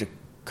drove up, to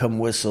come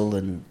whistle.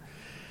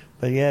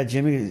 But yeah,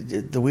 Jimmy,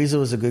 the Weasel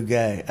was a good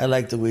guy. I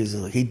liked the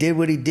Weasel. He did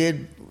what he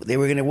did. They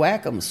were going to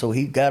whack him, so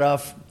he got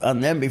off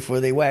on them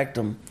before they whacked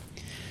him.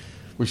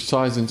 Which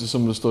ties into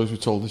some of the stories we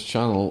told this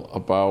channel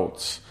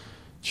about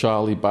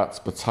Charlie Bats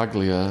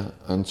Battaglia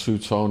and Two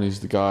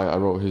Tonys, the guy I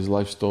wrote his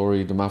life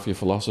story, the mafia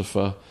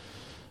philosopher.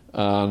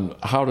 And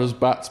how does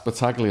Bats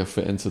Battaglia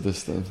fit into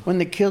this then? When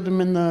they killed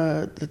him in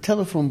the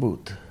telephone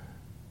booth,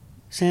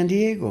 San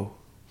Diego.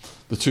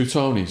 The Two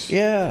Tonys?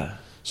 Yeah.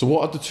 So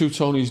what had the Two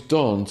Tonys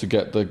done to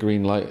get the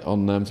green light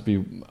on them to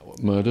be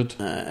murdered?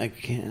 I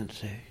can't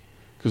say.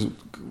 Because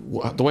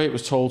the way it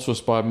was told to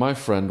us by my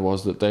friend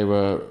was that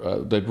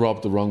they'd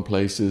robbed the wrong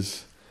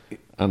places,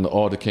 and the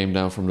order came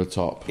down from the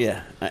top.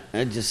 Yeah,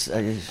 I just.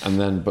 And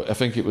then, but I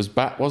think it was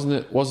Bat, wasn't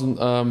it? Wasn't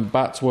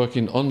Bats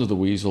working under the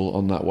Weasel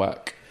on that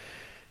whack?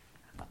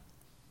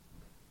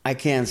 I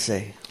can't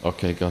say.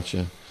 Okay,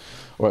 gotcha.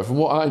 All right, from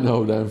what I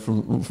know then,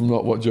 from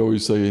not what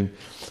Joey's saying,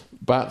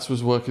 Bats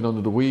was working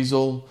under the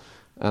Weasel,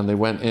 and they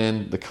went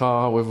in the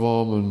car with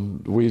him,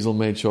 and the Weasel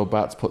made sure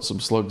Bats put some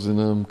slugs in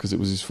him because it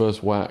was his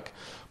first whack.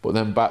 But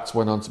then Bats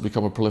went on to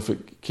become a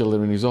prolific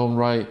killer in his own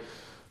right,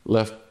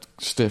 left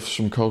stiffs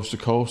from coast to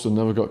coast and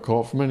never got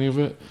caught from any of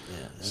it.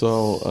 Yeah,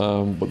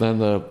 so, but then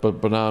the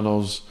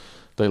Bonannos,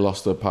 they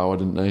lost their power,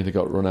 didn't they? They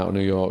got run out of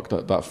New York.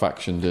 That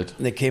faction did.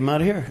 They came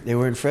out here. They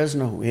were in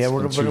Fresno. Yeah,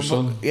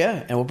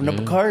 and opened up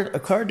a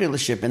car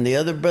dealership. And the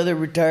other brother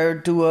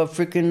retired to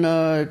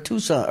freaking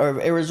Tucson or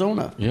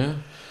Arizona. Yeah.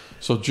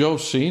 So Joe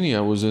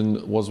Senior was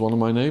one of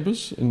my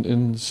neighbours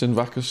in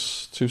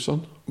Sinvacus,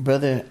 Tucson.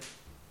 Brother,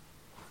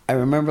 I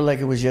remember like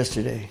it was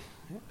yesterday.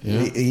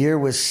 Yeah. The year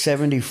was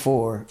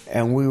 74,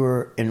 and we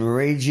were in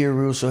Ray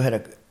Giarusso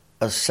had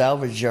a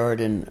salvage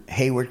yard in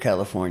Hayward,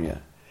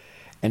 California.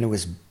 And it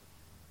was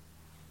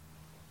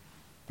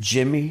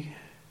Jimmy,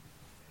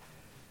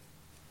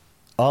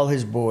 all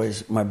his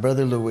boys, my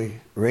brother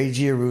Louis, Ray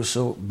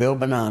Giarusso, Bill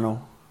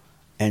Bonanno,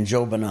 and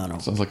Joe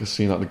Bonanno. Sounds like a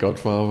scene out of The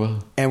Godfather.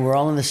 And we're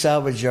all in the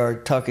salvage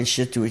yard talking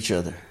shit to each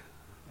other.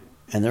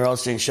 And they're all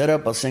saying, "Shut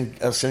up, I'll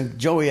sing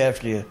Joey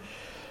after you."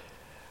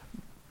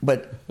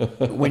 But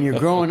when you're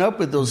growing up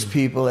with those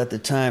people at the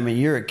time and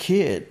you're a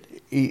kid,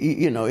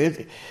 you know,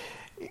 it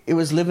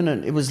was living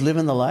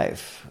the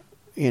life.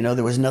 You know,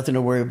 there was nothing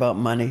to worry about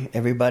money.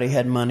 Everybody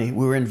had money.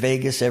 We were in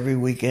Vegas every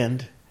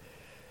weekend.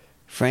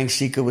 Frank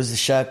Sika was the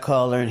shot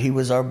caller, and he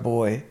was our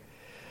boy.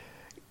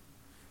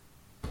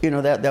 You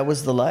know, that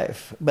was the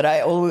life. But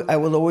I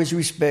will always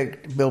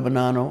respect Bill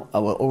Bonanno. I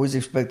will always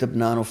respect the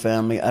Bonanno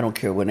family. I don't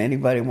care what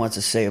anybody wants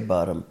to say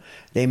about them.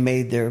 They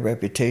made their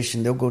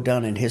reputation. They'll go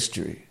down in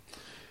history.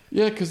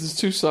 Yeah, because there's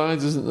two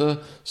sides, isn't there?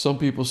 Some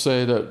people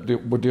say that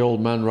with the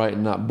old man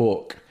writing that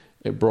book,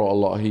 it brought a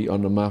lot of heat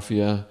on the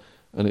mafia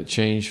and it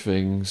changed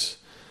things.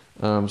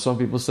 Some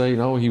people say, you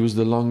know, he was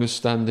the longest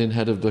standing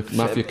head of the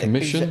Mafia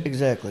Commission.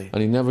 Exactly.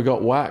 And he never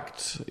got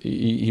whacked.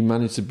 He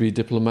managed to be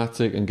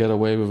diplomatic and get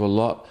away with a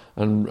lot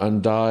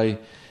and die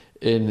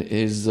in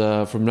his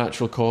from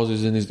natural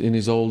causes in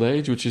his old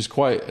age, which is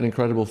quite an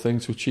incredible thing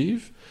to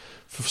achieve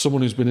for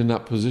someone who's been in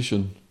that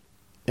position.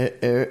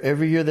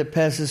 Every year that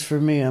passes for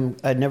me,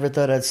 I never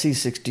thought I'd see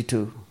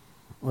 62.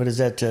 What does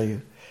that tell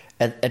you?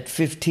 At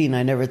 15,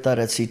 I never thought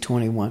I'd see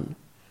 21.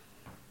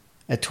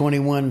 At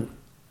 21,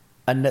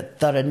 I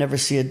thought I'd never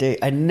see a day.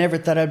 I never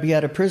thought I'd be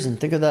out of prison.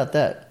 Think about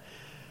that.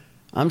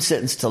 I'm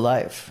sentenced to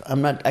life.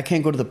 I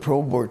can't go to the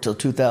parole board till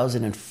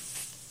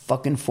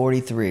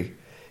 2043.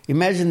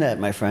 Imagine that,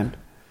 my friend.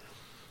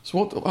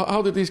 So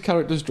how did these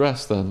characters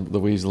dress then, the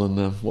Weasel and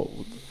them? What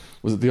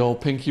was it, the old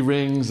pinky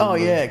rings? Oh,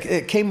 yeah,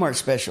 Kmart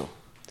special.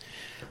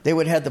 They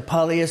would have the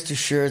polyester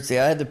shirts. They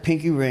had the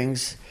pinky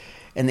rings,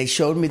 and they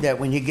showed me that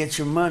when you get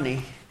your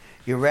money,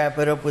 you wrap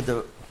it up with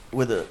the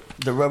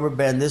rubber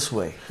band this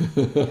way.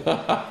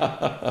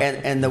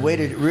 and the way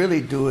to really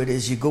do it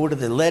is you go to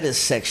the lettuce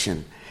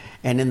section,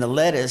 and in the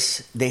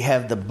lettuce they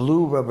have the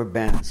blue rubber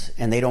bands,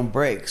 and they don't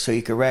break, so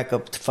you can rack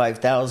up to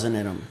 5,000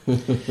 in them.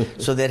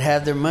 So they'd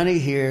have their money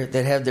here,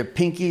 they'd have their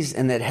pinkies,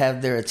 and they'd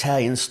have their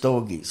Italian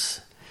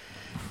stogies.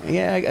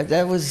 Yeah,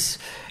 that was.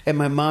 And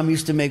my mom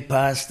used to make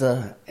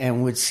pasta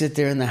and would sit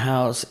there in the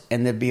house,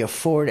 and there'd be a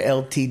Ford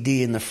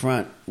LTD in the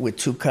front with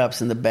two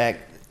cops in the back,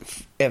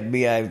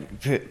 FBI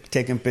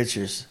taking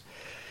pictures.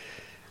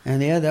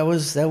 And yeah, that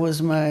was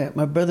my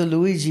brother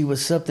Luigi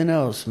was something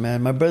else,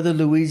 man. My brother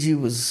Luigi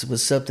was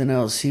something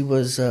else. He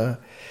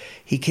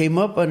came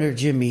up under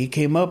Jimmy. He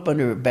came up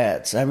under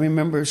Bats. I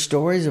remember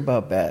stories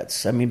about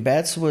Bats. I mean,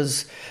 Bats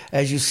was,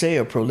 as you say,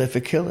 a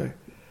prolific killer.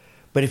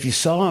 But if you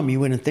saw him, you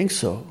wouldn't think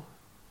so.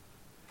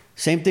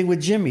 Same thing with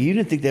Jimmy. You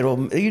didn't think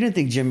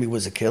Jimmy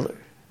was a killer.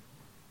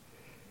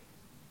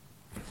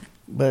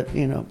 But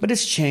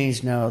it's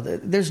changed now.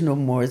 There's no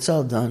more. It's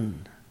all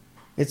done.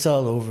 It's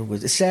all over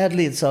with.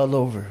 Sadly, it's all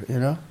over, you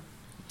know?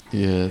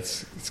 Yeah,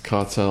 it's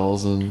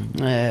cartels and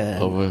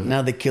over.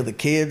 Now they kill the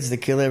kids, they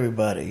kill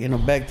everybody. You know,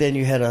 back then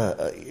you had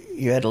a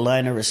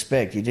line of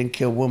respect. You didn't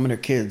kill women or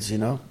kids, you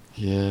know?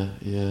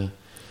 Yeah.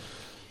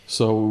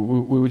 So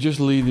we were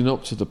just leading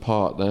up to the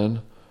part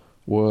then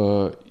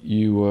where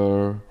you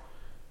were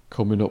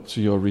coming up to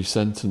your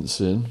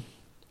resentencing.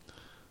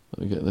 Let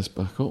me get this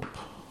back up.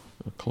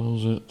 I'll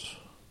close it.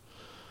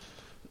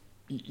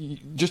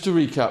 Just to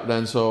recap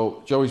then,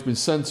 so Joey's been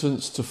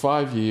sentenced to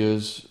 5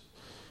 years,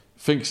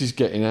 thinks he's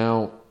getting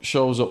out,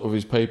 shows up with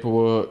his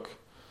paperwork,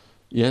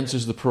 he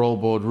enters the parole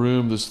board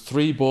room, there's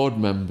 3 board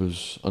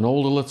members, an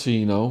older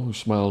Latino who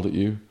smiled at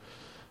you,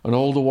 an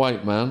older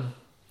white man,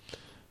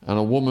 and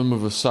a woman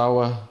with a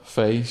sour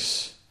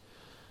face.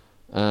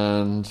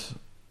 And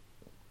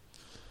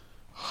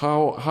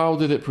how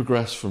did it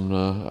progress from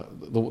there?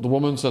 The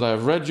woman said,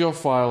 "I've read your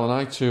file and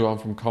I too am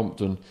from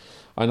Compton.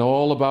 I know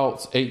all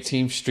about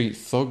 18th Street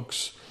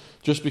thugs.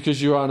 Just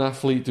because you are an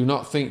athlete, do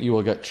not think you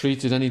will get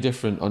treated any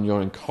different on your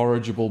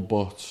incorrigible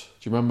butt."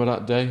 Do you remember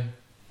that day?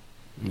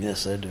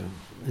 Yes, I do.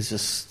 It's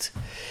just,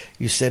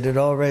 you said it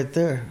all right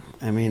there.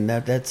 I mean,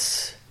 that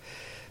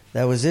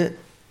was it.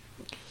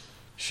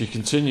 She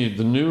continued,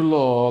 "The new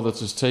law that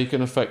has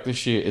taken effect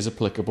this year is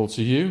applicable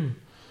to you.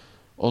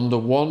 Under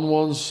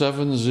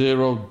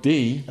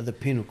 1170D The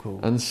Penal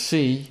Code and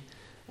C,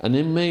 an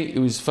inmate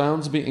who is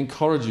found to be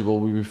incorrigible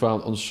will be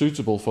found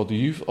unsuitable for the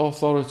youth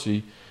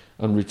authority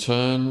and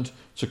returned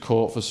to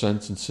court for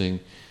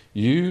sentencing.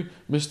 You,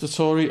 Mr.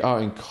 Tory,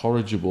 are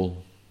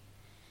incorrigible."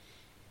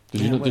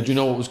 Did you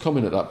know what was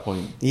coming at that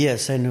point?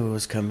 Yes, I knew it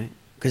was coming.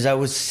 Because I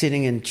was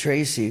sitting in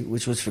Tracy,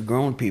 which was for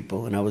grown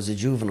people, and I was a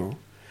juvenile.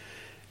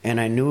 And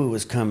I knew it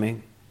was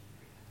coming,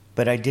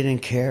 but I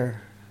didn't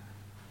care.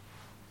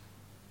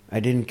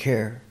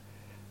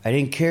 I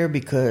didn't care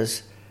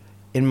because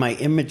in my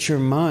immature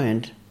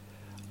mind,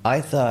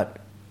 I thought,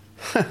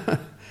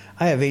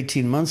 I have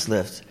 18 months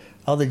left.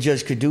 All the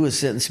judge could do was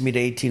sentence me to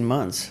 18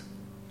 months.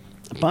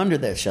 Ponder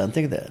that, Sean.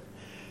 Think of that.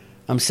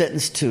 I'm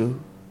sentenced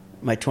to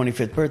my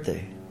 25th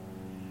birthday.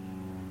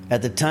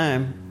 At the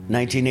time,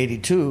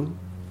 1982,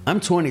 I'm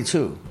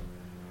 22.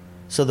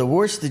 So the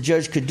worst the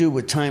judge could do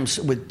with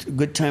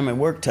good time and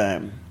work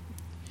time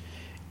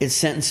is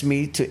sentence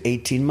me to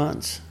 18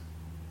 months.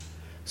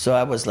 So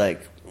I was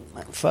like,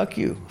 fuck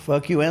you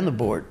and the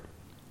board.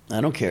 I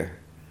don't care.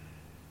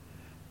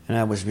 And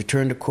I was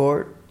returned to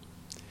court.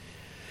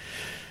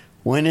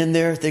 Went in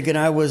there thinking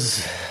I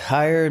was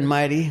higher and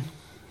mighty.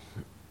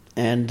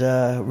 And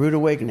rude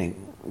awakening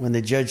when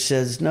the judge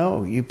says,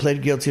 no, you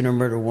pled guilty to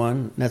murder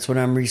one. That's what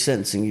I'm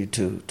resentencing you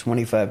to,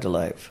 25 to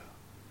life.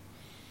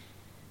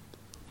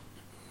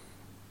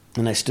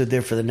 And I stood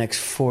there for the next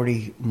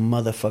 40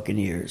 motherfucking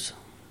years.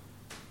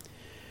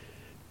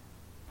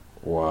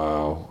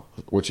 Wow.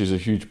 Which is a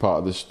huge part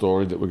of this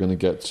story that we're going to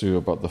get to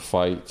about the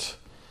fight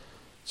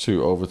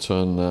to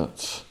overturn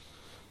that.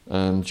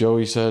 And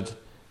Joey said,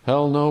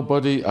 hell no,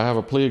 buddy, I have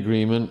a plea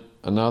agreement,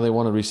 and now they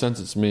want to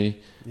resentence me,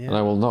 and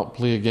I will not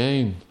plea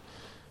again.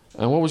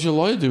 And what was your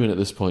lawyer doing at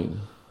this point?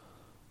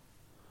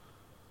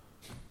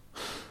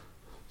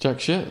 Jack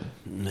shit?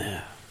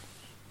 Nah.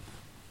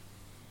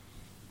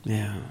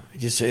 Yeah,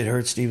 it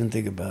hurts to even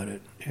think about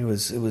it. It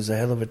was a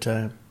hell of a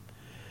time.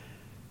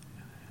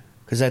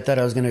 Because I thought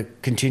I was going to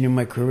continue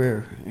my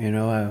career. You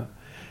know,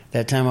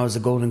 that time I was a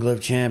Golden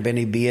Glove champ,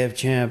 NABF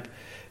champ,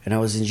 and I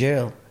was in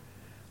jail.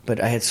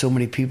 But I had so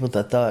many people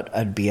that thought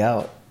I'd be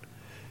out.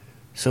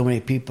 So many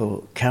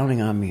people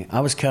counting on me.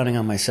 I was counting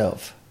on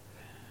myself.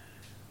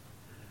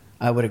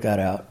 I would have got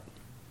out.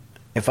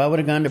 If I would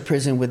have gone to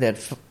prison with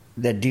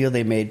that deal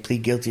they made,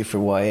 plead guilty for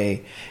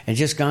YA, and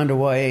just gone to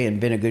YA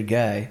and been a good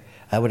guy,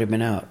 I would have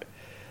been out.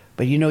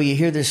 But you know, you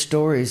hear these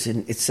stories,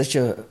 and it's such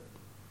a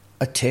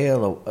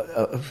tale,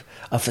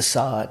 a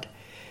facade.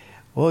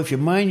 Well, if you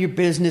mind your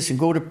business and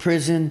go to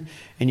prison,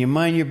 and you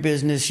mind your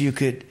business, you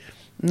could...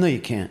 No, you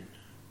can't.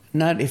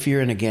 Not if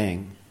you're in a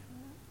gang.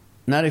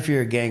 Not if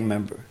you're a gang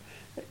member.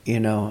 You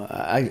know,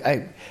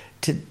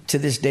 to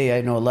this day,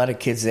 I know a lot of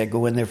kids that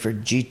go in there for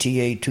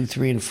GTA 2,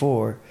 3, and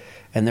 4,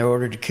 and they're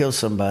ordered to kill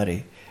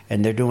somebody,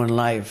 and they're doing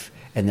life,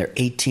 and they're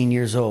 18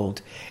 years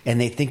old,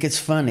 and they think it's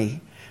funny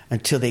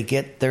until they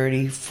get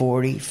 30,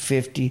 40,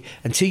 50,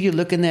 until you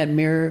look in that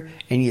mirror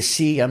and you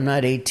see I'm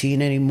not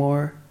 18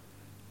 anymore.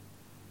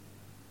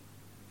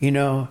 You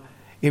know,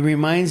 it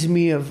reminds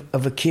me of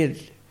a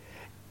kid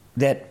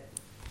that...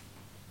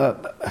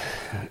 you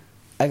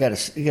gotta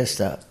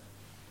stop.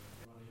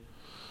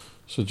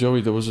 So Joey,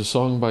 there was a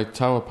song by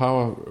Tower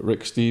Power,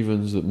 Rick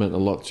Stevens, that meant a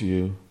lot to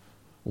you.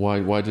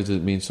 Why did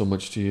it mean so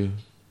much to you?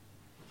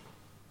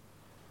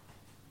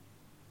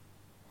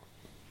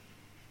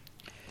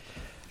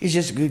 He's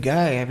just a good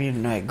guy. I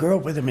mean, I grew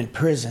up with him in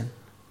prison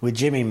with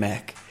Jimmy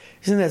Mack.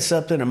 Isn't that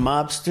something? A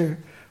mobster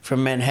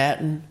from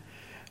Manhattan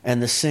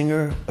and the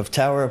singer of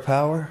Tower of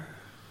Power?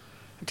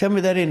 Tell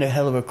me that ain't a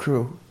hell of a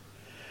crew.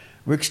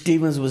 Rick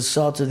Stevens was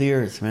salt of the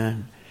earth,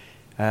 man.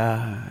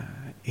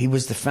 He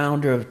was the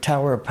founder of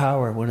Tower of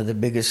Power, one of the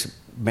biggest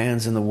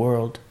bands in the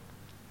world.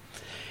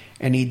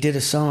 And he did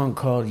a song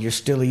called You're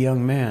Still a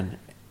Young Man.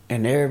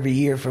 And every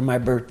year for my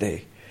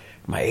birthday,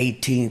 my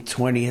 18th,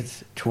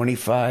 20th,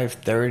 25,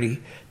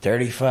 30,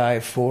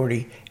 35,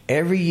 40,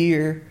 every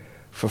year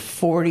for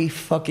 40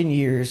 fucking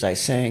years I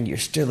sang You're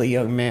Still a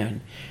Young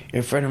Man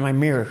in front of my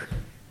mirror.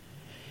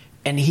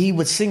 And he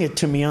would sing it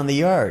to me on the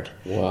yard.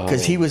 Wow.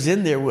 Because he was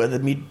in there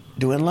with me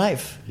doing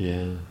life.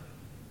 Yeah.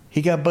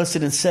 He got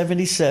busted in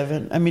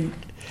 77. I mean...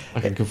 I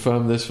can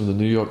confirm this from the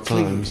New York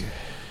Times. Please.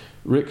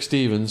 Rick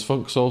Stevens,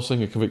 funk soul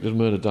singer convicted of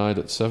murder, died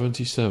at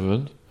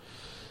 77.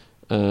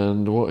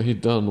 And what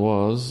he'd done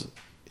was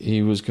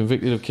he was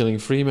convicted of killing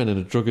 3 men in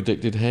a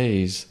drug-addicted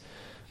haze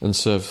and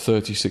served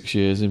 36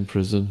 years in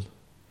prison. And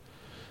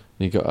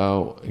he got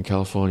out in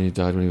California. He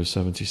died when he was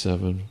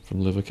 77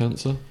 from liver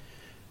cancer.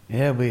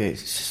 Yeah,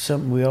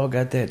 we all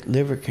got that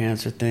liver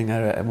cancer thing.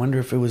 I wonder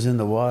if it was in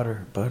the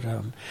water. But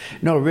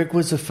no, Rick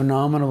was a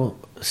phenomenal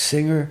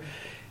singer.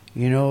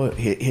 You know,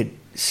 he'd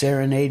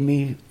serenade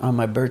me on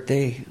my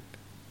birthday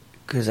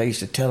because I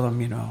used to tell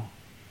him, you know.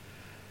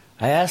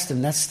 I asked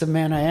him, that's the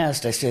man I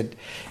asked. I said,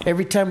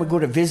 every time we go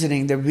to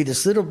visiting, there would be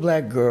this little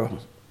black girl.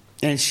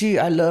 And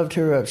I loved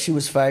her up. She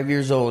was 5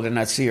 years old, and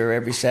I'd see her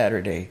every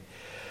Saturday.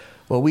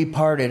 Well, we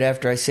parted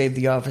after I saved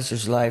the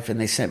officer's life, and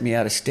they sent me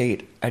out of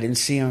state. I didn't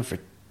see him for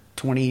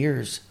 20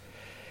 years.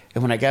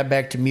 And when I got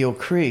back to Mule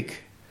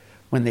Creek,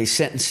 when they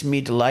sentenced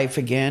me to life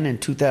again in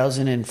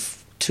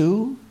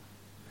 2002,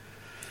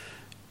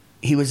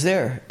 he was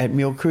there at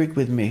Mule Creek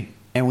with me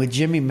and with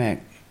Jimmy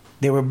Mack.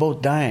 They were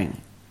both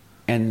dying,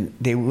 and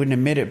they wouldn't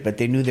admit it, but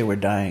they knew they were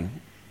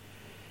dying.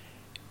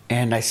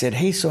 And I said,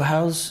 hey, so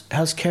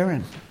how's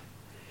Karen?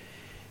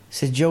 I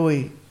said,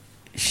 Joey,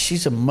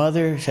 she's a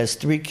mother, has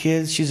 3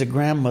 kids. She's a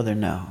grandmother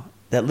now,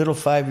 that little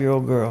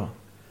 5-year-old girl.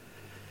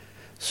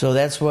 So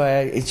that's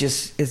why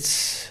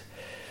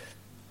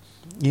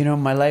You know,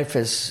 my life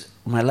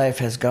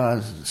has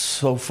gone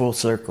so full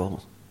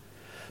circle.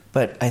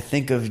 But I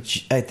think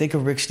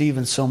of Rick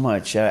Stevens so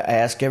much. I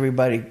ask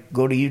everybody,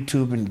 go to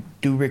YouTube and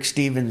do Rick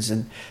Stevens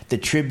and the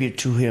tribute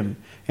to him,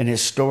 and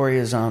his story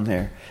is on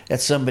there.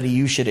 That's somebody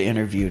you should have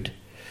interviewed.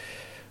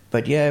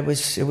 But yeah, it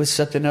was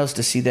something else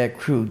to see that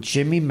crew: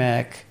 Jimmy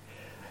Mack,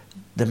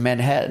 the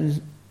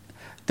Manhattan,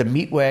 the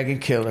Meat Wagon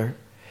Killer,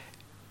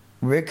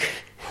 Rick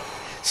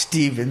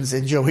Stevens,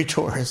 and Joey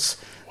Torres.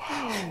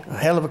 Wow, a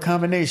hell of a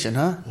combination,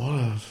 huh?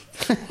 Wow.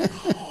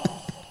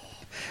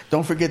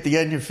 Don't forget the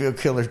Onion Field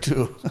Killer,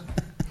 too.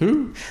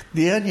 Who?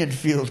 The Onion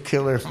Field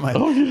Killer, my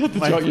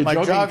jogging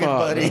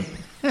buddy.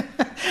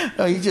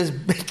 No, he just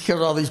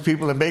killed all these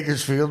people in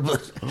Bakersfield.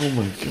 But oh,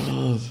 my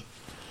God.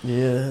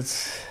 Yeah,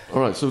 it's...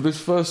 All right, so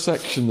this first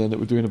section, then, that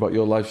we're doing about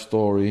your life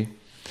story,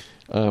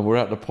 we're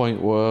at the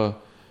point where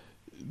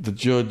the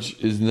judge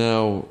is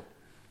now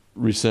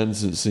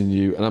resentencing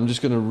you, and I'm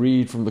just going to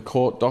read from the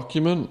court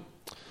document.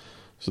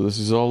 So this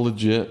is all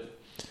legit.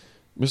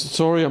 Mr.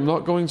 Tory, I'm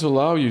not going to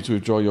allow you to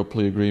withdraw your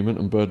plea agreement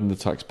and burden the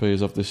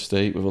taxpayers of this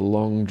state with a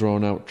long,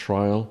 drawn-out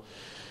trial.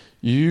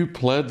 You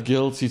pled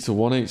guilty to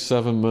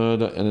 187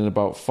 murder, and in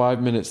about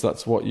 5 minutes,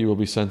 that's what you will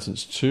be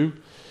sentenced to.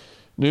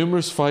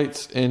 Numerous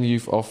fights in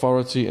youth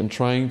authority and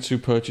trying to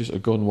purchase a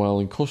gun while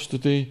in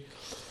custody.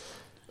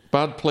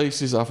 Bad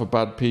places are for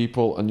bad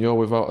people, and you're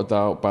without a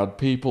doubt bad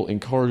people.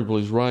 Incorrigible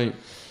is right.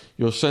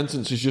 Your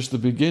sentence is just the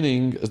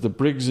beginning, as the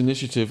Briggs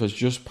Initiative has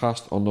just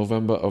passed on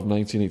November of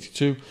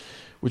 1982,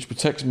 which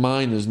protects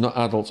minors, not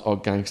adults or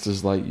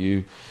gangsters like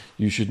you.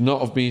 You should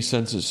not have been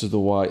sentenced to the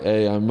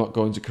YA. I'm not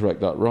going to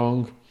correct that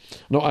wrong.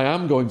 No, I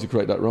am going to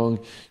correct that wrong.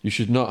 You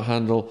should not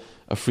handle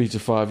a 3 to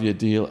 5 year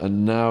deal,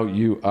 and now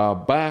you are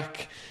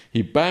back.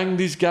 He banged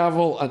his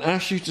gavel and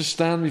asked you to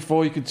stand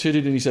before he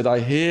continued, and he said, I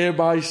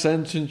hereby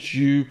sentence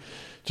you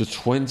to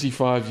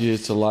 25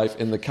 years to life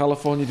in the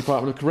California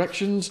Department of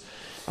Corrections.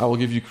 I will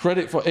give you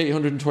credit for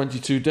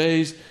 822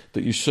 days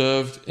that you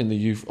served in the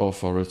youth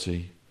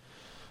authority.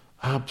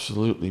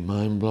 Absolutely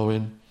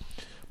mind-blowing.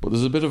 But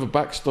there's a bit of a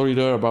backstory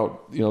there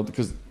about, you know,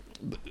 because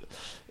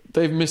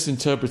they've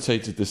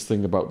misinterpreted this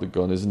thing about the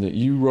gun, isn't it?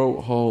 You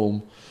wrote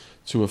home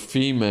to a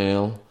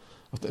female,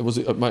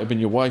 it might have been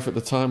your wife at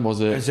the time,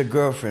 was it? It was a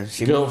girlfriend.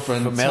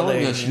 Girlfriend from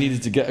telling LA. her she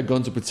needed to get a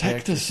gun to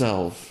protect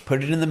herself.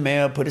 Put it in the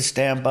mail, put a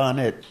stamp on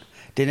it.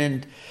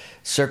 Didn't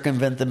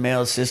circumvent the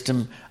mail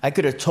system. I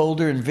could have told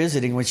her in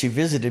visiting when she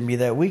visited me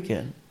that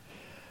weekend.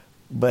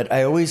 But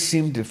I always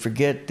seem to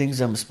forget things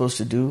I'm supposed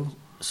to do.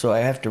 So I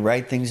have to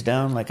write things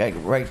down, like I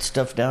write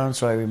stuff down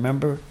so I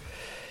remember.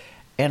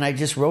 And I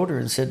just wrote her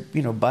and said,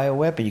 you know, buy a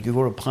weapon. You could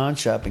go to a pawn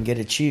shop and get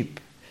it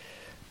cheap.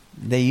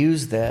 They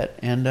used that.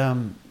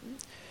 And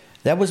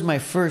that was my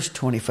first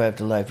 25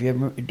 to life.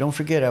 Don't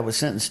forget, I was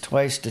sentenced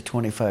twice to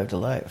 25 to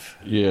life.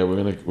 Yeah,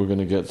 we're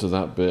gonna get to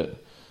that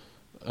bit.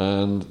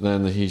 And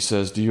then he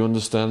says, do you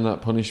understand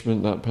that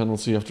punishment, that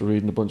penalty, after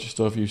reading a bunch of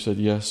stuff? You said,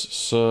 yes,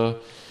 sir.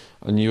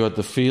 And you had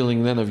the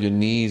feeling then of your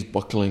knees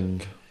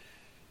buckling.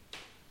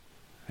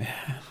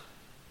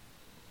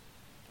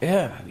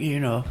 Yeah, you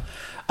know,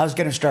 I was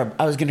going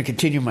to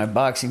continue my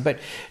boxing, but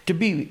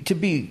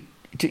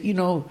you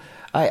know,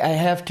 I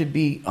have to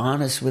be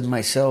honest with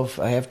myself.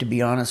 I have to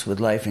be honest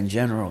with life in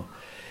general.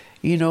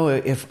 You know,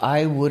 if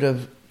I would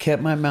have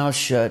kept my mouth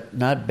shut,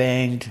 not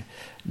banged,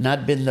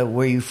 not been the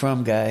where you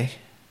from guy,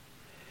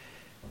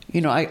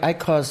 you know, I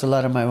caused a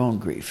lot of my own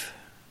grief.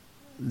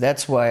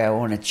 That's why I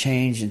want to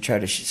change and try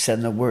to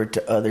send the word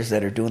to others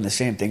that are doing the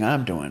same thing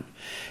I'm doing.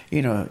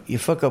 You know, you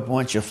fuck up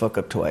once, you'll fuck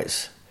up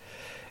twice.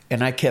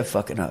 And I kept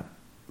fucking up.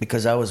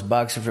 Because I was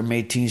boxing from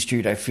 18th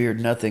Street, I feared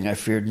nothing, I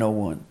feared no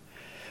one.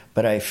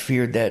 But I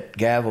feared that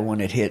gavel when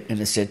it hit and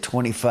it said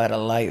 25 to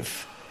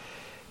life.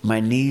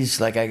 My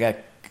knees, like I got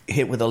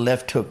hit with a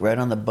left hook right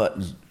on the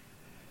button.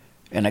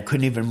 And I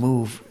couldn't even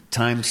move.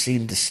 Time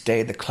seemed to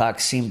stay, the clock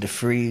seemed to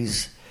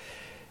freeze.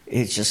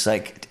 It's just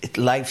like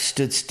life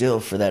stood still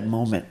for that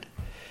moment.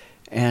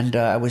 And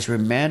I was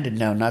remanded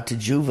now, not to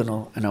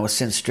juvenile, and I was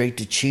sent straight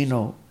to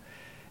Chino.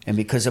 And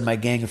because of my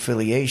gang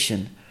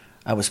affiliation,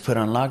 I was put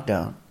on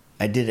lockdown.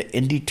 I did an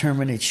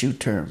indeterminate shoot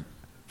term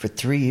for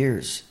 3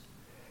 years.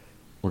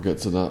 We'll get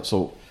to that.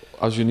 So,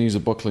 as your knees are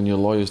buckling, your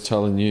lawyer's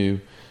telling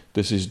you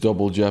this is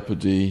double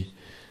jeopardy,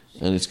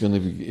 and it's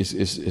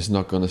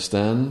not going to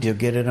stand. You'll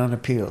get it on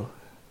appeal.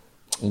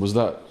 And was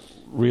that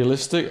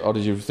realistic, or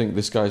did you think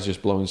this guy's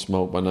just blowing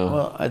smoke by now?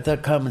 Well, I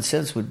thought common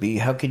sense would be,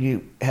 how can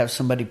you have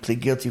somebody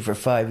plead guilty for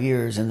 5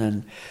 years and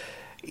then,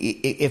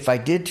 if I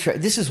did try,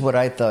 this is what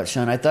I thought,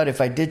 Sean. I thought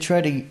if I did try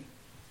to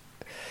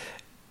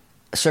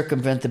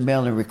circumvent the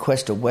mail and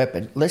request a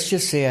weapon, let's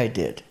just say I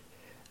did,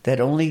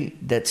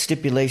 that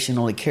stipulation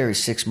only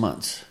carries 6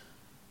 months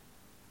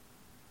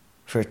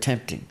for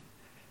attempting.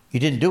 You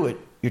didn't do it.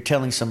 You're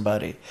telling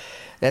somebody.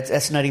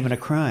 That's not even a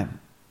crime.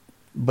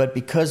 But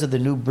because of the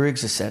new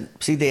Briggs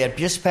Ascent, see, they had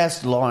just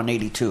passed the law in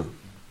 82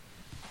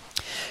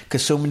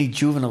 because so many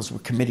juveniles were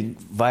committing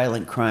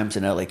violent crimes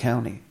in LA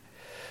County.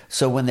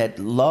 So when that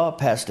law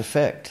passed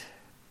effect,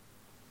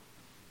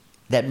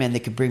 that meant they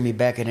could bring me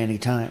back at any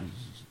time.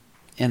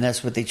 And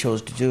that's what they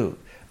chose to do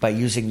by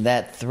using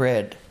that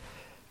thread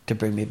to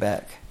bring me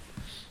back.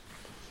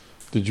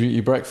 Did you eat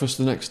your breakfast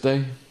the next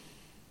day?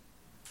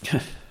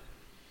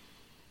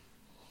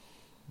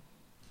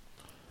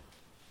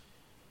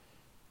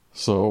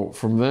 So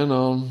from then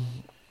on,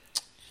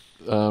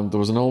 there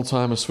was an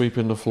old-timer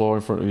sweeping the floor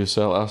in front of your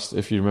cell, asked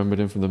if you remembered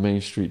him from the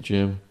Main Street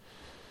gym.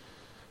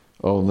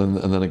 Oh, and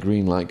then a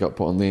green light got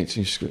put on the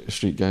 18th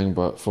Street gang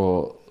but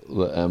for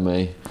the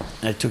MA.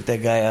 I took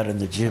that guy out in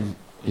the gym.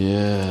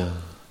 Yeah.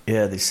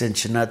 Yeah, they sent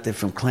Chinate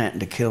from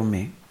Clanton to kill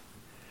me.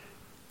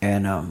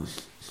 And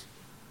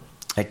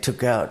I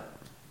took out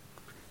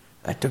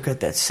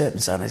that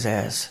sentence on his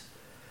ass.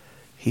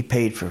 He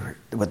paid for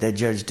what that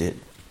judge did.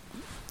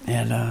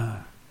 And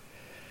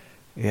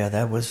yeah,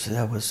 that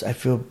was I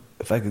feel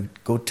if I could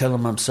go tell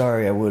him I'm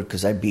sorry, I would,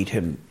 because I beat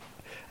him.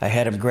 I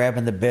had him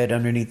grabbing the bed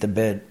underneath the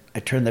bed. I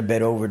turned the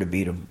bed over to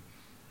beat him.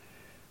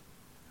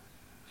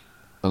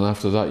 And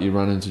after that, you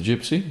ran into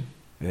Gypsy?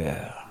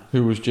 Yeah.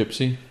 Who was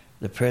Gypsy?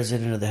 The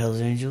president of the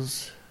Hells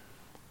Angels.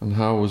 And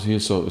how was he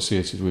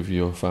associated with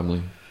your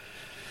family?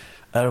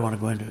 I don't want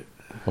to go into it.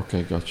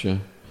 Okay,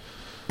 gotcha.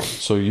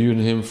 So you and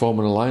him form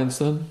an alliance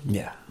then?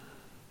 Yeah.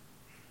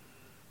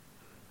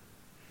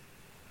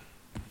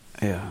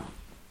 Yeah.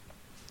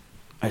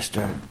 I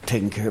started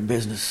taking care of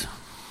business.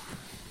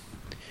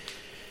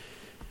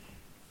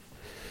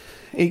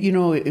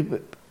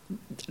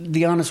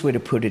 The honest way to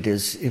put it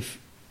is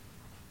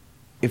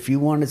if you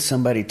wanted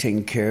somebody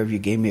taken care of, you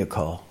gave me a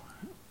call.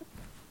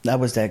 I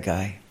was that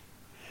guy.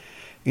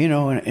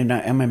 And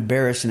I'm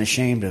embarrassed and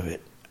ashamed of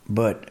it.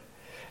 But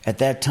at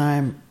that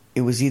time,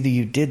 it was either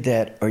you did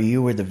that or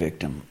you were the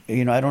victim.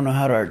 I don't know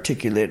how to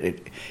articulate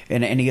it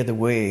in any other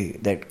way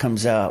that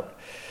comes out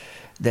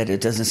that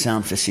it doesn't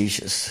sound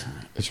facetious.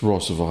 It's raw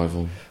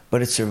survival.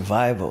 But it's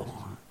survival.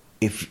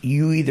 If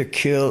you either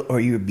kill or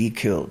you be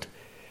killed.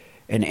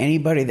 And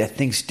anybody that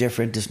thinks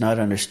different does not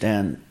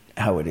understand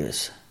how it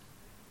is.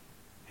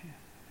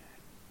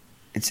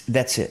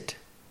 That's it.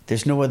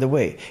 There's no other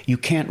way. You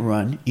can't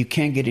run. You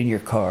can't get in your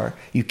car.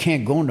 You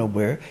can't go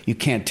nowhere. You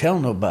can't tell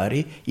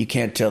nobody. You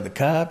can't tell the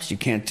cops. You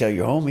can't tell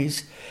your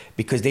homies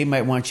because they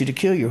might want you to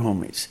kill your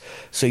homies.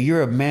 So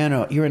you're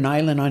you're an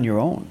island on your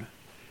own.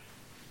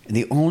 And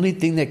the only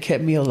thing that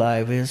kept me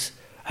alive is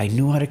I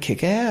knew how to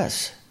kick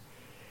ass.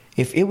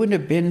 If it wouldn't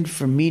have been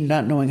for me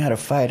not knowing how to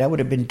fight, I would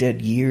have been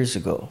dead years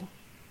ago.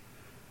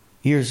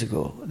 Years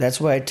ago. That's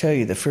why I tell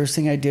you, the first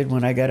thing I did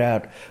when I got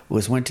out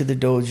was went to the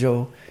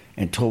dojo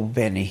and told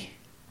Benny.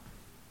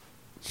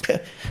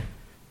 Thanks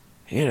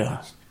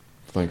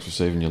for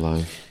saving your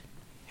life.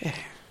 Yeah.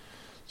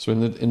 So in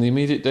the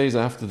immediate days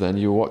after then,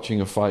 you were watching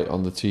a fight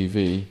on the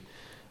TV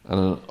and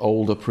an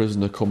older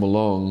prisoner come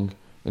along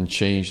and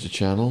change the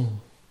channel.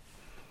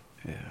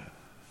 Yeah.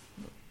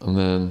 And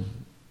then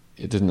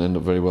it didn't end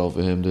up very well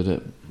for him, did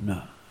it?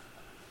 No.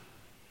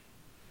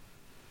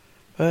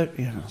 But,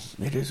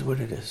 it is what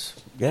it is.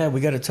 Yeah,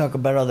 we got to talk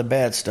about all the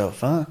bad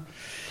stuff, huh?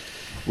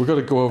 We've got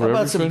to go over everything.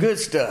 How about some good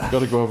stuff? We've got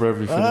to go over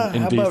everything in how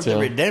detail. How about the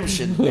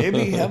redemption,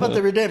 baby? How about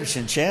the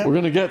redemption, champ? We're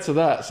going to get to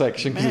that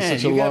section because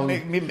it's such a long...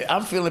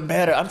 I'm feeling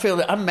bad.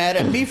 I'm mad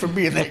at me for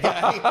being that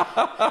guy.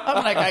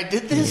 I'm like, I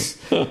did this,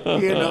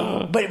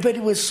 But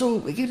it was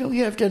so,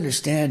 you have to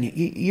understand,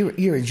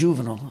 you're a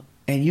juvenile,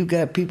 and you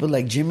got people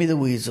like Jimmy the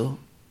Weasel,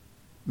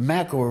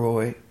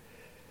 McElroy,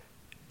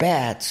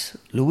 Bats,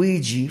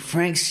 Luigi,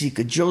 Frank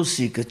Sika, Joe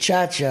Sika,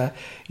 Cha-Cha.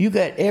 You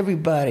got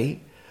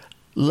everybody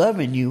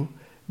loving you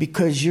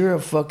because you're a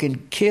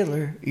fucking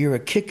killer. You're a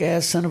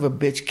kick-ass son of a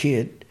bitch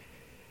kid.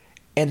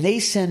 And they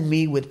send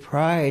me with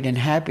pride and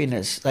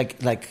happiness like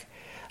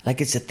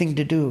it's a thing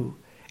to do.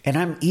 And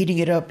I'm eating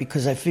it up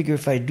because I figure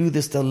if I do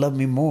this, they'll love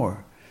me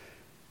more.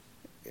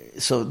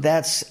 So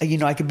that's,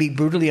 I can be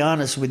brutally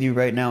honest with you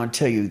right now and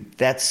tell you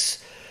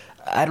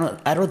I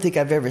don't think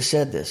I've ever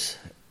said this.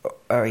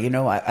 Or,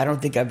 I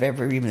don't think I've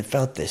ever even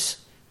felt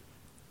this.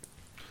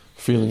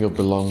 Feeling of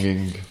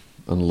belonging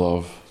and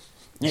love.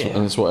 Yeah.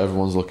 And it's what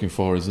everyone's looking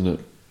for, isn't it?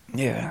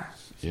 Yeah.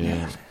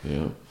 Yeah.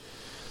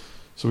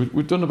 So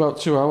we've done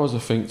about 2 hours, I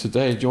think,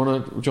 today. Do you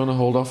want to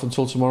hold off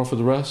until tomorrow for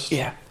the rest?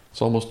 Yeah.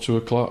 It's almost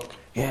 2:00.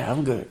 Yeah,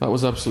 I'm good. That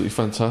was absolutely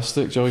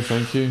fantastic, Joey.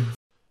 Thank you.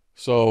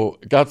 So,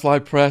 Gadfly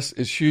Press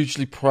is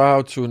hugely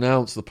proud to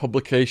announce the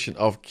publication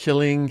of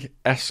Killing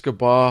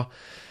Escobar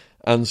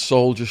and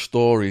Soldier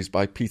Stories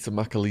by Peter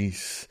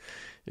McAleese.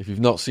 If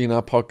you've not seen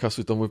our podcast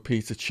we've done with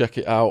Peter, check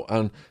it out.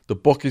 And the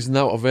book is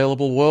now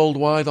available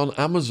worldwide on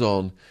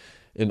Amazon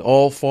in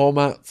all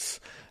formats.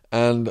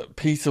 And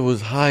Peter was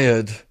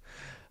hired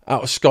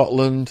out of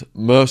Scotland,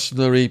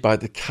 mercenary by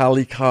the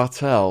Cali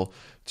cartel,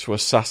 to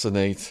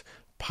assassinate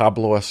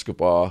Pablo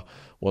Escobar,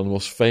 one of the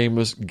most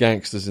famous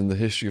gangsters in the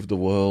history of the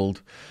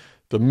world.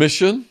 The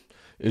mission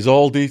is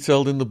all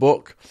detailed in the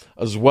book,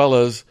 as well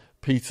as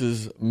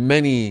Peter's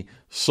many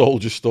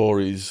soldier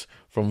stories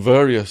from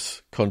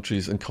various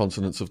countries and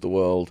continents of the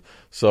world.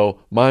 So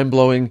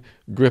mind-blowing,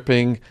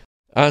 gripping,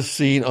 as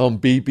seen on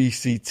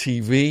BBC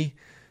TV.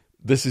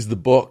 This is the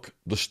book,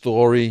 the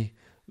story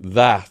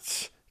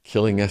that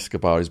killing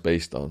Escobar is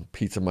based on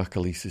Peter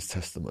Macalise's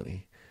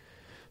testimony.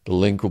 The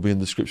link will be in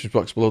the description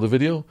box below the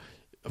video,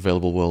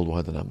 available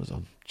worldwide on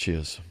Amazon.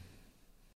 Cheers.